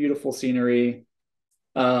 Just beautiful scenery.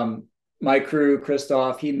 Um, my crew,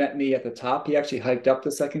 Christoph, he met me at the top. He actually hiked up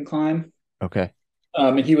the second climb. Okay.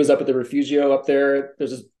 And he was up at the refugio up there.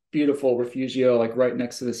 There's this beautiful refugio, like right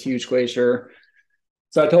next to this huge glacier.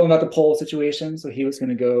 So I told him about the pole situation. So he was going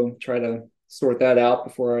to go try to sort that out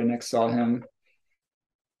before I next saw him.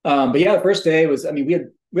 But yeah, the first day was, we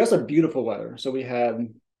also had beautiful weather. So we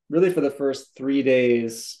had really for the first 3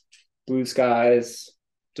 days, blue skies,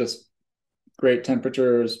 just great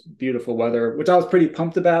temperatures, beautiful weather, which I was pretty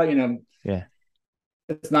pumped about. Yeah.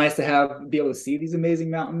 it's nice to be able to see these amazing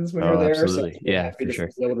mountains when you're Oh, there. So absolutely. Yeah, happy for to sure.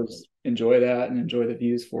 be able to just enjoy that and enjoy the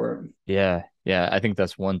views for it. Yeah, yeah. I think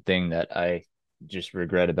that's one thing that I just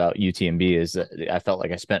regret about UTMB is that I felt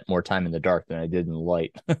like I spent more time in the dark than I did in the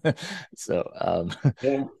light. So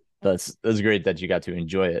Yeah. that's great that you got to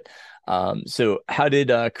enjoy it. So how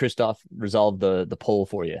did Christoph resolve the pole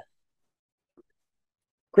for you?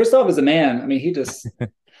 Christoph is a man. I mean, he just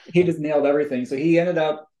nailed everything. So he ended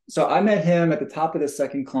up. So I met him at the top of the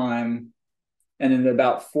second climb, and in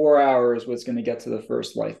about 4 hours was going to get to the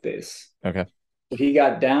first life base. Okay. So he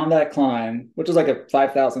got down that climb, which was like a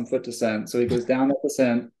 5,000 foot descent. So he goes down that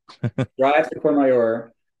descent, drives to Courmayeur,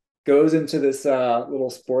 goes into this little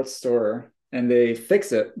sports store, and they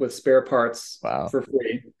fix it with spare parts Wow. for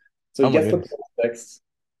free. So Oh he my gets the goodness. pole fixed,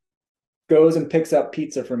 goes and picks up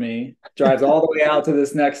pizza for me, drives all the way out to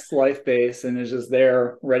this next life base, and is just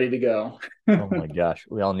there ready to go. Oh my gosh.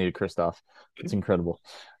 We all need Christoph. It's incredible.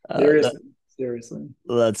 That, Seriously, seriously.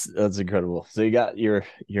 that's incredible. So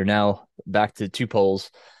you're now back to two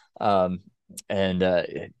poles. Um and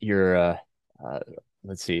you're uh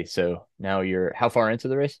let's see. So now you're how far into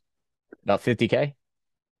the race? About 50K?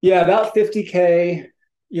 Yeah, about 50K.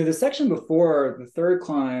 The section before the third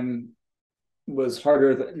climb was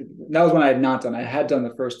harder. That was when I had not done. I had done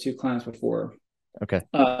the first two climbs before. Okay.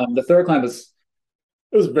 The third climb was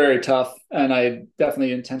very tough, and I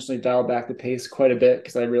definitely intentionally dialed back the pace quite a bit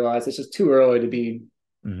because I realized it's just too early to be,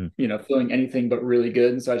 Hmm. feeling anything but really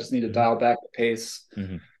good. And so I just need to Hmm. dial back the pace,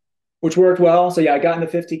 Hmm. which worked well. So yeah, I got into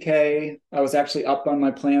 50K. I was actually up on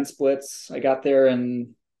my plan splits. I got there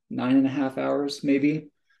in 9.5 hours, maybe.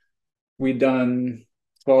 We'd done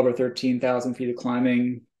 12 or 13,000 feet of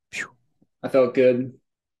climbing. I felt good.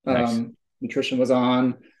 Nice. Nutrition was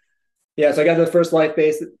on. Yeah, so I got to the first life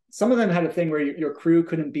base. Some of them had a thing where your crew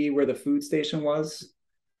couldn't be where the food station was.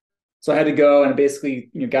 So I had to go and basically,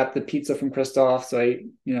 got the pizza from Christoph. So I ate,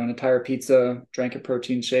 an entire pizza, drank a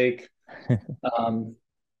protein shake, um,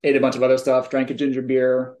 ate a bunch of other stuff, drank a ginger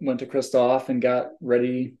beer, went to Christoph and got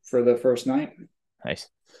ready for the first night. Nice.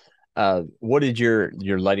 What did your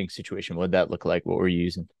lighting situation? What did that look like? What were you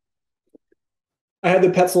using? I had the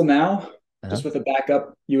Petzl now, Uh-huh. just with a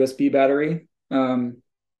backup USB battery.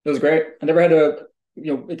 It was great. I never had to,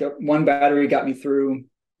 like one battery got me through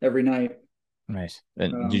every night. Nice.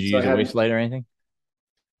 And did you So I use a had waste light or anything?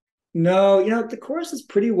 no, the course is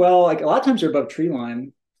pretty well. Like a lot of times you're above tree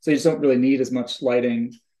line, so you just don't really need as much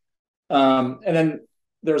lighting. And then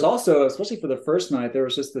there's also, especially for the first night, there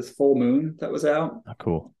was just this full moon that was out. Oh,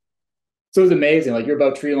 cool. So it was amazing. Like you're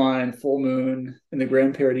above tree line, full moon in the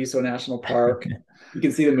Gran Paradiso National Park. You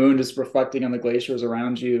can see the moon just reflecting on the glaciers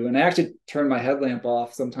around you. And I actually turned my headlamp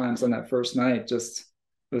off sometimes on that first night. Just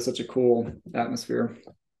it was such a cool atmosphere.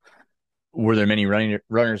 Were there many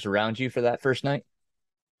runners around you for that first night?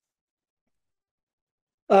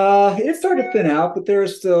 It started to thin out, but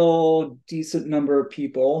there's still a decent number of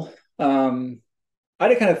people. I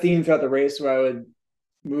had a kind of theme throughout the race where I would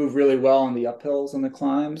move really well on the uphills and the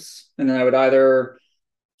climbs, and then I would either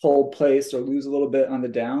hold place or lose a little bit on the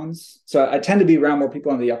downs. So I tend to be around more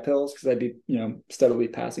people on the uphills because I'd be, steadily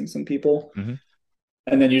passing some people, Hmm.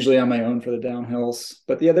 and then usually on my own for the downhills.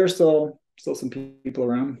 But yeah, there's still some people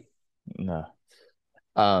around. No.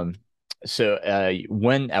 Um, so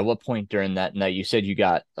when at what point during that night you said you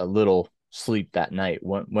got a little sleep that night?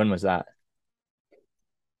 When was that?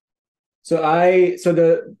 So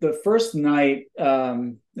the first night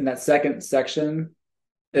in that second section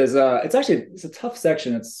is it's a tough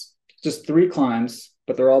section. It's just three climbs,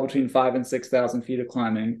 but they're all between 5,000 and 6,000 feet of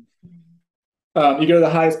climbing. You go to the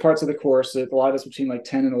highest parts of the course. So a lot of it's between like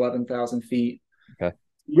 10 and 11,000 feet. Okay.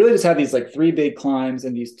 You really just have these like three big climbs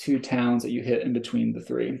and these two towns that you hit in between the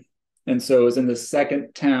three. And so it was in the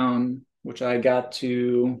second town, which I got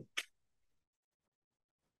to,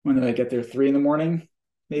 when did I get there? 3 in the morning,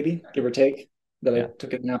 maybe, give or take, that I Yeah.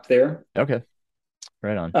 took a nap there. Okay.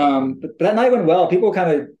 Right on. But that night went well. People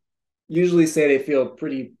kind of usually say they feel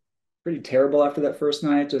pretty terrible after that first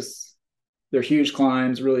night. Just they're huge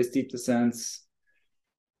climbs, really steep descents,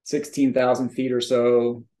 16,000 feet or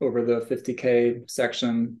so over the 50K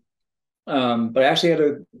section. But I actually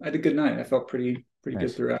had a good night. I felt pretty good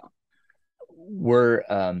Nice. throughout. Were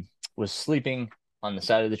was sleeping on the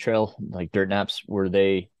side of the trail, like dirt naps, were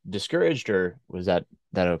they discouraged or was that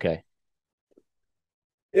okay?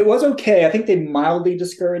 It was okay. I think they mildly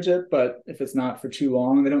discourage it, but if it's not for too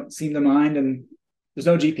long, they don't seem to mind. And there's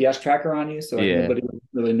no GPS tracker on you, so like Yeah, nobody would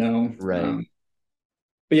really know. right.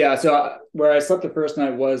 But yeah, so where I slept the first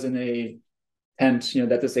night was in a tent,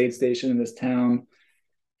 at this aid station in this town.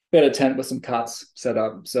 They had a tent with some cots set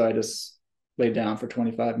up, so I just laid down for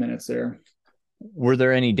 25 minutes there. Were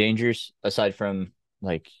there any dangers aside from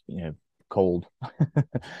like, cold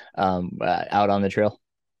out on the trail?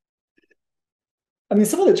 I mean,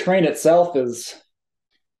 some of the terrain itself is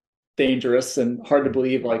dangerous and hard to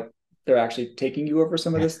believe like they're actually taking you over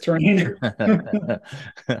some of this terrain.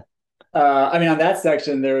 I mean, on that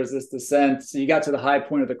section, there was this descent. So you got to the high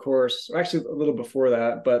point of the course, or actually a little before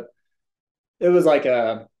that, but it was like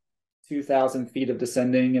a 2,000 feet of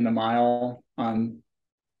descending in a mile on,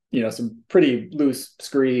 some pretty loose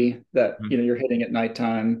scree that, you're hitting at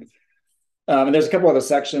nighttime. And there's a couple other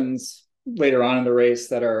sections later on in the race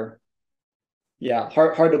that are, yeah,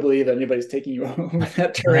 hard to believe that anybody's taking you over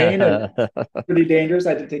that terrain, and pretty dangerous.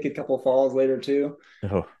 I did take a couple of falls later too.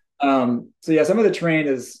 Oh, So yeah, some of the terrain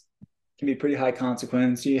can be pretty high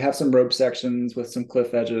consequence. You have some rope sections with some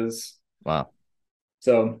cliff edges. wow.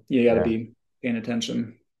 So you got to Yeah, be paying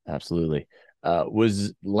attention. absolutely.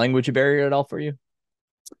 Was language a barrier at all for you?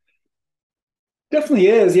 Definitely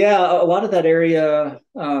is. Yeah. A lot of that area,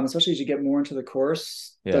 especially as you get more into the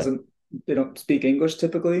course, Yeah, they don't speak English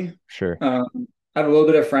typically. sure. I have a little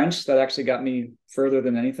bit of French that actually got me further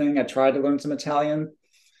than anything. I tried to learn some Italian.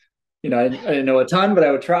 I didn't know a ton, but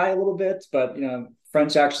I would try a little bit. But,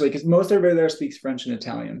 French actually, because most everybody there speaks French and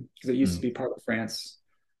Italian because it used to be part of France.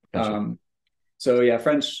 Gotcha. So yeah,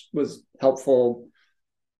 French was helpful.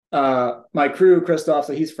 My crew, Christophe,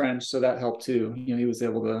 so he's French, so that helped too. He was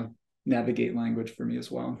able to navigate language for me as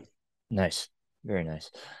well. Nice. Very nice.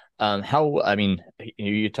 I mean,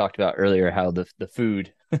 you talked about earlier how the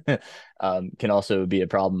food can also be a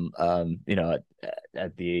problem,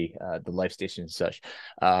 at the life station and such.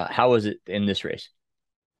 How was it in this race?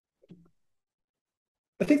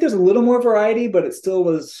 I think there's a little more variety, but it still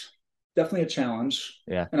was definitely a challenge.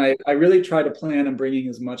 Yeah, And I really tried to plan on bringing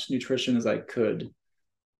as much nutrition as I could,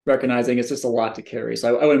 recognizing it's just a lot to carry.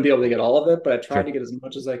 So I wouldn't be able to get all of it, but I tried sure. to get as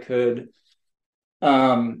much as I could.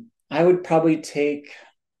 I would probably take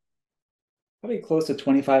close to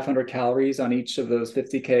 2,500 calories on each of those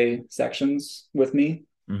 50K sections with me,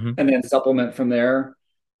 Hmm. and then supplement from there.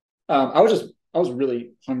 I was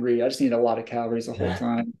really hungry. I just needed a lot of calories the whole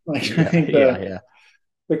time. Like I Yeah, think yeah, yeah,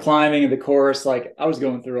 the climbing and the course, like I was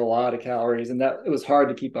going through a lot of calories, and that it was hard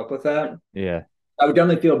to keep up with that. yeah. I would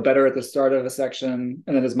definitely feel better at the start of a section,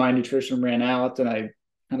 and then as my nutrition ran out, and I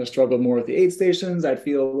kind of struggled more with the aid stations, I'd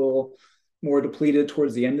feel a little more depleted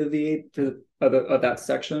towards the end of of that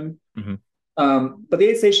section. Hmm. But the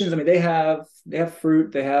aid stations, I mean, they have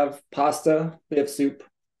fruit, they have pasta, they have soup,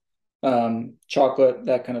 chocolate,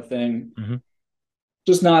 that kind of thing. Hmm.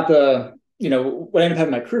 Just not what I ended up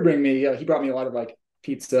having my crew bring me. He brought me a lot of like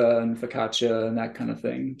pizza and focaccia and that kind of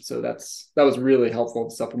thing. So that was really helpful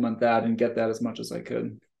to supplement that and get that as much as I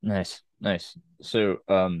could. Nice, nice. So,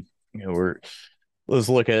 we're let's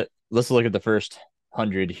look at the first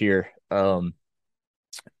 100 here.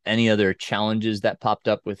 Any other challenges that popped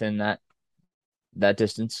up within that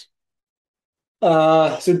distance?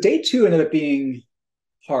 So day two ended up being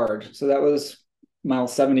hard. So that was mile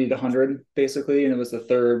 70 to 100 basically, and it was the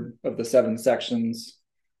third of the 7 sections.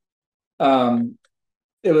 Um,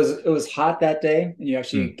 it was hot that day, and you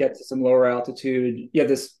actually Mm, get to some lower altitude. You have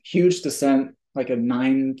this huge descent, like a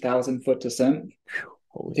 9,000 foot descent. It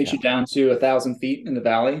holy takes cow! you down to 1,000 feet in the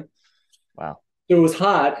valley. Wow. It was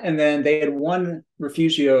hot, and then they had one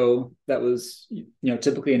refugio that was,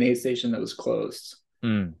 typically an aid station that was closed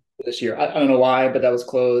Mm, this year. I don't know why, but that was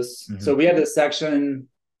closed. hmm. So we had this section.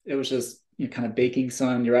 It was just kind of baking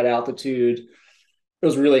sun. You're at altitude. It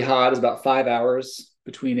was really hot. It was about 5 hours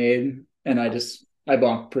between aid, and I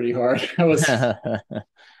bonked pretty hard.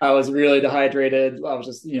 I was really dehydrated. I was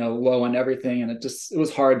just low on everything, and it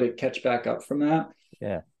was hard to catch back up from that.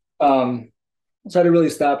 Yeah. Um, so I had to really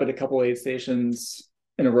stop at a couple aid stations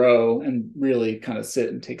in a row and really kind of sit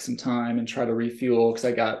and take some time and try to refuel because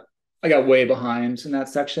I got way behind in that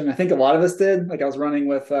section. I think a lot of us did. Like I was running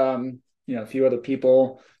with a few other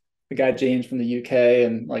people, the guy James from the UK,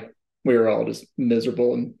 and like we were all just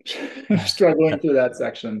miserable and struggling through that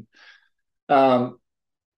section.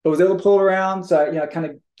 But was able to pull it around. So I kind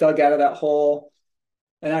of dug out of that hole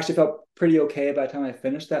and actually felt pretty okay by the time I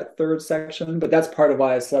finished that third section. But that's part of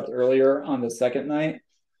why I slept earlier on the second night.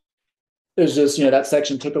 It was just, that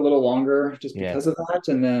section took a little longer just Yeah. because of that.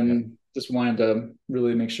 And Yeah. then just wanted to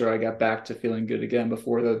really make sure I got back to feeling good again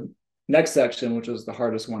before the next section, which was the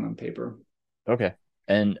hardest one on paper. Okay.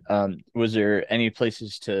 And was there any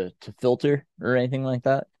places to filter or anything like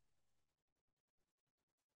that?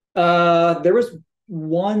 There was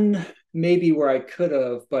one maybe where I could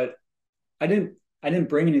have, but I didn't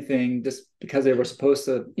bring anything just because they were supposed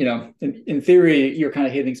to, in theory, you're kind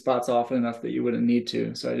of hitting spots often enough that you wouldn't need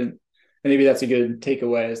to. So I didn't, and maybe that's a good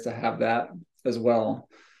takeaway is to have that as well.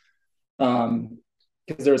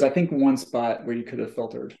 Because there was, I think, one spot where you could have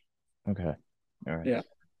filtered. Okay. All right. Yeah.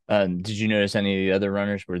 Did you notice any of the other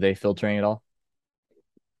runners? Were they filtering at all?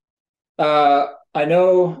 I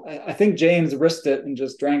know, I think James risked it and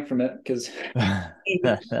just drank from it because he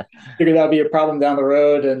figured that would be a problem down the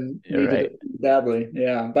road and You're needed right. it badly.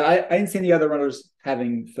 Yeah. But I didn't see any other runners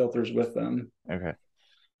having filters with them. Okay.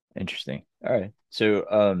 Interesting. All right.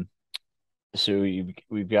 So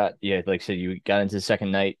we've got, yeah, like I said, you got into the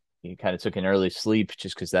second night. You kind of took an early sleep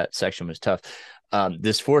just because that section was tough.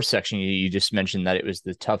 This fourth section, you just mentioned that it was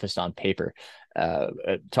the toughest on paper.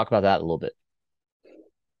 Talk about that a little bit.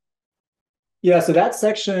 Yeah, so that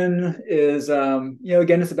section is,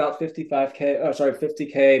 again, it's about 55K, oh, sorry,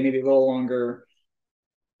 50K, maybe a little longer.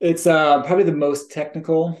 It's probably the most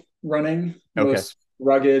technical running, Okay. most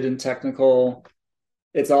rugged and technical.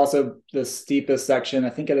 It's also the steepest section.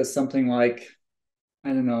 I think it is something like, I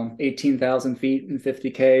don't know, 18,000 feet and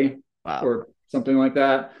 50K Wow. or something like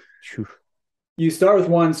that. Phew. You start with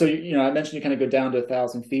one. So, I mentioned you kind of go down to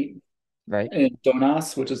 1,000 feet Right. in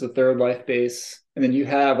Donas, which is the third life base. And then you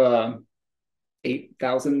have a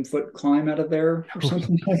 8,000-foot climb out of there or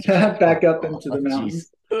something like that, back up into Oh, the jeez.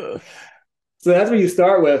 mountains. So that's what you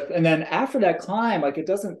start with. And then after that climb, like it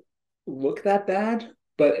doesn't look that bad,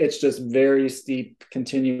 but it's just very steep,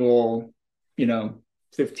 continual,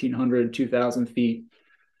 1,500, 2,000 feet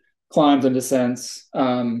climbs and descents.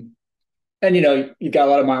 And you've got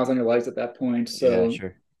a lot of miles on your legs at that point. Yeah, So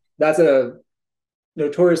sure. that's a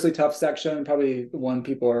notoriously tough section, probably the one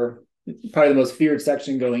people are probably the most feared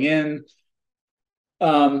section going in.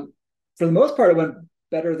 For the most part, it went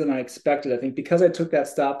better than I expected. I think because I took that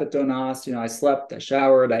stop at Donas, I slept, I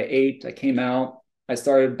showered, I ate, I came out, I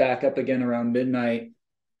started back up again around midnight,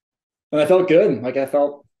 and I felt good. Like I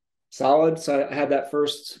felt solid. So I had that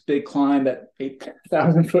first big climb, that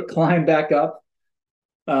 8,000-foot climb back up.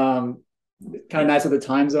 Um, Kind of nice with the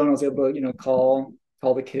time zone. I was able to, call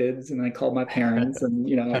the kids, and I called my parents, and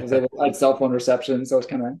I had cell phone reception, so I was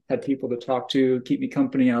kind of had people to talk to, keep me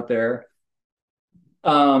company out there.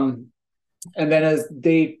 Um, and then as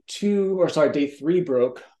day 3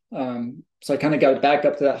 broke, so I kind of got back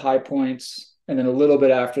up to that high point. And then a little bit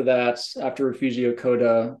after that, after Refugio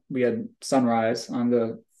Coda, we had sunrise on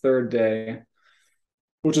the third day,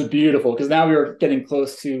 which was beautiful because now we were getting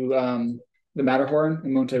close to the Matterhorn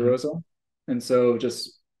in Monte Mhm. Rosa. And so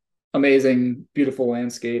just amazing, beautiful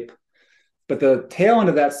landscape. But the tail end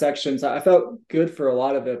of that section, so I felt good for a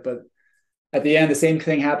lot of it, but at the end, the same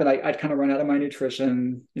thing happened. I'd kind of run out of my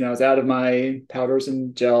nutrition. I was out of my powders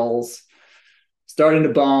and gels, starting to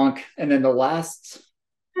bonk. And then the last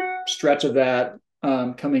stretch of that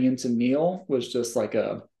coming into Neil was just like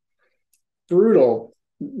a brutal,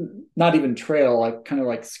 not even trail, like kind of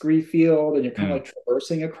like scree field. And you're kind of Mm. like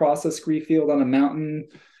traversing across a scree field on a mountain.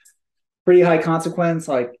 Pretty high consequence,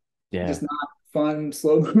 like Yeah. just not fun,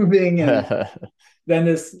 slow moving. And then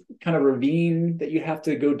this kind of ravine that you have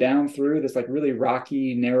to go down through, this like really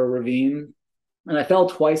rocky, narrow ravine. And I fell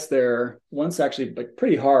twice there, once actually like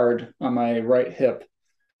pretty hard on my right hip.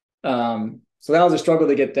 So that was a struggle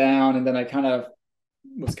to get down. And then I kind of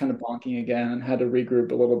was kind of bonking again and had to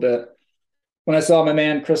regroup a little bit. When I saw my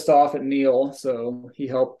man Christoph at Neil, so he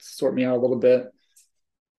helped sort me out a little bit.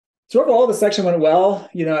 So overall, the section went well.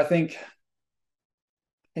 I think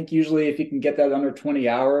usually if you can get that under 20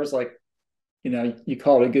 hours, like you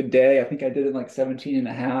call it a good day. I think I did it in like 17 and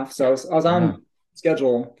a half. So I was Wow. on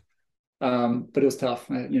schedule. But it was tough.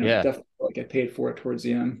 Yeah. Definitely like I paid for it towards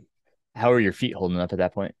the end. How are your feet holding up at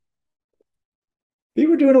that point? We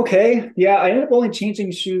were doing okay. Yeah, I ended up only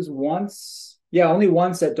changing shoes once. Yeah, only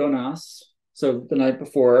once at Donas. So the night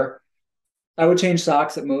before, I would change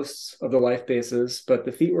socks at most of the life bases, but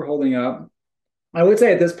the feet were holding up. I would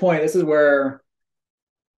say at this point, this is where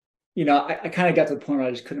I kind of got to the point where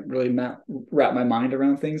I just couldn't really wrap my mind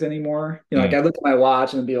around things anymore. Like Mm. I look at my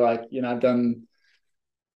watch and be like, I've done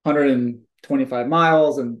 125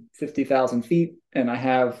 miles and 50,000 feet, and I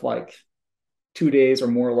have like 2 days or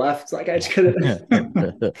more left. Like I just couldn't, I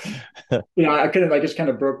couldn't, like, just kind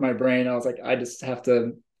of broke my brain. I was like, I just have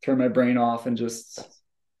to turn my brain off and just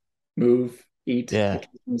move, eat, Yeah.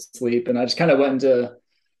 sleep. And I just kind of went into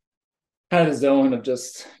kind of the zone of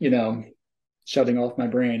just, shutting off my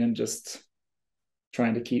brain and just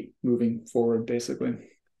trying to keep moving forward, basically.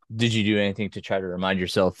 Did you do anything to try to remind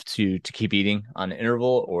yourself to keep eating on an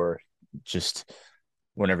interval, or just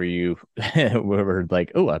whenever you were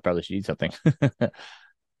like, oh, I probably should eat something?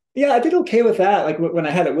 Yeah, I did okay with that. Like when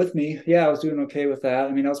I had it with me, yeah, I was doing okay with that.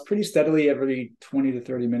 I mean, I was pretty steadily every 20 to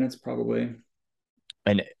 30 minutes, probably.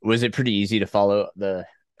 And was it pretty easy to follow the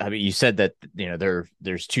I mean, you said that,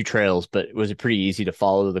 there's two trails, but was it pretty easy to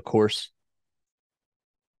follow the course?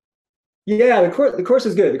 Yeah, the course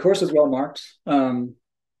is good. The course is well marked.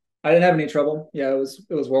 I didn't have any trouble. Yeah, it was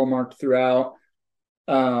well marked throughout.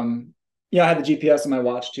 Yeah, I had the GPS on my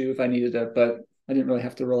watch too if I needed it, but I didn't really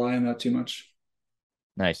have to rely on that too much.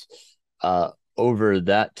 Nice. Over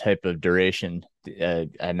that type of duration, I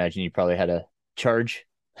imagine you probably had to charge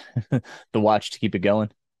the watch to keep it going.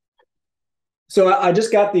 So I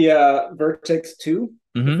just got the Vertex 2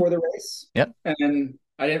 Mm-hmm. before the race, Yep. and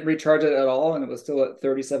I didn't recharge it at all, and it was still at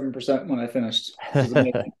 37% when I finished, which is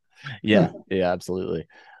amazing. Yeah, yeah, absolutely.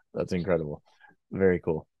 That's incredible. Very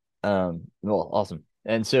cool. Well, awesome.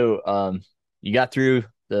 And so, you got through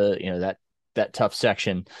that tough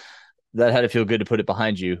section. That had to feel good to put it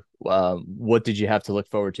behind you. What did you have to look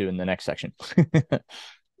forward to in the next section? The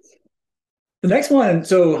next one,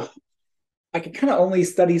 so I could kind of only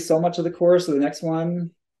study so much of the course. So the next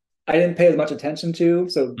one, I didn't pay as much attention to,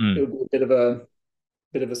 so it Mm. would be a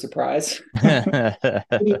bit of a surprise.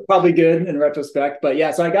 Probably good in retrospect, but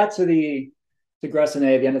yeah. So I got to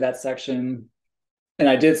Gressenay, the end of that section, and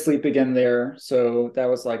I did sleep again there. So that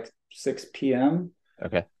was like 6 p.m.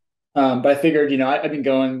 Okay. But I figured, I've been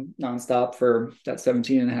going nonstop for that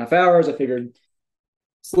 17 and a half hours. I figured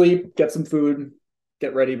sleep, get some food,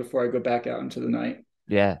 get ready before I go back out into the night.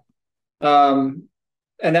 Yeah. Um,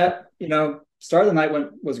 and that, start of the night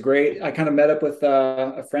was great. I kind of met up with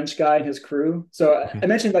a French guy and his crew. So Okay. I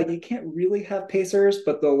mentioned like you can't really have pacers,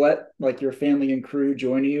 but they'll let like your family and crew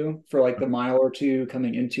join you for like the mile or two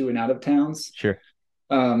coming into and out of towns, Sure.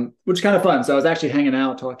 which is kind of fun. So I was actually hanging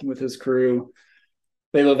out, talking with his crew.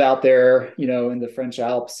 They live out there, in the French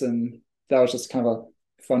Alps, and that was just kind of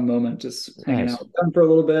a fun moment, just hanging out Nice. with them for a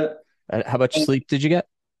little bit. How much And, sleep did you get?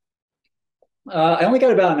 I only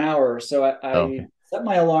got about an hour, so I, Oh, I okay. set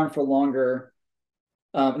my alarm for longer.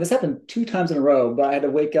 And this happened 2 times in a row, but I had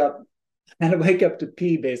to wake up. I had to wake up to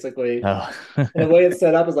pee basically. Oh. And the way it's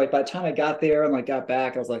set up is like by the time I got there and like got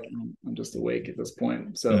back, I was like, I'm just awake at this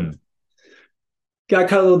point. So Mm. got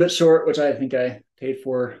cut a little bit short, which I think I paid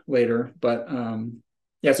for later. But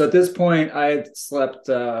yeah, so at this point, I had slept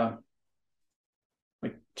like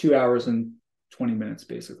 2 hours and 20 minutes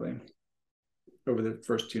basically over the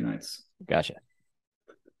first 2 nights. Gotcha.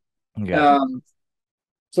 Gotcha. Um,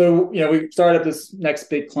 so we started up this next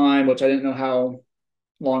big climb, which I didn't know how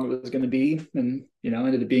long it was going to be, and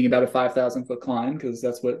ended up being about a 5,000 foot climb because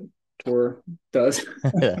that's what tour does.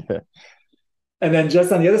 And then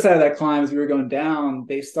just on the other side of that climb, as we were going down,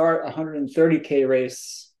 they start a 130K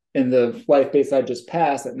race in the life base I just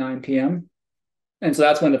passed at 9 p.m. And so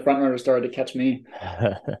that's when the front runners started to catch me,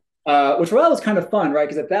 which was kind of fun, right?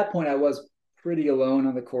 Because at that point I was pretty alone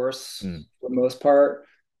on the course Mm. for the most part.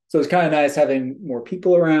 So it was kind of nice having more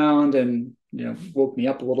people around, and woke me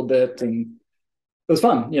up a little bit, and it was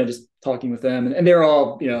fun, just talking with them, and they were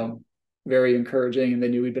all very encouraging, and they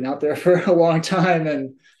knew we'd been out there for a long time,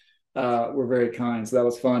 and were very kind. So that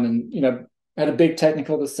was fun, and had a big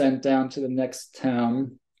technical descent down to the next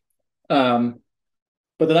town.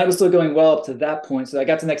 But the night was still going well up to that point. So I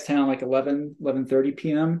got to the next town like 11:30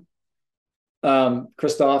 p.m.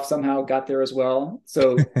 Christoph somehow got there as well.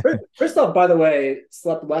 So Christoph, by the way,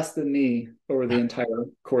 slept less than me over the entire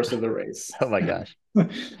course of the race. Oh my gosh.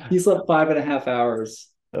 He slept 5.5 hours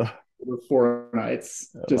Oh, over 4 nights,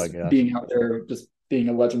 oh my just gosh. being out there, just being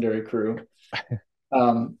a legendary crew.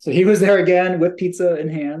 So he was there again with pizza in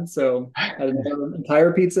hand. So had another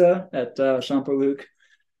entire pizza at Champoluc,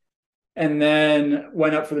 and then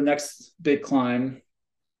went up for the next big climb.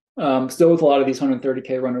 Still with a lot of these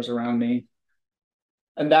 130K runners around me.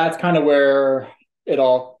 And that's kind of where it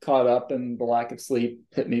all caught up, and the lack of sleep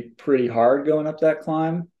hit me pretty hard going up that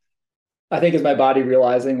climb. I think as my body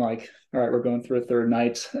realizing like, all right, we're going through a third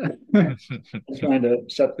night, trying to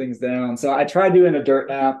shut things down. So I tried doing a dirt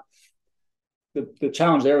nap. The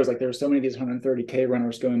challenge there was like there were so many of these 130K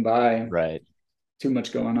runners going by, Right. too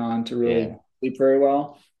much going on to really Yeah. sleep very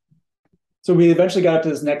well. So we eventually got to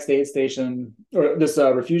this next aid station, or this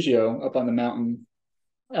refugio up on the mountain.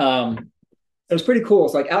 It was pretty cool.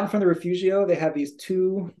 It's like out in front of the refugio, they have these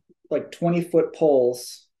two like 20-foot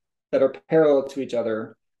poles that are parallel to each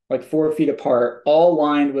other, like 4 feet apart, all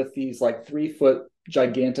lined with these like 3-foot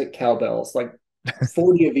gigantic cowbells, like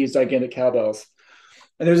 40 of these gigantic cowbells.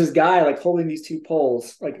 And there's this guy like holding these two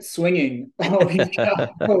poles, like swinging all these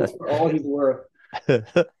cowbells for all he's worth. And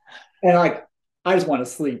like, I just want to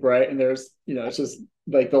sleep, right? And there's, it's just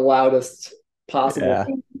like the loudest possible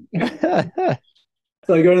Yeah. thing.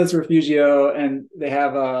 So I go to this refugio, and they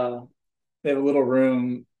have a little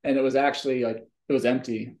room, and it was actually like it was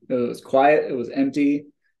empty. It was quiet. It was empty.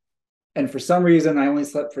 And for some reason, I only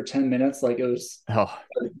slept for 10 minutes. Like it was Oh,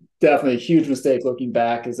 definitely a huge mistake looking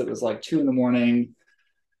back, as it was like 2 a.m.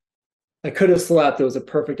 I could have slept. It was a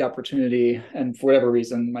perfect opportunity. And for whatever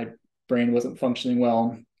reason, my brain wasn't functioning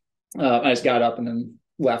well. I just got up and then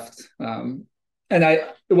left. And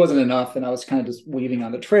it wasn't enough. And I was kind of just weaving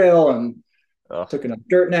on the trail and oh, took a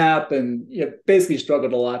dirt nap and basically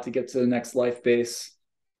struggled a lot to get to the next life base,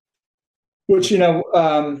 which,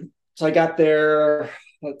 so I got there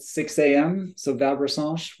at 6 a.m. So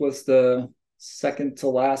Valbresange was the second to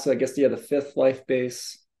last. So I guess, the fifth life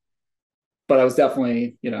base. But I was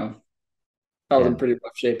definitely, I was yeah, in pretty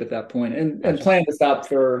rough shape at that point, and gotcha. planned to stop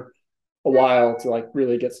for a while to like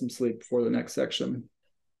really get some sleep before the next section.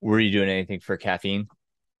 Were you doing anything for caffeine?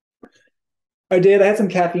 I did. I had some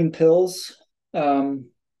caffeine pills. Um,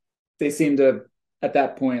 they seemed to, at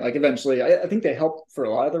that point, like eventually, I think they helped for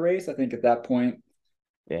a lot of the race. I think at that point,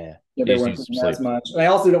 Yeah, they you just weren't need some doing sleep. as much. And I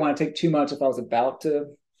also didn't want to take too much if I was about to,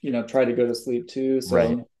 try to go to sleep too.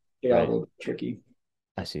 Right, So it got a right. little bit tricky.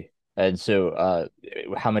 I see. And so,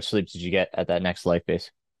 how much sleep did you get at that next life base?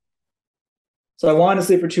 So I wanted to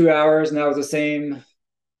sleep for 2 hours, and that was the same.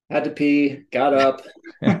 Had to pee, got up.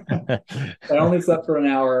 I only slept for an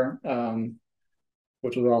hour,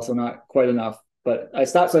 which was also not quite enough. But I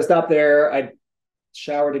stopped. So I stopped there. I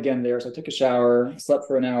showered again there. So I took a shower, slept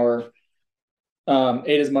for an hour,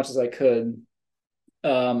 ate as much as I could.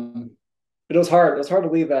 But it was hard. It was hard to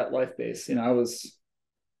leave that life base. I was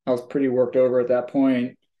pretty worked over at that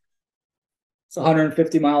point. It's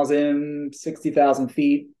 150 miles in, 60,000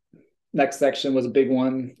 feet. Next section was a big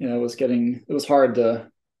one. It was hard to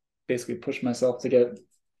basically push myself to get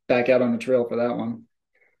back out on the trail for that one.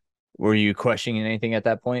 Were you questioning anything at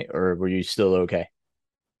that point, or were you still okay?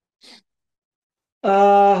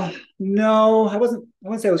 No, I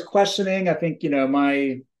wouldn't say I was questioning. I think,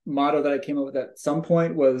 my motto that I came up with at some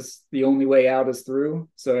point was the only way out is through.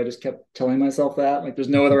 So I just kept telling myself that, like, there's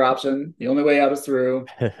no other option. The only way out is through.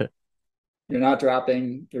 You're not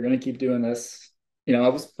dropping. You're going to keep doing this. I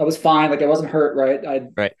was fine. Like I wasn't hurt, right? I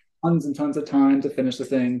had Right. tons and tons of time to finish the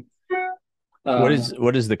thing. What Um, is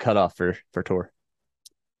what is the cutoff for tour?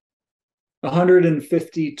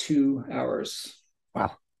 152 hours.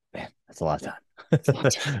 Wow, man, that's a lot And of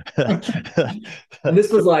time.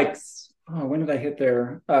 this was like, when did I hit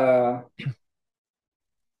there?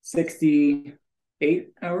 68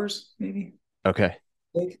 hours, maybe. Okay,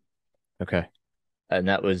 Like, okay, and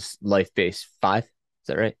that was life base 5. Is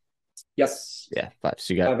that right? yes. Yeah, 5.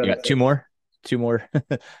 So Five you out of got two six. more, two more,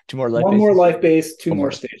 two more life One more bases. life base, two One more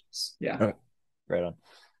more. stages. Yeah. Okay. Right on.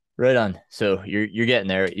 Right on. So you're getting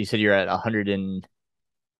there. You said you're at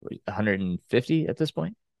 150 at this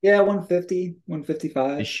point? Yeah, 150,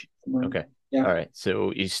 155. Ish. Somewhere. Okay. Yeah. All right.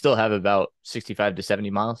 So you still have about 65 to 70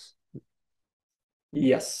 miles?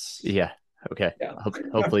 Yes. Yeah. Okay. Yeah.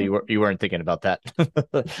 Hopefully you weren't thinking about that.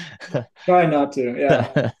 Try not to.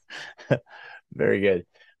 Yeah. Very good.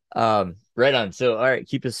 Right on. So all right,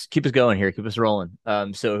 keep us going here. Keep us rolling.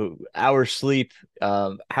 So hour sleep.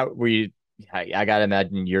 How were you? I gotta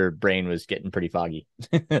imagine your brain was getting pretty foggy.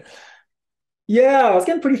 Yeah, I was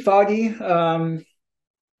getting pretty foggy.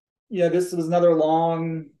 Yeah, this was another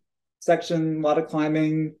long section, a lot of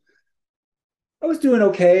climbing. I was doing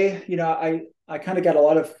okay. I kind of got a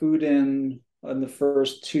lot of food in on the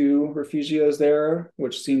first two refugios there,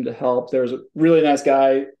 which seemed to help. There was a really nice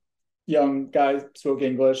guy, young guy, spoke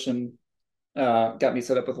English, and got me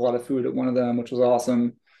set up with a lot of food at one of them, which was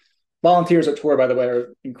awesome. Volunteers at tour, by the way,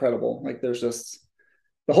 are incredible. Like there's just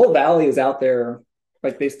the whole valley is out there.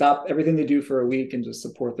 Like they stop everything they do for a week and just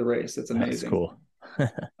support the race. It's That's amazing. cool.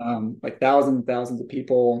 Like thousands and thousands of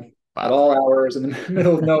people at Wow. all hours in the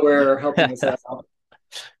middle of nowhere helping us out.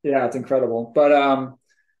 Yeah, it's incredible. But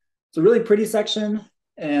it's a really pretty section,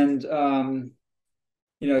 and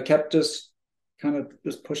kept just kind of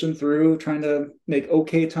just pushing through, trying to make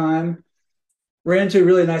okay time. Ran into a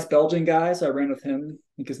really nice Belgian guy, so I ran with him. I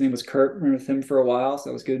think his name was Kurt. Ran with him for a while, so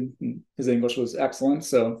that was good. And his English was excellent,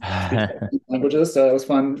 so it's good languages. So it was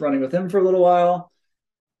fun running with him for a little while.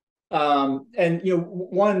 And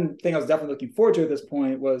one thing I was definitely looking forward to at this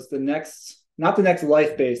point was not the next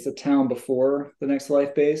life base, the town before the next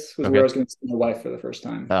life base was where I Okay. was going to see my wife for the first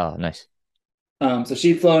time. Oh, nice. So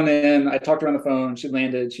she'd flown in. I talked to her on the phone. She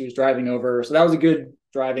landed. She was driving over, so that was a good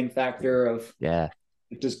driving factor of Yeah.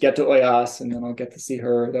 just get to Oyas and then I'll get to see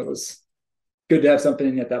her. That was good to have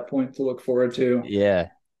something at that point to look forward to. Yeah.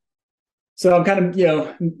 So I'm kind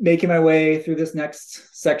of, making my way through this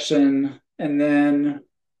next section. And then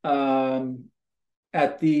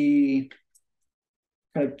at the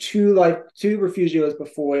kind of two refugios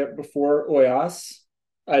before Oyas,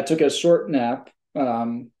 I took a short nap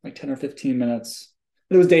like 10 or 15 minutes.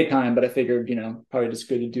 It was daytime, but I figured, probably just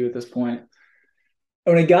good to do at this point.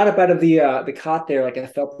 And when I got up out of the cot there, like I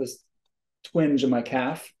felt this twinge in my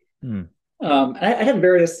calf. Hmm. I had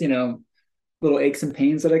various, little aches and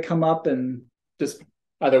pains that had come up and just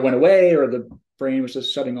either went away or the brain was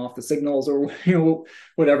just shutting off the signals or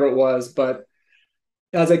whatever it was. But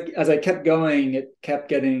as I kept going, it kept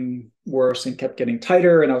getting worse and kept getting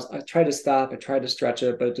tighter. And I tried to stop, I tried to stretch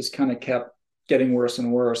it, but it just kind of kept getting worse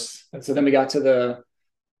and worse. And so then we got to the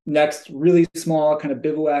next really small kind of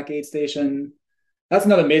bivouac aid station. That's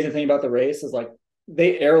another amazing thing about the race is like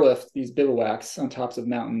they airlift these bivouacs on tops of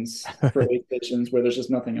mountains for aid stations where there's just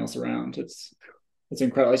nothing else around. It's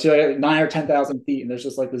incredible. So like 9 or 10,000 feet, and there's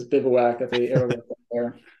just like this bivouac that they airlift up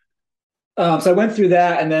there. So I went through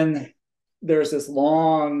that, and then there's this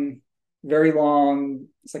long, very long.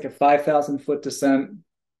 It's like a 5,000-foot descent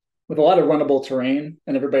with a lot of runnable terrain,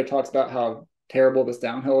 and everybody talks about how terrible this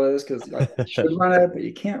downhill is because like, you should run it, but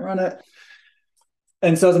you can't run it.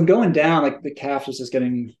 And so as I'm going down, like the calf is just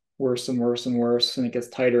getting worse and worse and worse, and it gets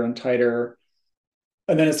tighter and tighter.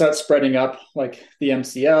 And then it starts spreading up like the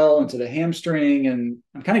MCL into the hamstring. And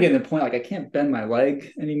I'm kind of getting to the point like I can't bend my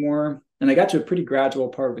leg anymore. And I got to a pretty gradual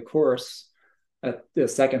part of the course at the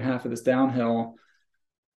second half of this downhill.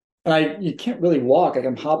 And you can't really walk. Like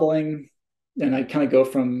I'm hobbling, and I kind of go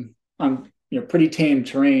from pretty tame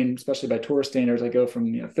terrain, especially by tour standards. I go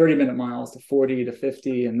from 30-minute miles to 40 to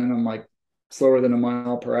 50, and then I'm like slower than a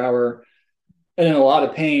mile per hour, and in a lot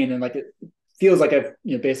of pain. And like it feels like I've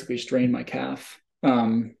basically strained my calf.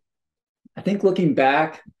 I think looking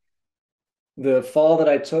back, the fall that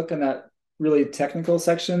I took in that really technical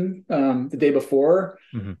section the day before,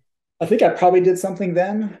 Mm-hmm. I think I probably did something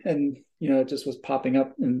then, and it just was popping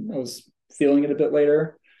up, and I was feeling it a bit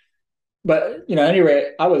later. But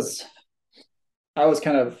anyway, I was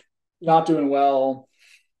kind of not doing well.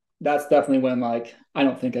 That's definitely when like I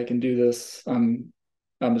don't think I can do this. I'm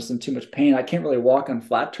just in too much pain. I can't really walk on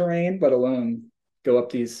flat terrain, let alone go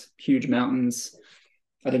up these huge mountains.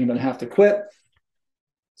 I think I'm going to have to quit.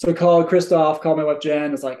 So I called Christoph, called my wife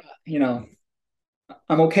Jen. It's like,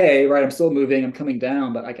 I'm okay, right? I'm still moving. I'm coming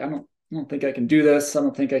down, but like I don't think I can do this. I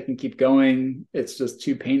don't think I can keep going. It's just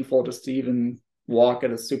too painful just to even walk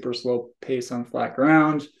at a super slow pace on flat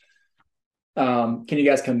ground. Can you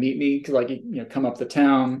guys come meet me? Cause like, come up the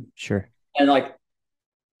town. Sure. And like,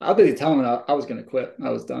 I'll basically tell them I was going to quit. I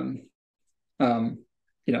was done. Come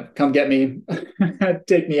get me,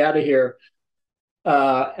 take me out of here.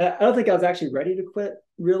 I don't think I was actually ready to quit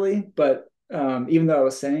really, but even though I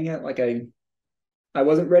was saying it, like I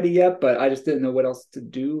wasn't ready yet, but I just didn't know what else to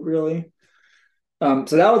do really. So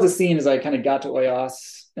that was the scene as I kind of got to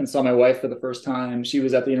Oyas and saw my wife for the first time. She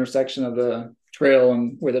was at the intersection of the trail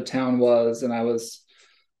and where the town was, and I was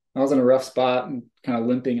in a rough spot and kind of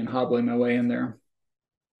limping and hobbling my way in there.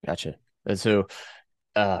 Gotcha. And so,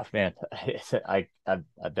 man,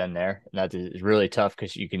 I've been there, and that is really tough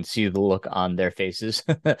because you can see the look on their faces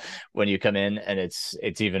when you come in, and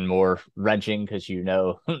it's even more wrenching because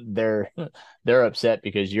they're upset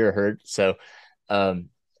because you're hurt. So, so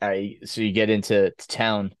you get into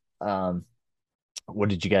town. What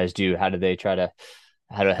did you guys do? How did they try to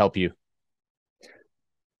help you?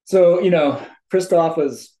 So, Christoph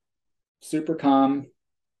was super calm,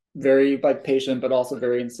 very like patient, but also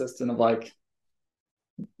very insistent of like,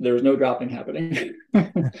 there was no dropping happening.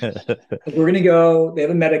 We're going to go, they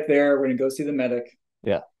have a medic there. We're going to go see the medic.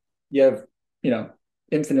 Yeah. You have,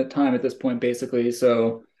 infinite time at this point, basically.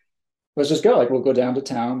 So let's just go. Like, we'll go down to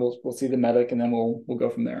town. We'll see the medic, and then we'll go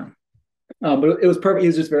from there. But it was perfect. He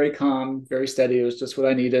was just very calm, very steady. It was just what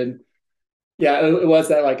I needed. Yeah. It was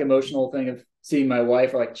that like emotional thing of seeing my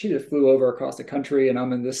wife, like she just flew over across the country and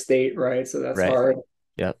I'm in this state. Right. So that's right. hard.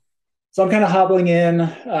 Yep. So I'm kind of hobbling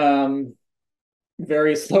in,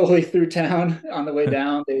 very slowly through town. On the way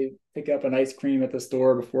down, they pick up an ice cream at the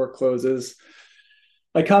store before it closes.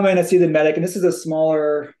 I come in, I see the medic, and this is a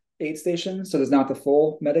smaller aid station, so there's not the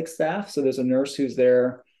full medic staff. So there's a nurse who's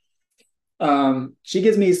there. She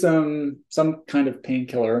gives me some kind of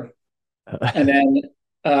painkiller, and then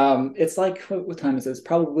it's like what time is this?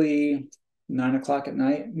 Probably 9 o'clock at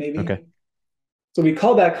night, maybe. Okay. So we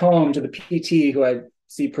call back home to the PT, who I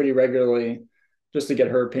see pretty regularly, just to get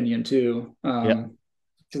her opinion too. Part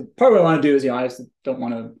of what I want to do is, I just don't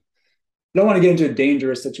want to get into a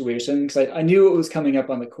dangerous situation, because I knew it was coming up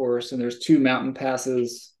on the course, and there's 2 mountain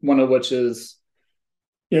passes, one of which is,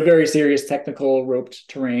 very serious technical roped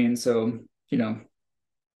terrain. So,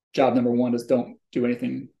 job number 1 is don't do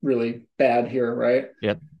anything really bad here. Right.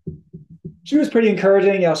 Yep. She was pretty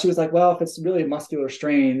encouraging. She was like, well, if it's really a muscular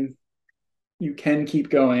strain, you can keep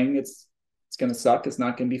going. It's it's going to suck. It's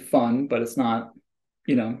not going to be fun, but it's not,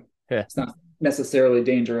 Yeah. it's not necessarily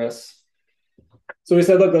dangerous. So we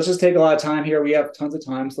said, look, let's just take a lot of time here. We have tons of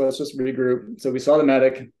time, so let's just regroup. So we saw the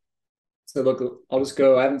medic. Said, look, I'll just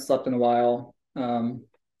go. I haven't slept in a while.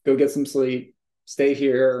 Go get some sleep, stay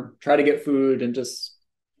here, try to get food, and just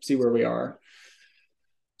see where we are.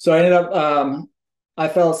 So I ended up, I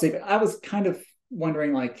fell asleep. I was kind of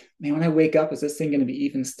wondering, like, man, when I wake up, is this thing going to be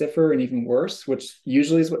even stiffer and even worse, which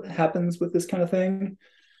usually is what happens with this kind of thing.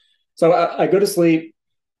 So I go to sleep.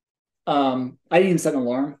 I didn't even set an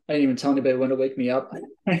alarm. I didn't even tell anybody when to wake me up.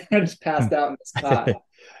 I just passed out in this cot.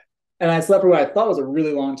 And I slept for what I thought was a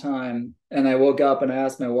really long time. And I woke up and I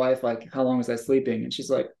asked my wife, like, how long was I sleeping? And she's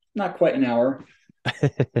like, not quite an hour,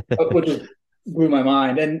 which blew my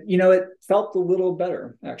mind. And, it felt a little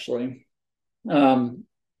better, actually.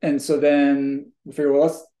 And so then we figured, well,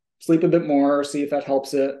 let's sleep a bit more, see if that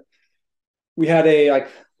helps it. We had a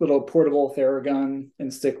little portable Theragun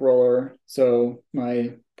and stick roller. So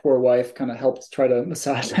my poor wife kind of helped try to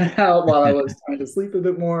massage that out while I was trying to sleep a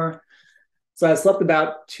bit more. So I slept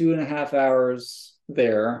about 2.5 hours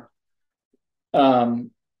there.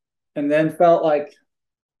 And then felt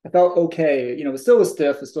okay. It still was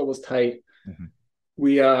stiff. It still was tight.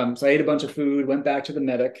 Mm-hmm. So I ate a bunch of food, went back to the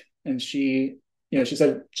medic, and she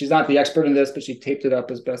said she's not the expert in this, but she taped it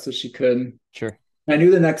up as best as she could. Sure. I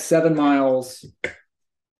knew the next 7 miles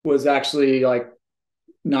was actually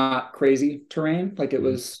not crazy terrain. It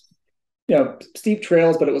was, steep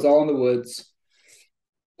trails, but it was all in the woods.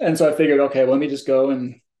 And so I figured, okay, well, let me just go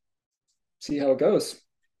and see how it goes.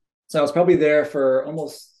 So I was probably there for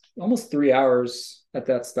almost 3 hours at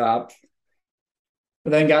that stop. But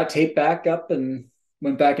then got taped back up and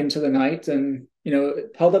went back into the night, and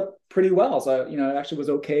it held up pretty well. So it actually was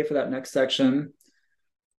okay for that next section.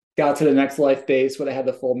 Got to the next life base where they had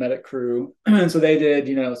the full medic crew, and so they did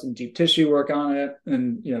some deep tissue work on it,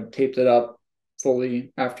 and taped it up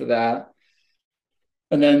fully after that,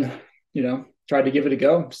 and then tried to give it a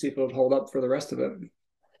go, see if it would hold up for the rest of it.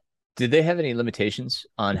 Did they have any limitations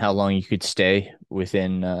on how long you could stay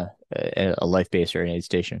within a life base or an aid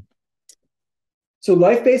station? So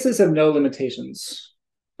life bases have no limitations.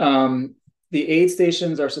 The aid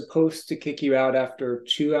stations are supposed to kick you out after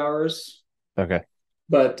 2 hours. Okay.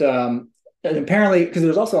 But apparently, because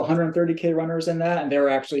there's also 130K runners in that, and they were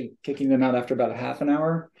actually kicking them out after about a half an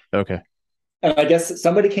hour. Okay. And I guess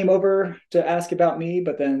somebody came over to ask about me,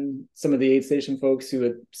 but then some of the aid station folks who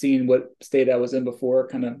had seen what state I was in before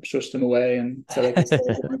kind of shushed them away and said I could stay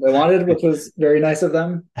as long as I wanted, which was very nice of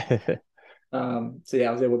them. So yeah,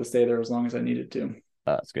 I was able to stay there as long as I needed to.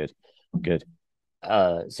 That's good. Good.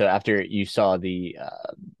 So after you saw the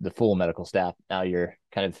full medical staff, now you're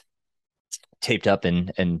kind of taped up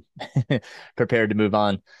and prepared to move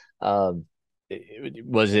on.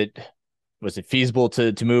 Was it feasible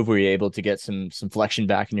to move? Were you able to get some flexion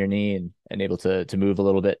back in your knee and able to move a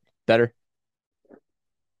little bit better?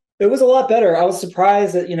 It was a lot better. I was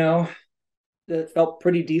surprised that, it felt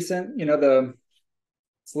pretty decent. The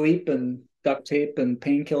sleep and duct tape and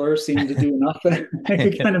painkillers seemed to do enough that I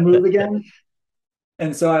could kind of move again.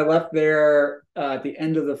 And so I left there at the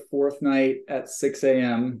end of the fourth night at 6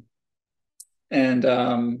 a.m. And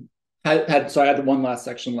I had the one last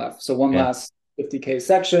section left. So one last 50K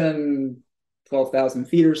section, 12,000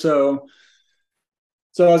 feet or so.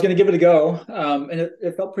 So I was going to give it a go. And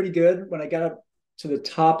it felt pretty good. When I got up to the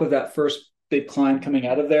top of that first big climb coming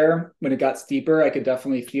out of there, when it got steeper, I could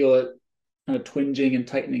definitely feel it kind of twinging and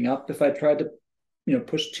tightening up if I tried to,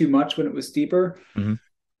 push too much when it was steeper. Mm-hmm.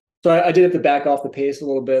 So I did have to back off the pace a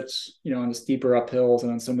little bit, on the steeper uphills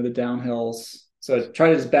and on some of the downhills. So I tried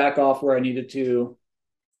to just back off where I needed to.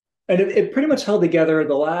 And it pretty much held together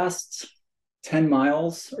the last 10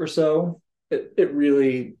 miles or so. It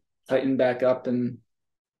really tightened back up and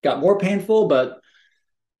got more painful, but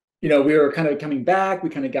we were kind of coming back. We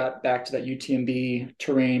kind of got back to that UTMB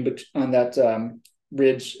terrain, but on that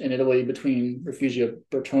ridge in Italy between Refugia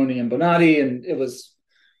Bertoni and Bonatti, and it was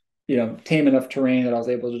tame enough terrain that I was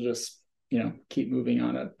able to just keep moving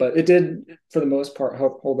on it. But it did, for the most part,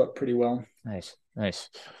 hold up pretty well. Nice.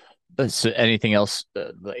 So anything else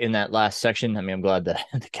in that last section? I mean, I'm glad that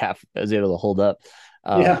the calf was able to hold up.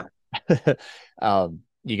 Yeah.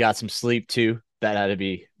 You got some sleep too. That had to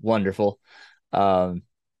be wonderful.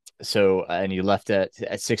 So, and you left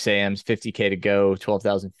at 6 a.m., 50K to go,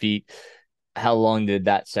 12,000 feet. How long did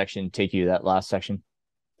that section take you, that last section?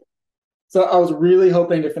 So I was really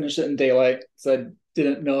hoping to finish it in daylight. So I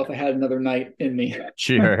didn't know if I had another night in me.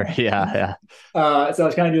 Sure. Yeah. So I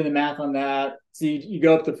was kind of doing the math on that. So you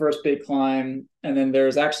go up the first big climb, and then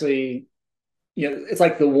there's actually it's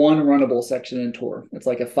like the one runnable section in Tour. It's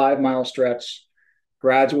like a 5 mile stretch,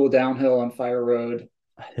 gradual downhill on Fire Road.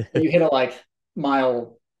 You hit it like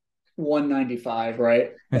mile 195,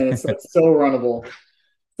 right? And it's like so runnable.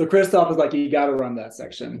 So Christoph was like, you got to run that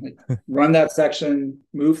section. Like, run that section,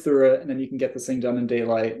 move through it, and then you can get this thing done in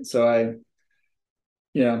daylight. So I,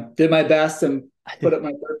 did my best and put up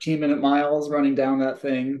my 13-minute miles running down that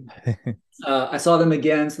thing. I saw them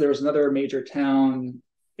again. So there was another major town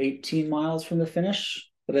 18 miles from the finish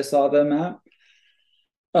that I saw them at.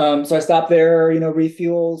 So I stopped there,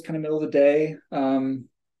 refueled kind of middle of the day.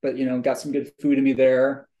 But, got some good food in me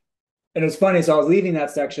there. And it was funny. So I was leaving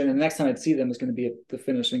that section, and the next time I'd see them was going to be at the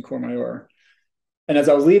finish in Courmayeur. And as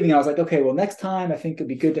I was leaving, I was like, okay, well, next time I think it'd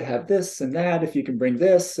be good to have this and that, if you can bring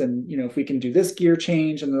this, and, if we can do this gear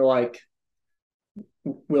change. And they're like,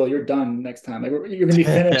 Will, you're done next time. Like, you're going to be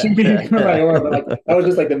finishing Courmayeur. But like, that was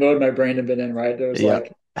just like the mode my brain had been in, right? There was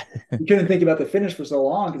like, you couldn't think about the finish for so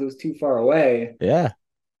long because it was too far away. Yeah.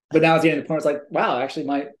 But now it's getting to the point where it's like, wow, I actually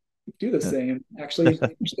might do this thing and actually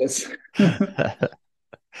finish this.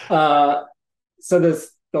 So the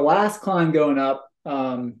last climb going up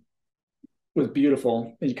was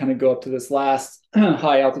beautiful. And you kind of go up to this last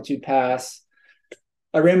high altitude pass.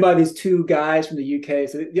 I ran by these two guys from the UK.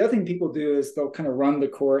 So the other thing people do is they'll kind of run the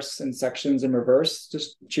course in sections in reverse,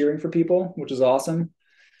 just cheering for people, which is awesome.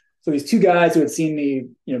 So these two guys who had seen me,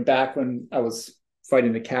 back when I was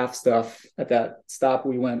fighting the calf stuff at that stop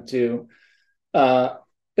we went to,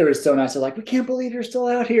 they were so nice. They're like, we can't believe you're still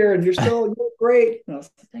out here and you're great. And I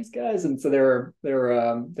was like, thanks, guys. And so they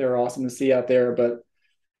were awesome to see out there. But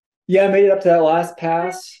yeah, I made it up to that last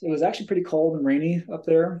pass. It was actually pretty cold and rainy up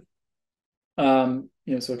there.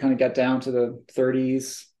 So it kind of got down to the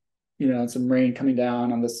 30s, and some rain coming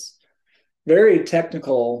down on this very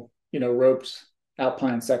technical, roped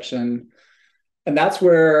alpine section. And that's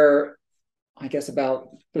where I guess about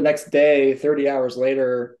the next day, 30 hours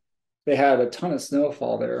later, they had a ton of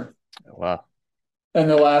snowfall there. Wow. And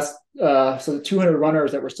the last, so the 200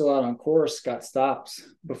 runners that were still out on course got stopped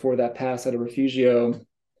before that pass at a refugio,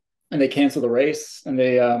 and they canceled the race, and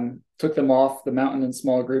they took them off the mountain in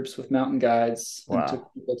small groups with mountain guides. Wow. And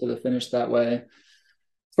took people to the finish that way.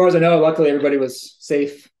 As far as I know, luckily everybody was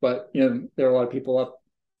safe, but there were a lot of people up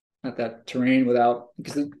at that terrain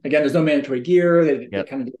because again, there's no mandatory gear. They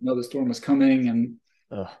kind of didn't know the storm was coming, and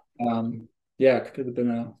it could have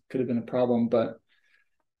been a problem. But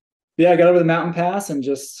yeah, I got over the mountain pass and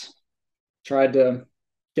just tried to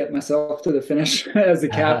get myself to the finish as the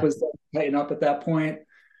cap was tighten up at that point.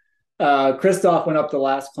 Christoph went up the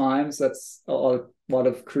last climb, so that's a lot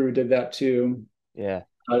of crew did that too. Yeah,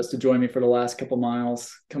 just to join me for the last couple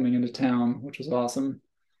miles coming into town, which was awesome.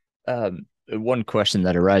 One question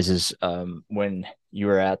that arises when you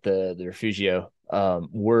were at the refugio,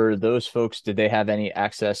 were those folks, did they have any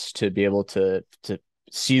access to be able to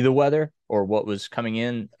see the weather or what was coming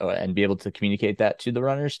in and be able to communicate that to the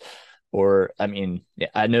runners? Or, I mean,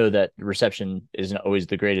 I know that reception isn't always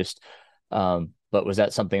the greatest, but was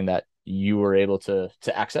that something that you were able to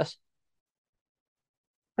access?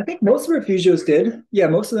 I think most of the refugios did. Yeah,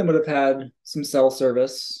 most of them would have had some cell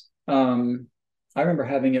service. I remember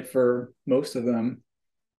having it for most of them.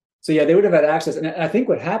 So yeah, they would have had access. And I think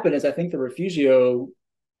what happened is I think the refugio,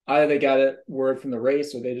 either they got it word from the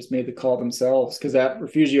race or they just made the call themselves, because that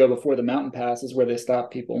refugio before the mountain pass is where they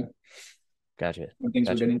stop people. Gotcha. When things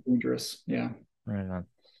were getting dangerous. Yeah. Right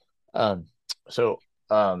on. So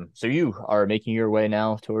you are making your way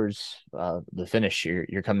now towards the finish.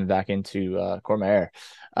 You're coming back into Courmayeur.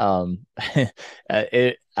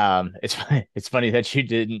 It's funny that you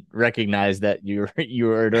didn't recognize that you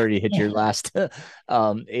had already hit your last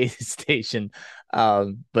aid station,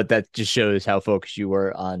 but that just shows how focused you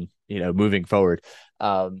were on moving forward.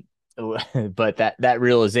 But that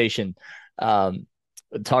realization.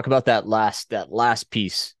 Talk about that last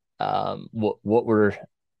piece. What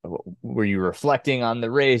were you reflecting on the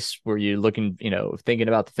race? Were you looking, thinking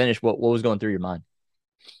about the finish? What was going through your mind?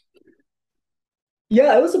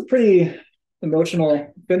 Yeah, it was a pretty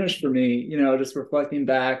emotional finish for me, just reflecting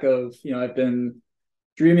back of, I've been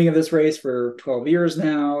dreaming of this race for 12 years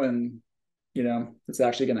now, and, it's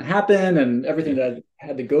actually going to happen, and everything that I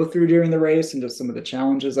had to go through during the race and just some of the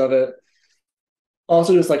challenges of it.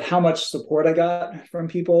 Also, just like how much support I got from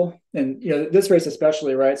people, and, this race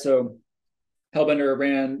especially, right? So Hellbender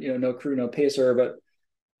ran, no crew, no pacer, but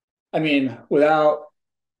I mean, without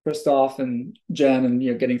Christoph and Jen and,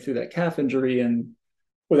 getting through that calf injury, and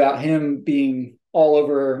without him being all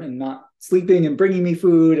over and not sleeping and bringing me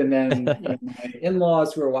food, and then my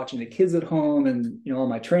in-laws who are watching the kids at home, and, all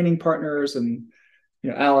my training partners, and,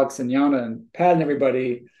 Alex and Yana and Pat and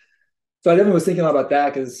everybody, So I definitely was thinking a lot about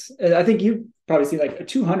that because I think you probably see like a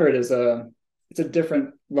 200 is it's a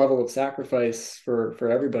different level of sacrifice for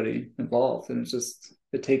everybody involved, and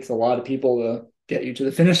it takes a lot of people to get you to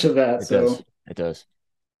the finish of that. It does. So It does.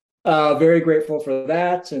 very grateful for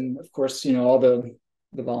that, and of course, all the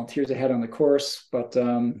volunteers I had on the course. But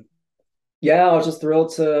yeah, I was just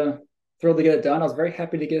thrilled to get it done. I was very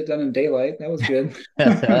happy to get it done in daylight. That was good.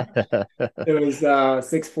 It was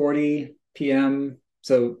 6:40 p.m.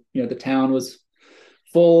 So, the town was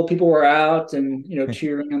full. People were out and,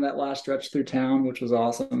 cheering on that last stretch through town, which was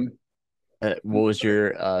awesome. What was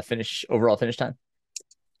your overall finish time?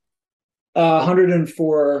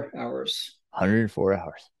 104 hours. 104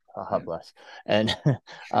 hours. Oh, Yeah. bless. And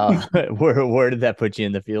where did that put you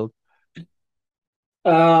in the field?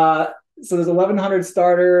 So there's 1,100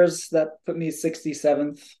 starters. That put me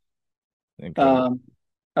 67th. Incredible.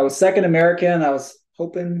 I was second American. I was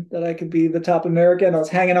hoping that I could be the top American. I was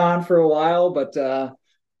hanging on for a while, but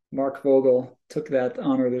Mark Vogel took that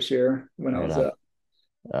honor this year when I Right was on. up.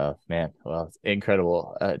 Oh man, well, it's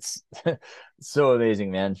incredible. It's so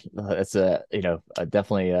amazing, man. It's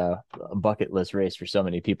definitely a bucket list race for so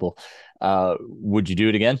many people. Would you do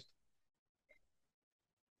it again?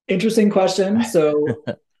 Interesting question. So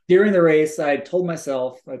during the race, I told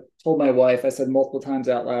my wife, I said multiple times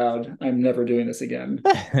out loud, I'm never doing this again.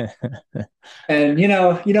 And you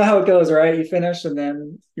know how it goes, right? You finish and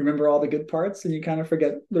then you remember all the good parts and you kind of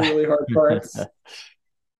forget the really hard parts.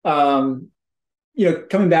 Um,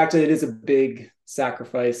 coming back to it is a big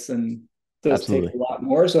sacrifice and does take Absolutely. a lot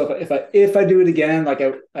more. So if I do it again, like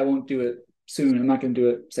I won't do it soon. I'm not going to do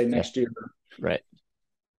it, say, Yeah, next year. right.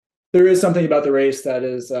 There is something about the race that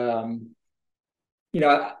is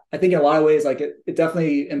I think in a lot of ways, like it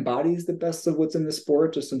definitely embodies the best of what's in the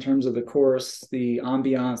sport, just in terms of the course, the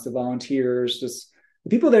ambiance, the volunteers, just the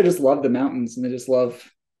people there just love the mountains and they just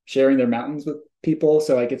love sharing their mountains with people.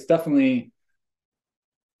 So like it's definitely,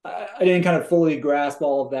 I didn't kind of fully grasp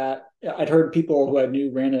all of that. I'd heard people who I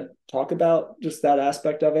knew ran it talk about just that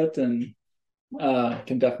aspect of it, and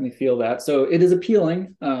can definitely feel that. So it is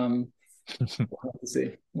appealing. We'll have to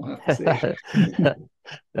see. We'll have to see.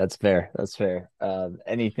 That's fair. That's fair.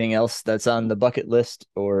 Anything else that's on the bucket list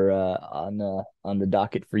or on the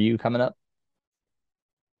docket for you coming up?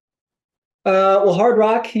 Well, Hard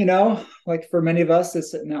Rock, like for many of us, is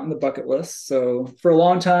sitting out on the bucket list. So for a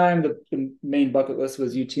long time, the main bucket list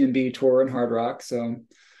was UTMB Tour and Hard Rock. So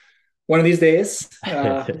one of these days,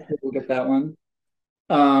 we'll get that one.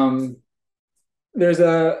 Um, there's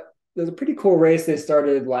a pretty cool race they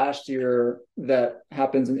started last year that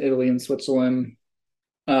happens in Italy and Switzerland,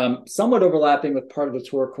 somewhat overlapping with part of the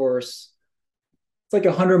tour course. It's like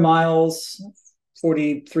 100 miles,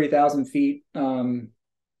 43,000 feet.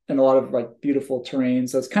 And a lot of like beautiful terrain.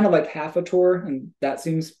 So it's kind of like half a tour, and that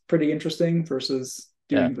seems pretty interesting versus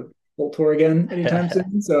Yeah. doing the full tour again anytime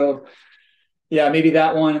soon. So yeah, maybe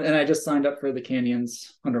that one. And I just signed up for the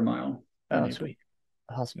Canyons 100 mile. Oh, sweet.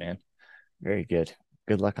 Awesome, man. Very good.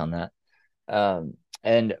 Good luck on that.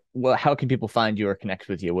 And well, how can people find you or connect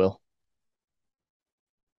with you, Will?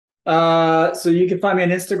 So you can find me on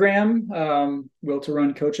Instagram, Will to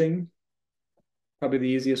Run Coaching, probably the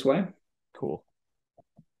easiest way. Cool.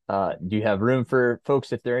 Do you have room for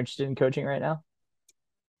folks if they're interested in coaching right now?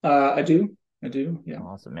 I do. Yeah.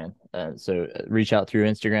 Awesome, man. So reach out through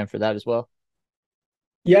Instagram for that as well.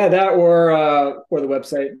 Yeah, that or the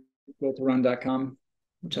website, willtorun.com,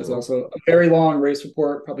 which has also a very long race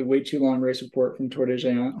report, probably way too long race report from Tour de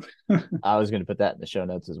Géant. I was going to put that in the show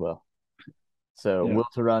notes as well. So Yeah.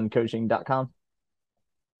 willtoruncoaching.com.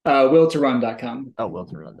 Willtorun.com. Oh,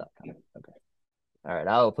 willtorun.com. Okay. All right.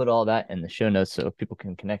 I'll put all that in the show notes so people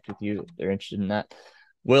can connect with you if they're interested in that.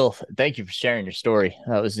 Will, thank you for sharing your story.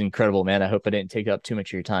 That was incredible, man. I hope I didn't take up too much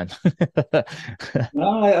of your time.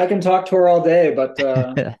 No, I can talk to her all day, but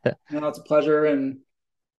no, it's a pleasure. And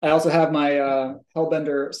I also have my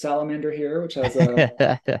Hellbender Salamander here, which has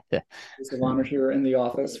a piece of honor here in the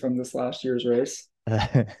office from this last year's race.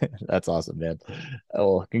 That's awesome, man.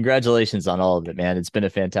 Oh, well, congratulations on all of it, man. It's been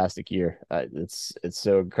a fantastic year. It's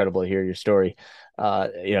so incredible to hear your story.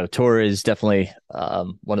 Tour is definitely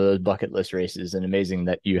one of those bucket list races, and amazing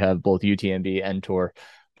that you have both UTMB and Tour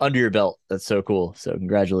under your belt. That's so cool. So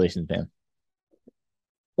congratulations, man.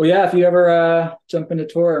 Well, yeah, if you ever jump into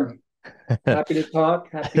Tour, happy to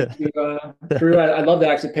talk. Happy to through. I'd love to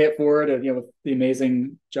actually pay it forward, with the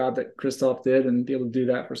amazing job that Christoph did, and be able to do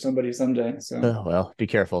that for somebody someday. So, well, be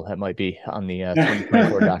careful. That might be on the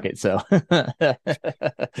 2024 docket. So,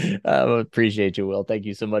 I appreciate you, Will. Thank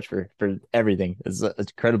you so much for everything. It's an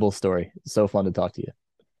incredible story. It's so fun to talk to you.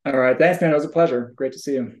 All right, thanks, man. It was a pleasure. Great to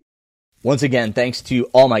see you. Once again, thanks to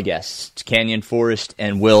all my guests, Canyon, Forrest,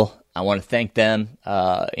 and Will. I want to thank them,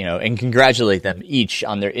 and congratulate them each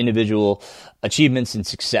on their individual achievements and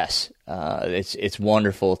success. It's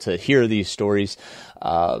wonderful to hear these stories.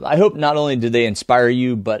 I hope not only do they inspire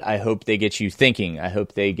you, but I hope they get you thinking. I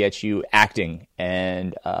hope they get you acting,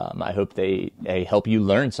 and I hope they help you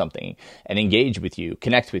learn something and engage with you,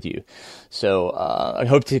 connect with you. So I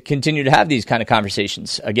hope to continue to have these kind of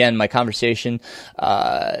conversations. Again, my conversation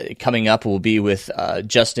coming up will be with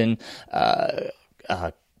Justin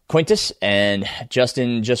Quintus, and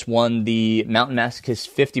Justin just won the Mountain Masochist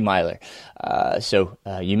 50 miler. So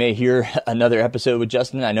you may hear another episode with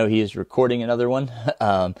Justin. I know he is recording another one,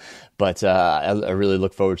 but I really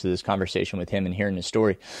look forward to this conversation with him and hearing his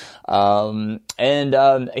story. I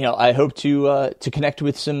hope to connect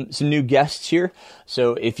with some new guests here.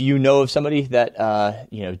 So if you know of somebody that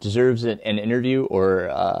deserves an interview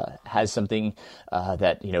or has something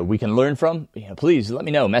that we can learn from, please let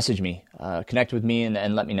me know. Message me, connect with me,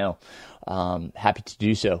 and let me know. Happy to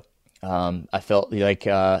do so. I felt like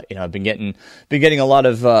I've been getting a lot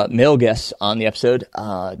of male guests on the episode.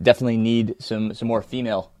 Definitely need some more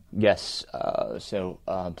female guests. So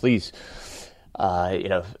please,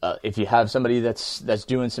 if you have somebody that's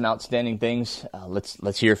doing some outstanding things,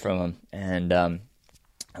 let's hear from them and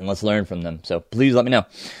let's learn from them. So please let me know.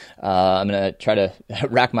 I'm gonna try to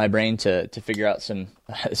rack my brain to figure out so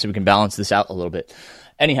we can balance this out a little bit.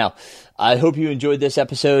 Anyhow, I hope you enjoyed this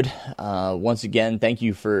episode. Once again, thank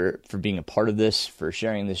you for being a part of this, for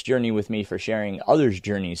sharing this journey with me, for sharing others'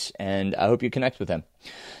 journeys, and I hope you connect with them.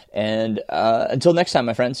 And until next time,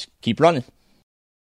 my friends, keep running.